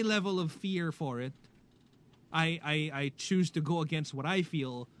my level of fear for it, I choose to go against what I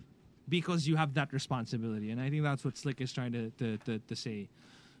feel because you have that responsibility. And I think that's what Slick is trying to say.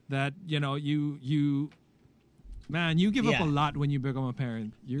 That, you know, you give up a lot when you become a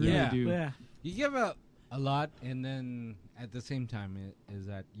parent. You really do. Yeah. You give up a lot, and then at the same time, is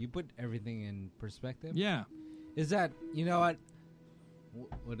that you put everything in perspective. Yeah. Is that, you know what,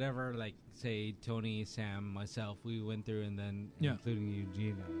 whatever, like, say, Tony, Sam, myself, we went through, and then including you,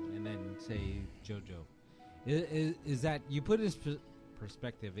 Gino, and then, say, Jojo. Is that you put his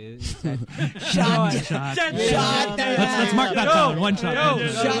perspective. Is that shot. Let's mark that down. One shot.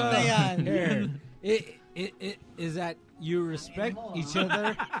 It is that you respect each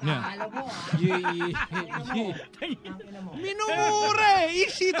other. Yeah. Minumure,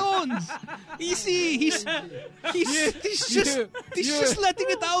 easy tones. Easy. He's just letting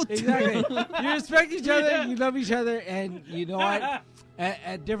it out. Exactly. You respect each other, you love each other, and you know what?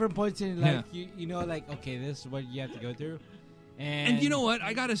 At different points in life, you know, like, okay, this is what you have to go through. And you know what?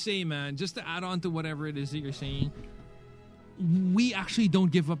 I gotta say, man, just to add on to whatever it is that you're saying, we actually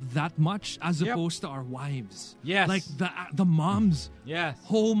don't give up that much as opposed to our wives. Yes. Like the moms. Yes.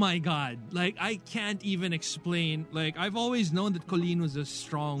 Oh my God. Like, I can't even explain. Like, I've always known that Colleen was a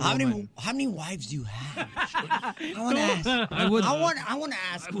strong woman. How many wives do you have? I want to ask. I would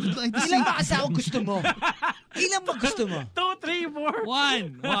ask. I would like to Ilan ba asawa gusto mo? Ilan ba gusto mo? 2, 3, 4.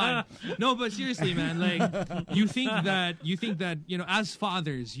 One. No, but seriously, man, like, you think that, you know, as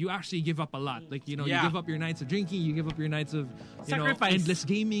fathers, you actually give up a lot. Like, you know, you give up your nights of drinking, you give up your nights of, you know, endless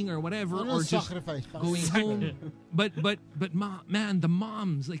gaming or whatever, or just going home. But man, the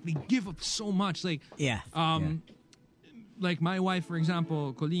moms, like, they give up so much. Like, like my wife, for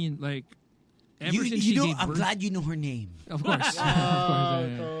example, Colleen, like, ever since she gave birth, I'm glad you know her name. Of course.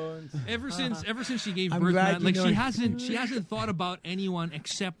 Ever since she gave birth, man, like, she hasn't thought about anyone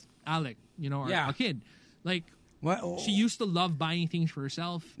except Alec, you know, our kid. Like, she used to love buying things for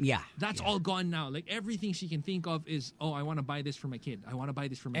herself. Yeah. That's all gone now. Like, everything she can think of is, oh, I want to buy this for my kid. I want to buy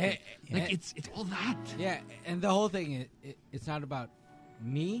this for my kid. Like, it's all that. Yeah, and the whole thing, it's not about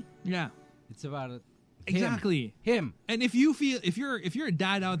me. Yeah. It's about exactly him. And if you're a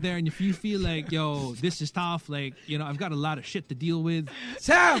dad out there, and if you feel like, yo, this is tough, like, you know, I've got a lot of shit to deal with,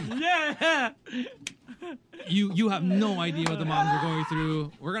 Sam. Yeah. You have no idea what the moms are going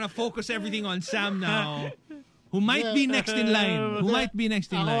through. We're gonna focus everything on Sam now, who might be next in line.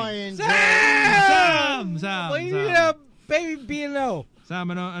 Sam. Baby B&O.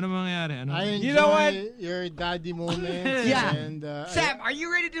 Sam, ano mangyayari? I enjoy you know what? your daddy moments. Yeah. And, Sam, are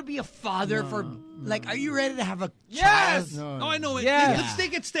you ready to be a father for, like, are you ready to have a Yes! child? Oh, I know it. Yeah. Let's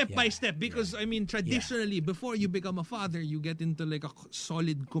take it step by step, because, I mean, traditionally, before you become a father, you get into, like, a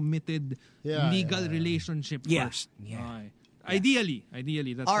solid, committed, legal relationship first. Yeah. Ideally,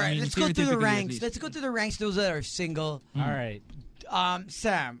 that's all right. I mean, let's go through the ranks. Let's go through the ranks. Those that are single. All right.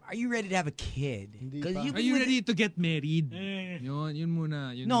 Sam, are you ready to have a kid? Are you ready to get married? Yun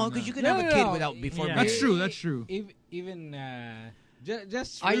muna. No, because you could have a kid without before. Yeah. That's true. That's true. Even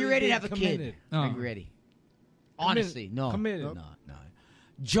just. Are you ready to have a committed. kid? Are you ready? Honestly, no. Committed. No.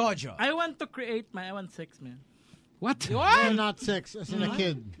 Jojo. I want to create I want sex, man. What? You're not 6, as in a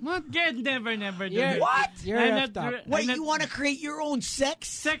kid. What? Kid, never do Yeah. it. What? You're I'm left not- up. Wait, I'm you not- want to create your own sex?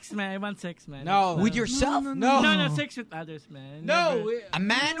 Sex, man. I want sex, man. No. With yourself? No, sex with others, man. No. Never. A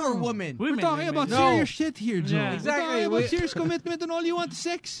man or woman? Women, We're talking women. about serious shit here, Joe. Yeah. Exactly. We're talking about serious commitment, and all you want is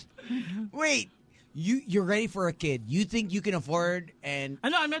sex. Wait, you're ready for a kid. You think you can afford and... I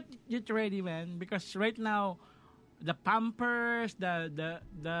know, I'm not yet ready, man. Because right now, the Pampers,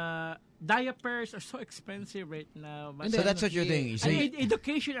 the diapers are so expensive right now. But So that's what you're thinking. So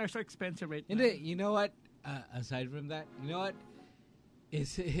education are so expensive right now. You know what? Aside from that, you know what?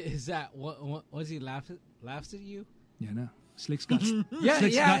 Is that what was he laughs at you? Yeah, no. Slick's got tears.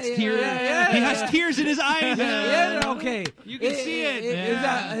 He has tears in his eyes. Okay. You can see it.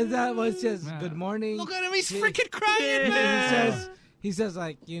 Is that what's just good morning? Look at him, he's freaking crying, man. He says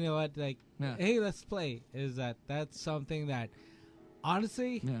like, you know what, like, hey, let's play. That's something that,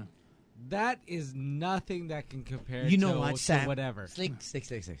 honestly, that is nothing that can compare. You know to, what, to Sam? whatever. Slick.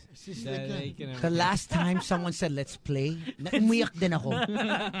 The last time someone said let's play, umiyak din ako.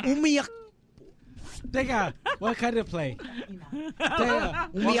 Umiyak. Teka, what kind of play?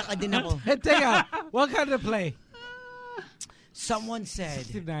 Umiyak din ako. Teka, what kind of play? Someone said,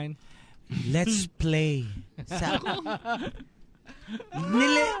 69. let's play.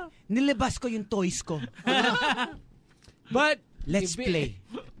 Nilabas ko yung toys ko. But let's play.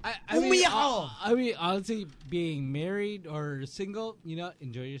 Umiyak ako. I mean, honestly, being married or single,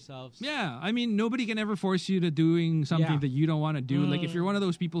 enjoy yourselves. Yeah, I mean, nobody can ever force you to doing something that you don't want to do. Like, if you're one of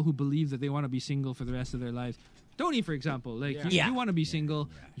those people who believe that they want to be single for the rest of their lives, Tony, for example, like, you want to be single,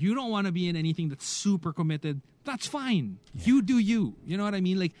 you don't want to be in anything that's super committed, that's fine. Yeah. You do you. You know what I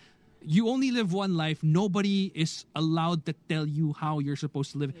mean? Like, you only live one life. Nobody is allowed to tell you how you're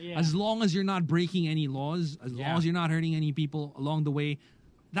supposed to live. Yeah. As long as you're not breaking any laws, as long as you're not hurting any people along the way,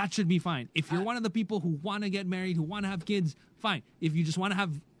 that should be fine. If you're one of the people who want to get married, who want to have kids, fine. If you just want to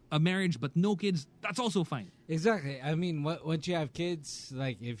have a marriage but no kids, that's also fine. Exactly. I mean, once you have kids,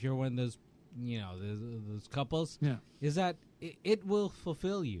 like if you're one of those, those couples, is that it will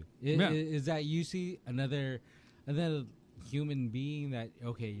fulfill you. Is that you see another human being that,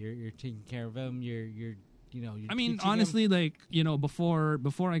 okay, you're taking care of them, you're I mean, honestly, like, before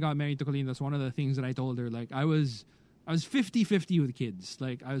I got married to Colleen, that's one of the things that I told her. Like, I was 50-50 with kids.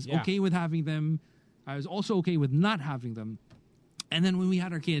 Like, I was okay with having them. I was also okay with not having them. And then when we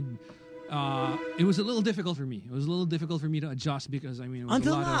had our kid, it was a little difficult for me. It was a little difficult for me to adjust because, I mean, it was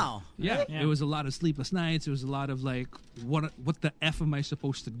until a lot now. It was a lot of sleepless nights. It was a lot of, like, what the F am I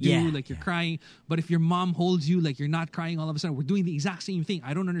supposed to do? Like, you're crying. But if your mom holds you, like, you're not crying all of a sudden. We're doing the exact same thing.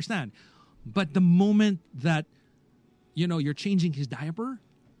 I don't understand. But the moment that, you're changing his diaper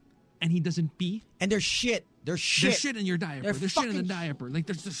and he doesn't pee. And there's shit. There's shit in your diaper. There's shit in the diaper. Like,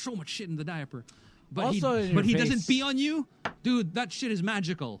 there's so much shit in the diaper. But also he doesn't pee on you? Dude, that shit is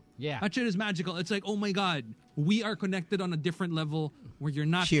magical. Yeah. That shit is magical. It's like, oh my God, we are connected on a different level where you're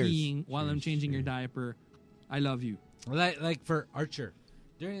not peeing while I'm changing your diaper. I love you. Like for Archer,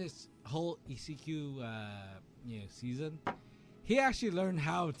 during this whole ECQ season, he actually learned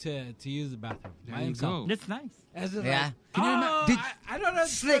how to use the bathroom by himself. That's nice. I don't know.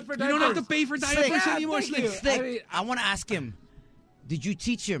 Slick, you don't have to pay for diapers anymore. Slick, I want to ask him, did you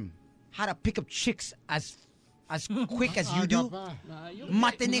teach him how to pick up chicks as quick as you do?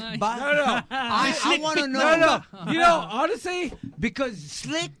 Matinik ba? No. I want to know. No. Honestly, because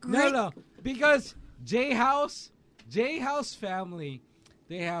Slick, no. Because J House family,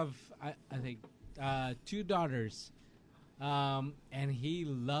 they have I think 2 daughters, and he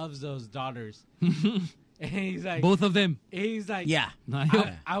loves those daughters. And he's like, both of them. He's like,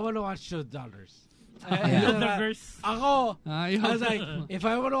 I want to watch those daughters. I was like, if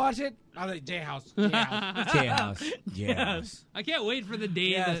I want to watch it, I'm like, J-House. I can't wait for the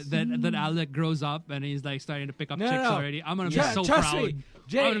day that Alec grows up and he's like starting to pick up chicks already. I'm going to be so proud. I'm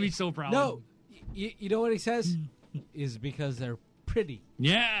going to be so proud. No, you know what he says? Is because they're pretty.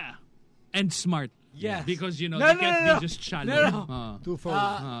 Yeah. And smart. Yes. Because, they can't be just shallow. No. Twofold.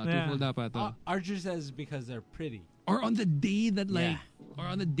 Twofold dapat. Archer says because they're pretty. Or on the day that, or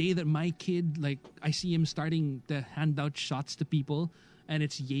on the day that my kid, like, I see him starting to hand out shots to people, and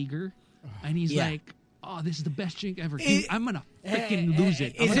it's Jaeger, and he's like, "Oh, this is the best drink ever. I'm gonna freaking lose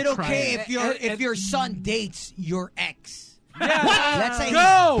it." Is it okay if your son dates your ex? Yeah. Let's say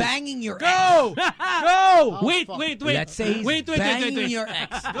he's banging your ex. Go! Wait. Let's say he's banging your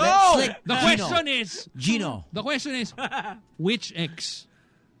ex. Go! The question is, Gino. The question is, which ex?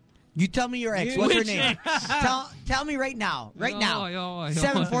 You tell me your ex. What's her name? Tell me right now. Right now.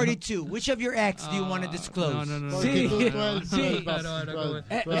 742. Which of your ex do you want to disclose? No. See. Let's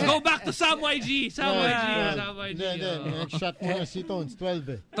go back to Sam YG. Next shot mo na si Tones,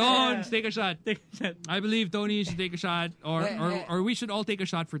 12 Tones, take a shot. I believe Tony should take a shot, or we should all take a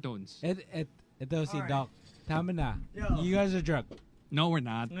shot for Tones. Ito si Doc. Tama na. You guys are drunk. No, we're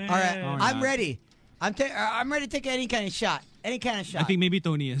not. All right, I'm ready. I'm ready to take any kind of shot. Any kind of shot. I think maybe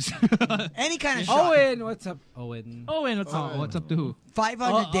Tony is. Any kind of shot. Owen, what's up? Owen, what's up? What's up to who?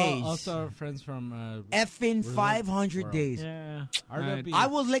 500 days. Also, our friends from effing 500 days. Yeah. I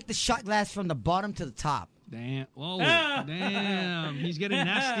will lick the shot glass from the bottom to the top. Damn. Whoa. Damn. He's getting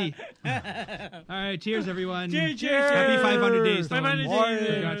nasty. All right. Cheers, everyone. Cheers. Happy 500 days, Tony. 500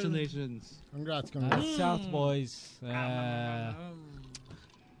 days. Congratulations. Congrats. South boys.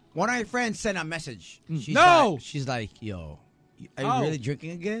 One of my friends sent a message. She's like, yo, are you really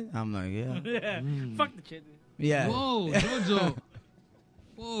drinking again? I'm like, yeah. Yeah. Fuck the shit. Yeah. Whoa, Jojo.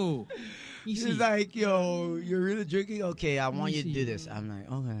 Whoa. She's like, yo, you're really drinking? Okay, I want you to do this. I'm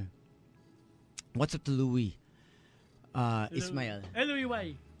like, okay. What's up to Louis? Ismail. Louis,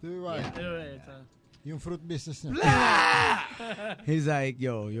 why? Yung fruit business niya. He's like,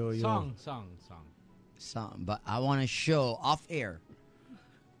 yo. Song. But I want to show off air.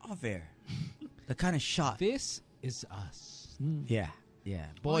 The kind of shot. This is us. Yeah.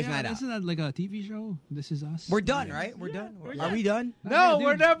 Boys night out. Isn't that like a TV show? This is us. We're done, right? We're done. Are we done? No,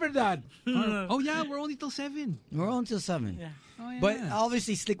 we're never done. Oh yeah, we're only till 7. We're on till 7. Yeah. Oh, yeah. But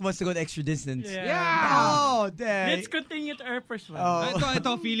obviously, Slick wants to go the extra distance. Yeah. Oh, dang. Let's continue to our first one.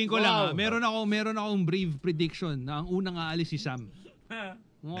 Ito, feeling ko lang. Meron akong brave prediction na ang unang aalis si Sam.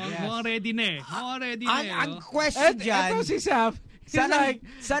 Mukhang ready na eh. Ang question dyan. Ito si Sam. Saan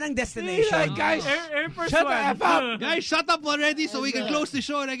ang destination? He's like, guys, shut the F up. Guys, shut up already so we can close the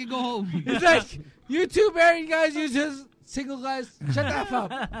show and I can go home. He's like, you two married guys, you just single guys, shut the F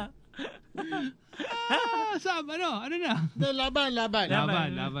up. Sam, ano na? Laban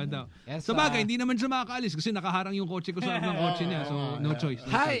daw. Sa bagay, hindi naman siya makakaalis kasi nakaharang yung kotse ko sa harap ng kotse niya. So, no choice.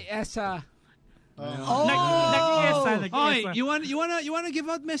 Hi, Essa. You wanna give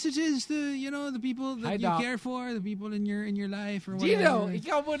out messages to the people that you care for, the people in your life or whatever. Gino,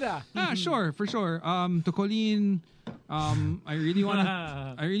 ikaw muna. Sure, for sure. To Colleen, I really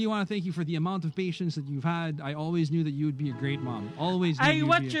wanna thank you for the amount of patience that you've had. I always knew that you would be a great mom. Always. I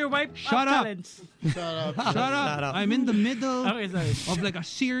watch your wife. Shut up. Shut up. I'm in the middle of like a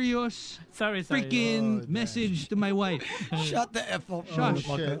serious freaking message to my wife. Shut the F up. Shush.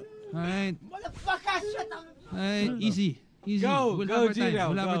 Shit. All right. Motherfucker, shut up. All right, easy. Go, we'll go, have our time. Gino,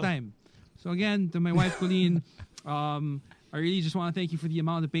 We'll have go. our time. So again, to my wife Colleen, I really just want to thank you for the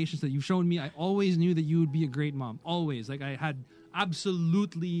amount of patience that you've shown me. I always knew that you would be a great mom. Always. Like I had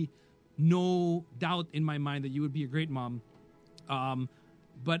absolutely no doubt in my mind that you would be a great mom.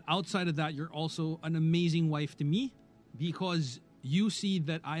 But outside of that, you're also an amazing wife to me because you see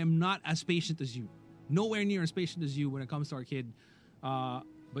that I am not as patient as you. Nowhere near as patient as you when it comes to our kid.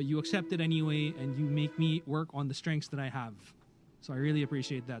 But you accept it anyway, and you make me work on the strengths that I have. So I really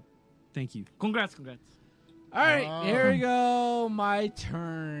appreciate that. Thank you. Congrats. All right, here we go. My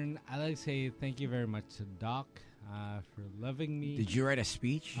turn. I'd like to say thank you very much to Doc for loving me. Did you write a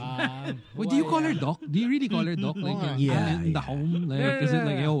speech? Wait, do you call her Doc? Do you really call her Doc? Like in the home? Like, is it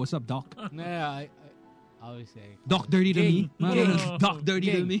like, yo, what's up, Doc? No, I always say Doc dirty to me. Doc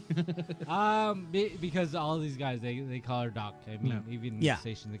dirty to me. Because all these guys they call her Doc. I mean, even the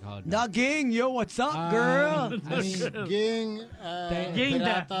station they call her Doc. Doc Ging, yo, what's up, girl? I mean, Ging,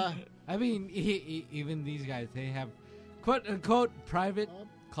 Pirata. I mean, even these guys, they have quote unquote private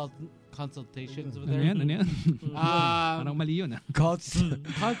consultations with her. Ano yan? Parang mali yun.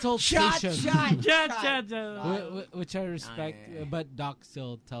 Consultations. Shut. Which I respect, but Doc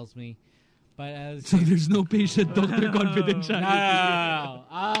still tells me. But so there's no patient doctor confidentiality.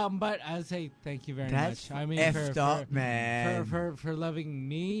 No. But I say thank you very much. I mean, man. For loving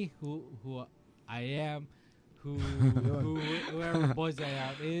me, who I am, whoever Boys Night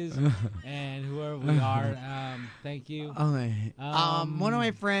Out is, and whoever we are. Thank you. Okay. One of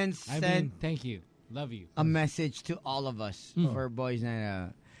my friends said, thank you, love you. A message to all of us for Boys Night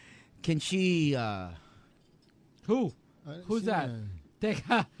Out. Can she? Who? Who's that?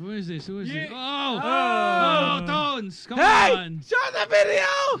 Who is this? Oh, Tones! Come on! Show the video!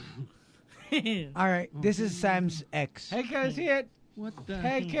 All right, this is Sam's ex. Hey, can I see it? What the?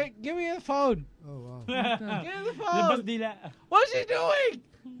 Hey, give me the phone. Oh, wow. Give me the phone. What's he doing?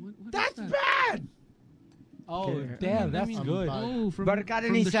 That's bad. Oh, damn, that's good. Oh, from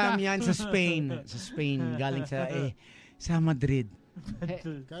Barkada ni Sam yan sa Spain. Sa Spain, galing sa Madrid.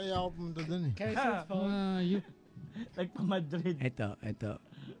 Kaya ako pumunta dun eh. Can I see the phone? Like pa Madrid. Ito.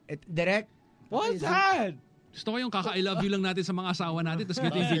 Direct. What's that? Gusto ko yung kaka-I love you lang natin sa mga asawa natin tapos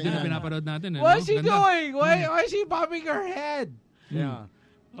ganito yung video na pinapanood natin. What is she doing? Why is she bobbing her head? Yeah.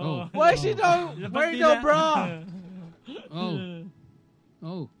 Oh. Why is she wearing no bra?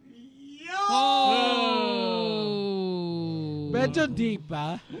 Oh. Medyo deep,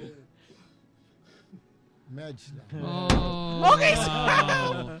 ah. Medj. Oh. Okay,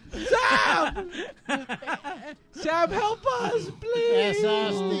 Sam! Sam, help us, please!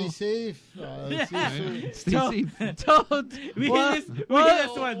 Stay safe. Stay safe. Don't. We hear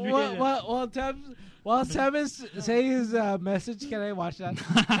this one. Well, While Sam is saying his message, can I watch that?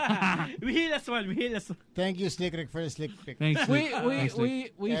 We heal as one. Thank you, Slick Rick, for the slick pick. Thanks. We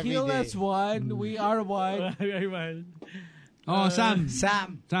Every heal day. as one. We are one. Oh, Sam,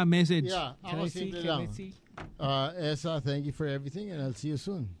 message. Yeah, Can I ako see? simple Can I lang. see? Esa, thank you for everything, and I'll see you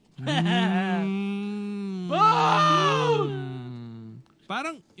soon.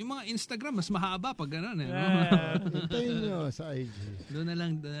 Parang yung mga Instagram mas mahaba pag gano'n eh. No? Hintayin nyo sa IG. Doon na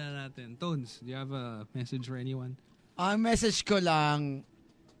lang natin. Tones, do you have a message for anyone? Ang message ko lang,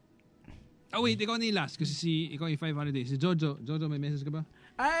 Oh wait, ikaw ni last kasi ikaw yung 500 days. Si Jojo, may message ka ba?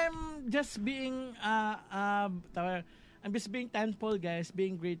 I'm just being thankful, guys,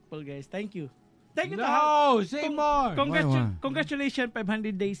 being grateful, guys. Thank you. Thank you. No, say more. Congratulations,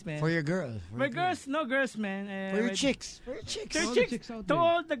 500 days, man. for your girls. My girls, no girls, man. For your chicks. For your chicks. To All the chicks out To there.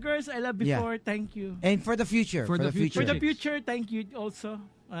 all the girls I loved before, thank you. And for the future. For the future. For the future, thank you also.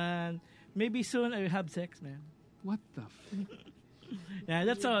 And maybe soon I will have sex, man. What the Yeah,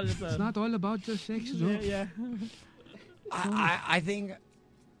 that's all. It's not all about just sex, Joe. Yeah. I think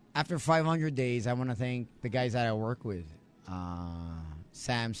after 500 days, I want to thank the guys that I work with.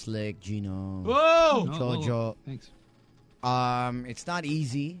 Sam, Slick, Gino, Whoa! Jojo. Thanks. It's not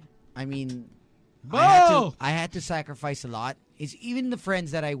easy. I mean, Whoa! I had to sacrifice a lot. It's even the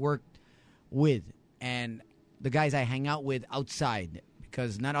friends that I worked with and the guys I hang out with outside,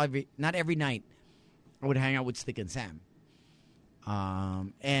 because not every night I would hang out with Slick and Sam.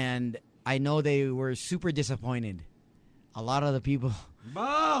 And I know they were super disappointed. A lot of the people,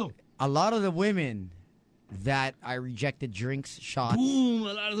 Bo! a lot of the women that I rejected drinks, shots. Boom!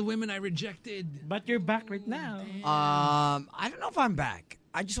 A lot of the women I rejected. But you're back right now. I don't know if I'm back.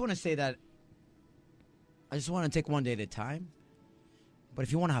 I just want to say that I just want to take one day at a time. But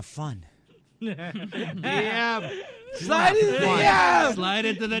if you want to have fun, DM. Slide in the DM. Slide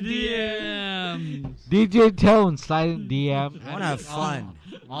into the DM. DJ Tone, slide in DM. I want to have fun.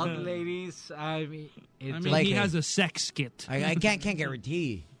 All the ladies, I mean, it's like he it. has a sex kit. I can't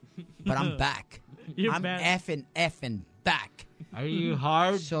guarantee, but I'm back. You're I'm back. effing back. Are you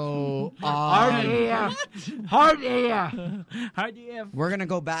hard? So Hard AF. Hard AF. Hard EF. we're gonna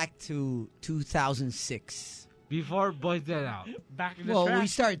go back to 2006. Before Boys Get Out. Back in the Well, track. we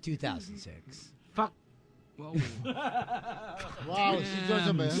started 2006. Fuck. Whoa. Wow, si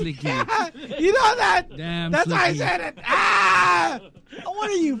Jojo ba yan? Slicky. You know that? Damn, That's why I Slicky. said it. Ah! What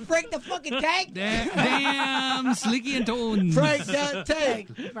are you, Frank the fucking tank? Damn, Slicky and Tones. Frank the tank.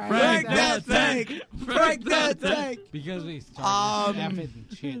 Frank the tank. Frank the tank. Because we started Um,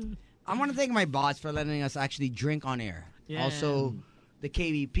 effing shit. I want to thank my boss for letting us actually drink on air. Yeah. Also, the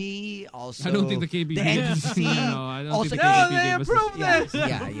KBP. Also, I don't think the KBP The gave us- NBC. No, I don't also, think No, the KBP they gave us approved yeah, this.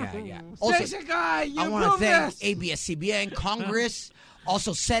 yeah. Also, Jessica, you I want to approved thank this. ABS-CBN, Congress,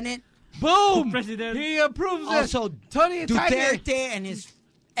 also Senate, Boom. President. He approves this. also Tony Tiger. Duterte and his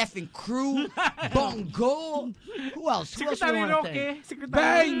effing crew, Bongo. Who else? Who else do Secretary you want to thank? Roque. Secretary.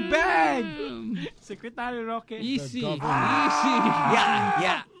 Bang, bang. Secretary Roque. Easy.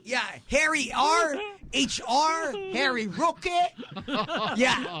 Yeah. Harry R. HR, Harry Roque.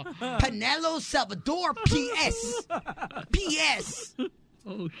 Yeah. Panelo Salvador, PS.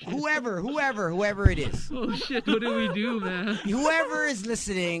 Oh shit. Whoever it is. Oh shit, what do we do, man? Whoever is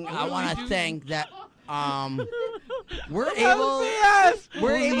listening, I want to thank that we're Help able me, yes.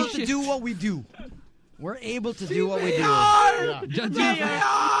 to do what we do. We're able to do what we do.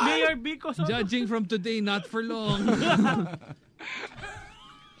 CPR. Mayor Bicos. Judging from today, not for long.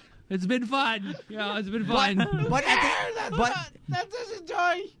 It's been fun. Yeah, it's been fun. But That's just a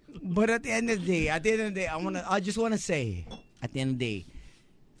joy. But at the end of the day, I just want to say, at the end of the day,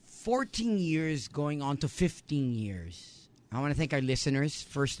 14 years going on to 15 years. I want to thank our listeners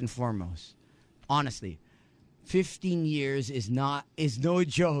first and foremost. Honestly, 15 years is no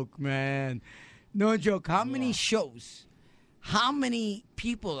joke, man. No joke. How many shows? How many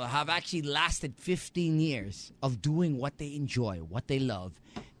people have actually lasted 15 years of doing what they enjoy, what they love,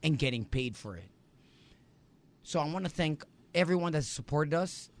 and getting paid for it? So I want to thank everyone that's supported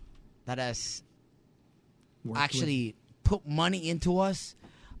us, that has actually put money into us,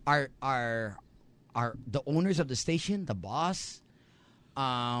 our the owners of the station, the boss,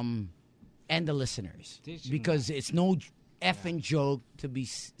 and the listeners. Because it's no effing joke to be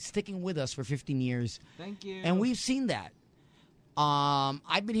sticking with us for 15 years. Thank you. And we've seen that.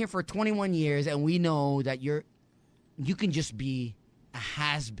 I've been here for 21 years, and we know that you can just be a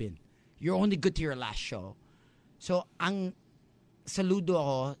has-been. You're only good to your last show. So, ang saludo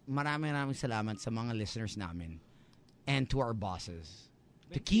ako, maraming salamat sa mga listeners namin and to our bosses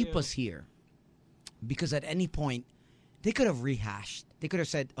to keep us here. Because at any point, they could have rehashed. They could have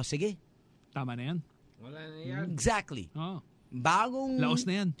said, oh, sige, Tama na yan. Wala na yan. Exactly. Oh. Bagong... Laos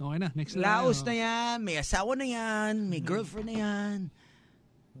na yan. Okay na. Next na. Laos na yan. May asawa na yan. May girlfriend na yan.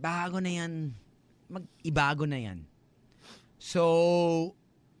 Bago na yan. Mag-ibago na yan. So,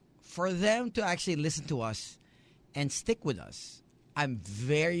 for them to actually listen to us and stick with us, I'm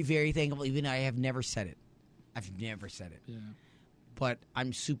very, very thankful, even though I have never said it. I've never said it. Yeah. But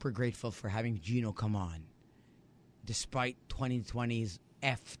I'm super grateful for having Gino come on. Despite 2020's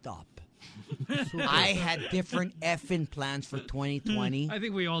effed up. I had different effing plans for 2020. I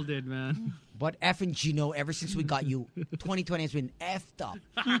think we all did, man. But effing Gino, ever since we got you, 2020 has been effed up.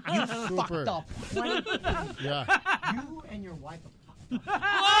 You fucked up. Yeah. You and your wife are fucked up.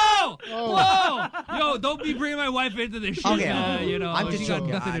 Whoa! Whoa! Yo, don't be bringing my wife into this shit. Okay, you know, I'm just she got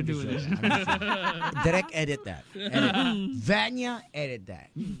joking. nothing to do with this. Direct edit that. Vanya, edit that.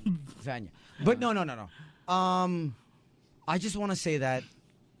 Vanya. But no. I just want to say that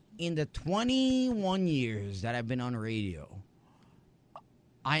in the 21 years that I've been on radio,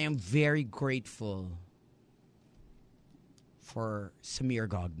 I am very grateful for Samir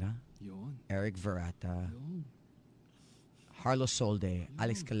Gogna, Yun. Eric Verata, Yun. Harlo Solde,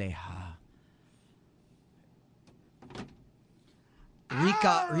 Alex Caleja,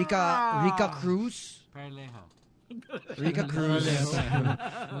 Rika Cruz,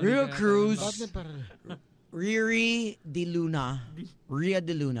 Rika Cruz, Riri De Luna, Ria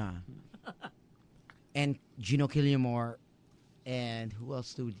De Luna, and Gino Killiamore, and who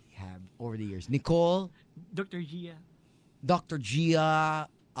else do we have over the years? Nicole, Dr. Gia,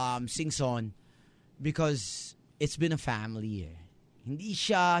 Singson, because it's been a family. Hindi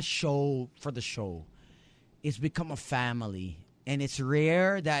siya show for the show. It's become a family, and it's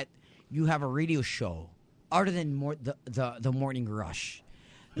rare that you have a radio show other than the morning rush.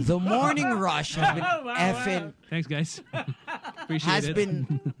 The morning rush has been effing. Thanks, guys. Appreciate has it.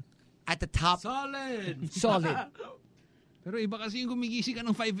 been at the top. Solid. Pero iba kasi yung gumigising ka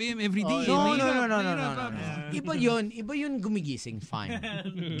ng 5 a.m. every day. No. Iba yun gumigising, fine.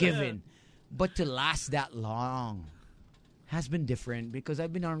 Given. But to last that long has been different because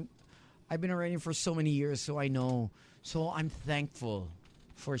I've been on radio for so many years, so I know. So I'm thankful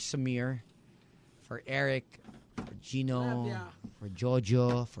for Samir, for Eric, for Gino, for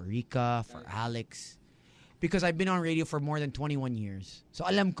Jojo, for Rika, for Alex. Because I've been on radio for more than 21 years. So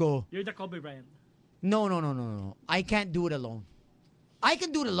alam ko. You're the Kobe Bryant. No. I can't do it alone. I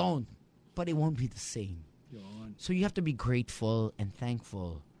can do it alone, but it won't be the same. Yun. So you have to be grateful and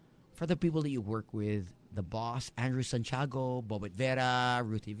thankful for the people that you work with. The boss, Andrew Santiago, Bobet Vera,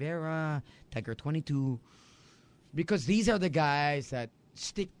 Ruthie Vera, Tiger 22. Because these are the guys that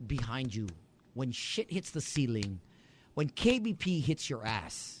stick behind you when shit hits the ceiling. When KBP hits your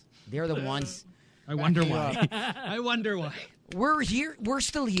ass. They're the ones. I wonder why. I wonder why. We're here. We're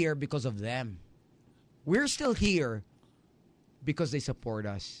still here because of them. We're still here because they support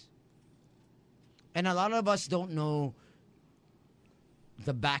us. And a lot of us don't know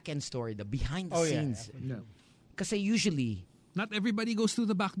the back end story, the behind the scenes. Yeah. Kasi usually, not everybody goes through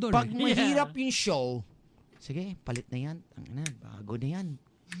the back door. Pag mahirap yung show, sige, palit na yan. Tangina, bago na yan.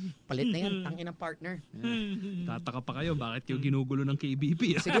 Palit na yan, tangina partner. Tataka pa kayo, bakit kayo ginugulo ng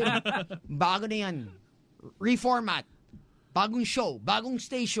KBP? Sige, bago na yan. Reformat. Bagong show, bagong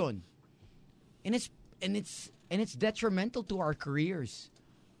station. And it's detrimental to our careers.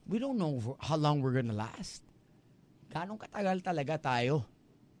 We don't know how long we're gonna last. Ganong katagal talaga tayo.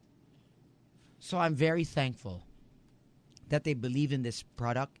 So I'm very thankful that they believe in this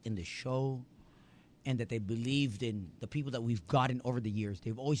product, in the show, and that they believed in the people that we've gotten over the years.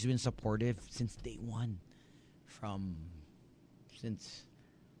 They've always been supportive since day one. Since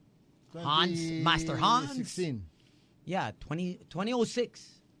Master Hans. 16. Yeah,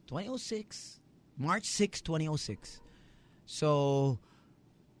 2006. 2006. March 6, 2006. So,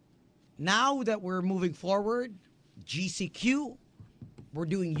 now that we're moving forward, GCQ, we're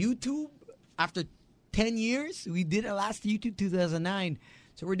doing YouTube after 10 years. We did our last YouTube 2009.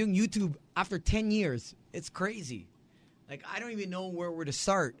 So we're doing YouTube after 10 years. It's crazy. Like, I don't even know where we're to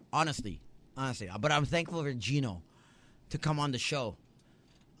start, honestly. But I'm thankful for Gino to come on the show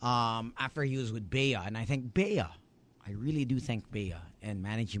after he was with Bea. And I thank Bea. I really do thank Bea and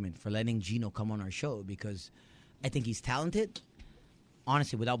management for letting Gino come on our show because I think he's talented.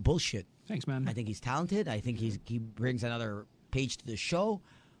 Honestly, without bullshit. Thanks, man. I think he's talented. I think he brings another page to the show.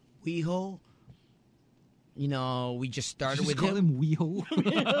 Weeho. You know, we just started with him. Weeho.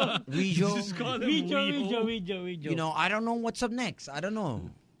 Weejo. Just call him Weejo. You know, I don't know what's up next. I don't know.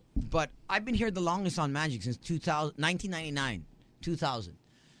 But I've been here the longest on Magic since 1999, 2000.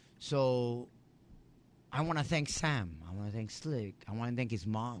 So I want to thank Sam. I want to thank Slick. I want to thank his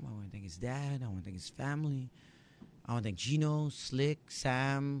mom. I want to thank his dad. I want to thank his family. I want to thank Gino, Slick,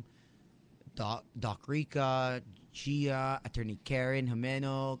 Sam, Doc Rica, Gia, Attorney Karen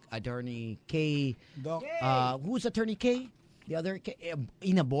Jimeno, Attorney K. Who's Attorney K? The other K?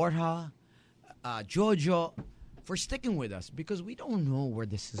 Ina Borja, Jojo, for sticking with us because we don't know where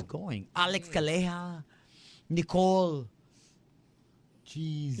this is going. Alex Caleja, Nicole.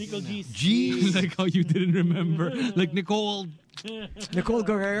 Jeez. Like how you didn't remember. Like Nicole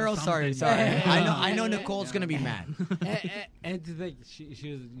Guerrero. Sorry. I know Nicole's gonna be mad. And to think she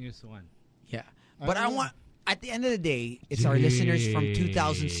was the newest one. Yeah, but I want. At the end of the day, it's our listeners from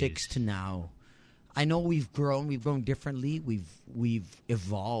 2006 to now. I know we've grown differently. We've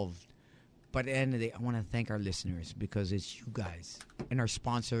evolved. But at the end of the day, I want to thank our listeners because it's you guys and our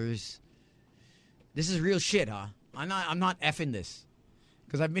sponsors. This is real shit, huh? I'm not effing this.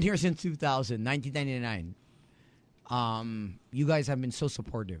 Because I've been here since 1999. You guys have been so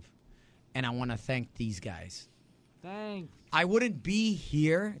supportive. And I want to thank these guys. Thanks. I wouldn't be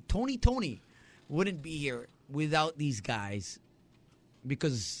here. Tony wouldn't be here without these guys.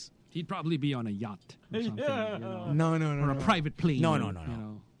 Because he'd probably be on a yacht or something. Yeah. You know? No. Or a private plane. No. You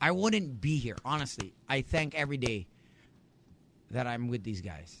know? I wouldn't be here. Honestly. I thank every day that I'm with these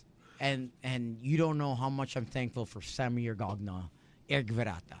guys. And you don't know how much I'm thankful for Samir Gagna, Eric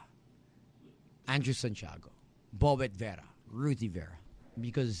Verata, Andrew Santiago, Bobet Vera, Ruthie Vera,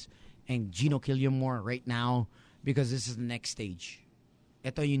 and Gino Killiamore right now, because this is the next stage.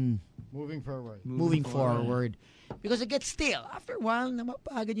 Ito yung moving forward. Moving forward. Because it gets stale. After a while,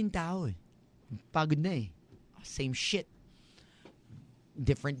 namapagod yung tao eh. Pagod na eh. Same shit.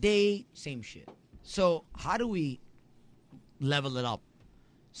 Different day, same shit. So, how do we level it up?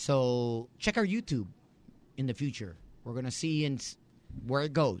 So, check our YouTube in the future. We're going to see where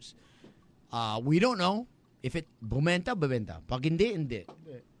it goes. We don't know if it bumenta. Pag hindi.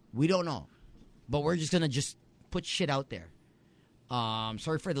 We don't know. But we're just going to put shit out there.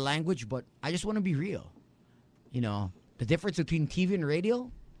 Sorry for the language, but I just want to be real. You know, the difference between TV and radio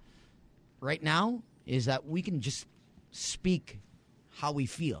right now is that we can just speak how we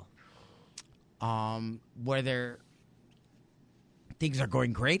feel. Whether things are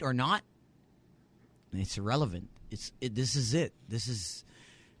going great or not, it's irrelevant. This is it.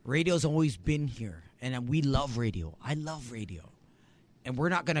 Radio's always been here, and we love radio. I love radio, and we're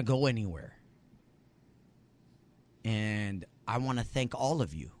not gonna go anywhere. And I want to thank all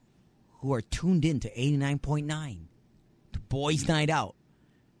of you who are tuned in to 89.9, to Boys Night Out.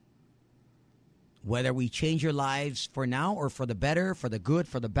 Whether we change your lives for now or for the better, for the good,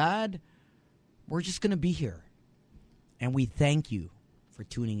 for the bad, we're just gonna be here. And we thank you for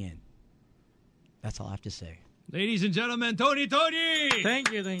tuning in. That's all I have to say. Ladies and gentlemen, Tony!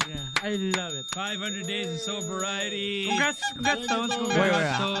 Thank you. I love it. 500 days of sobriety. Congrats, Tones. Wait,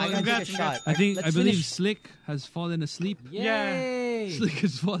 I gotta take a shot. I believe Slick has fallen asleep. Yay! Slick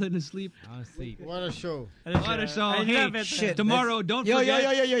has fallen asleep. What a show. I love it. Shit. Tomorrow, don't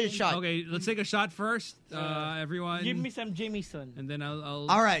forget. Yo, shot. Okay, let's take a shot first. Everyone. Give me some Jameson. And then I'll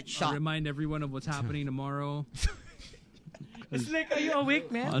shot. remind everyone of what's happening tomorrow. It's like, are you awake,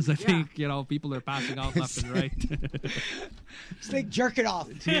 man? As I think, people are passing out left and right. It's like jerk it off.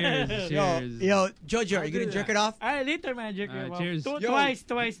 Cheers. Yo, Jojo, are you going to jerk it off? Later, man, jerk it off. Cheers.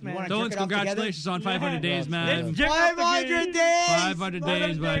 Twice, man. Tones, congratulations on 500 days, man. 500 days! 500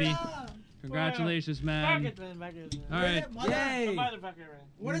 days, buddy. Congratulations, man. Back it, man. All right. Yay! Motherfucker, man.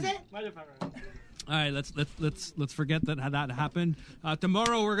 What is it? Motherfucker. All right, let's forget that happened.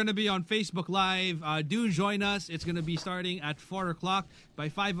 Tomorrow we're going to be on Facebook Live. Do join us. It's going to be starting at 4:00. By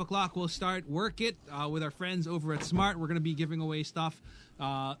 5:00 we'll start Work It with our friends over at Smart. We're going to be giving away stuff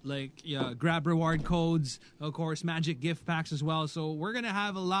like grab reward codes, of course, magic gift packs as well. So we're going to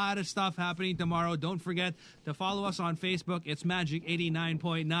have a lot of stuff happening tomorrow. Don't forget to follow us on Facebook. It's Magic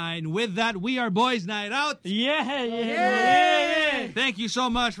 89.9. With that, we are Boys Night Out. Yeah. Thank you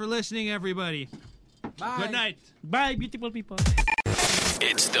so much for listening, everybody. Bye. Good night. Bye, beautiful people.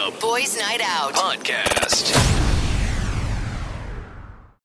 It's the Boys Night Out podcast.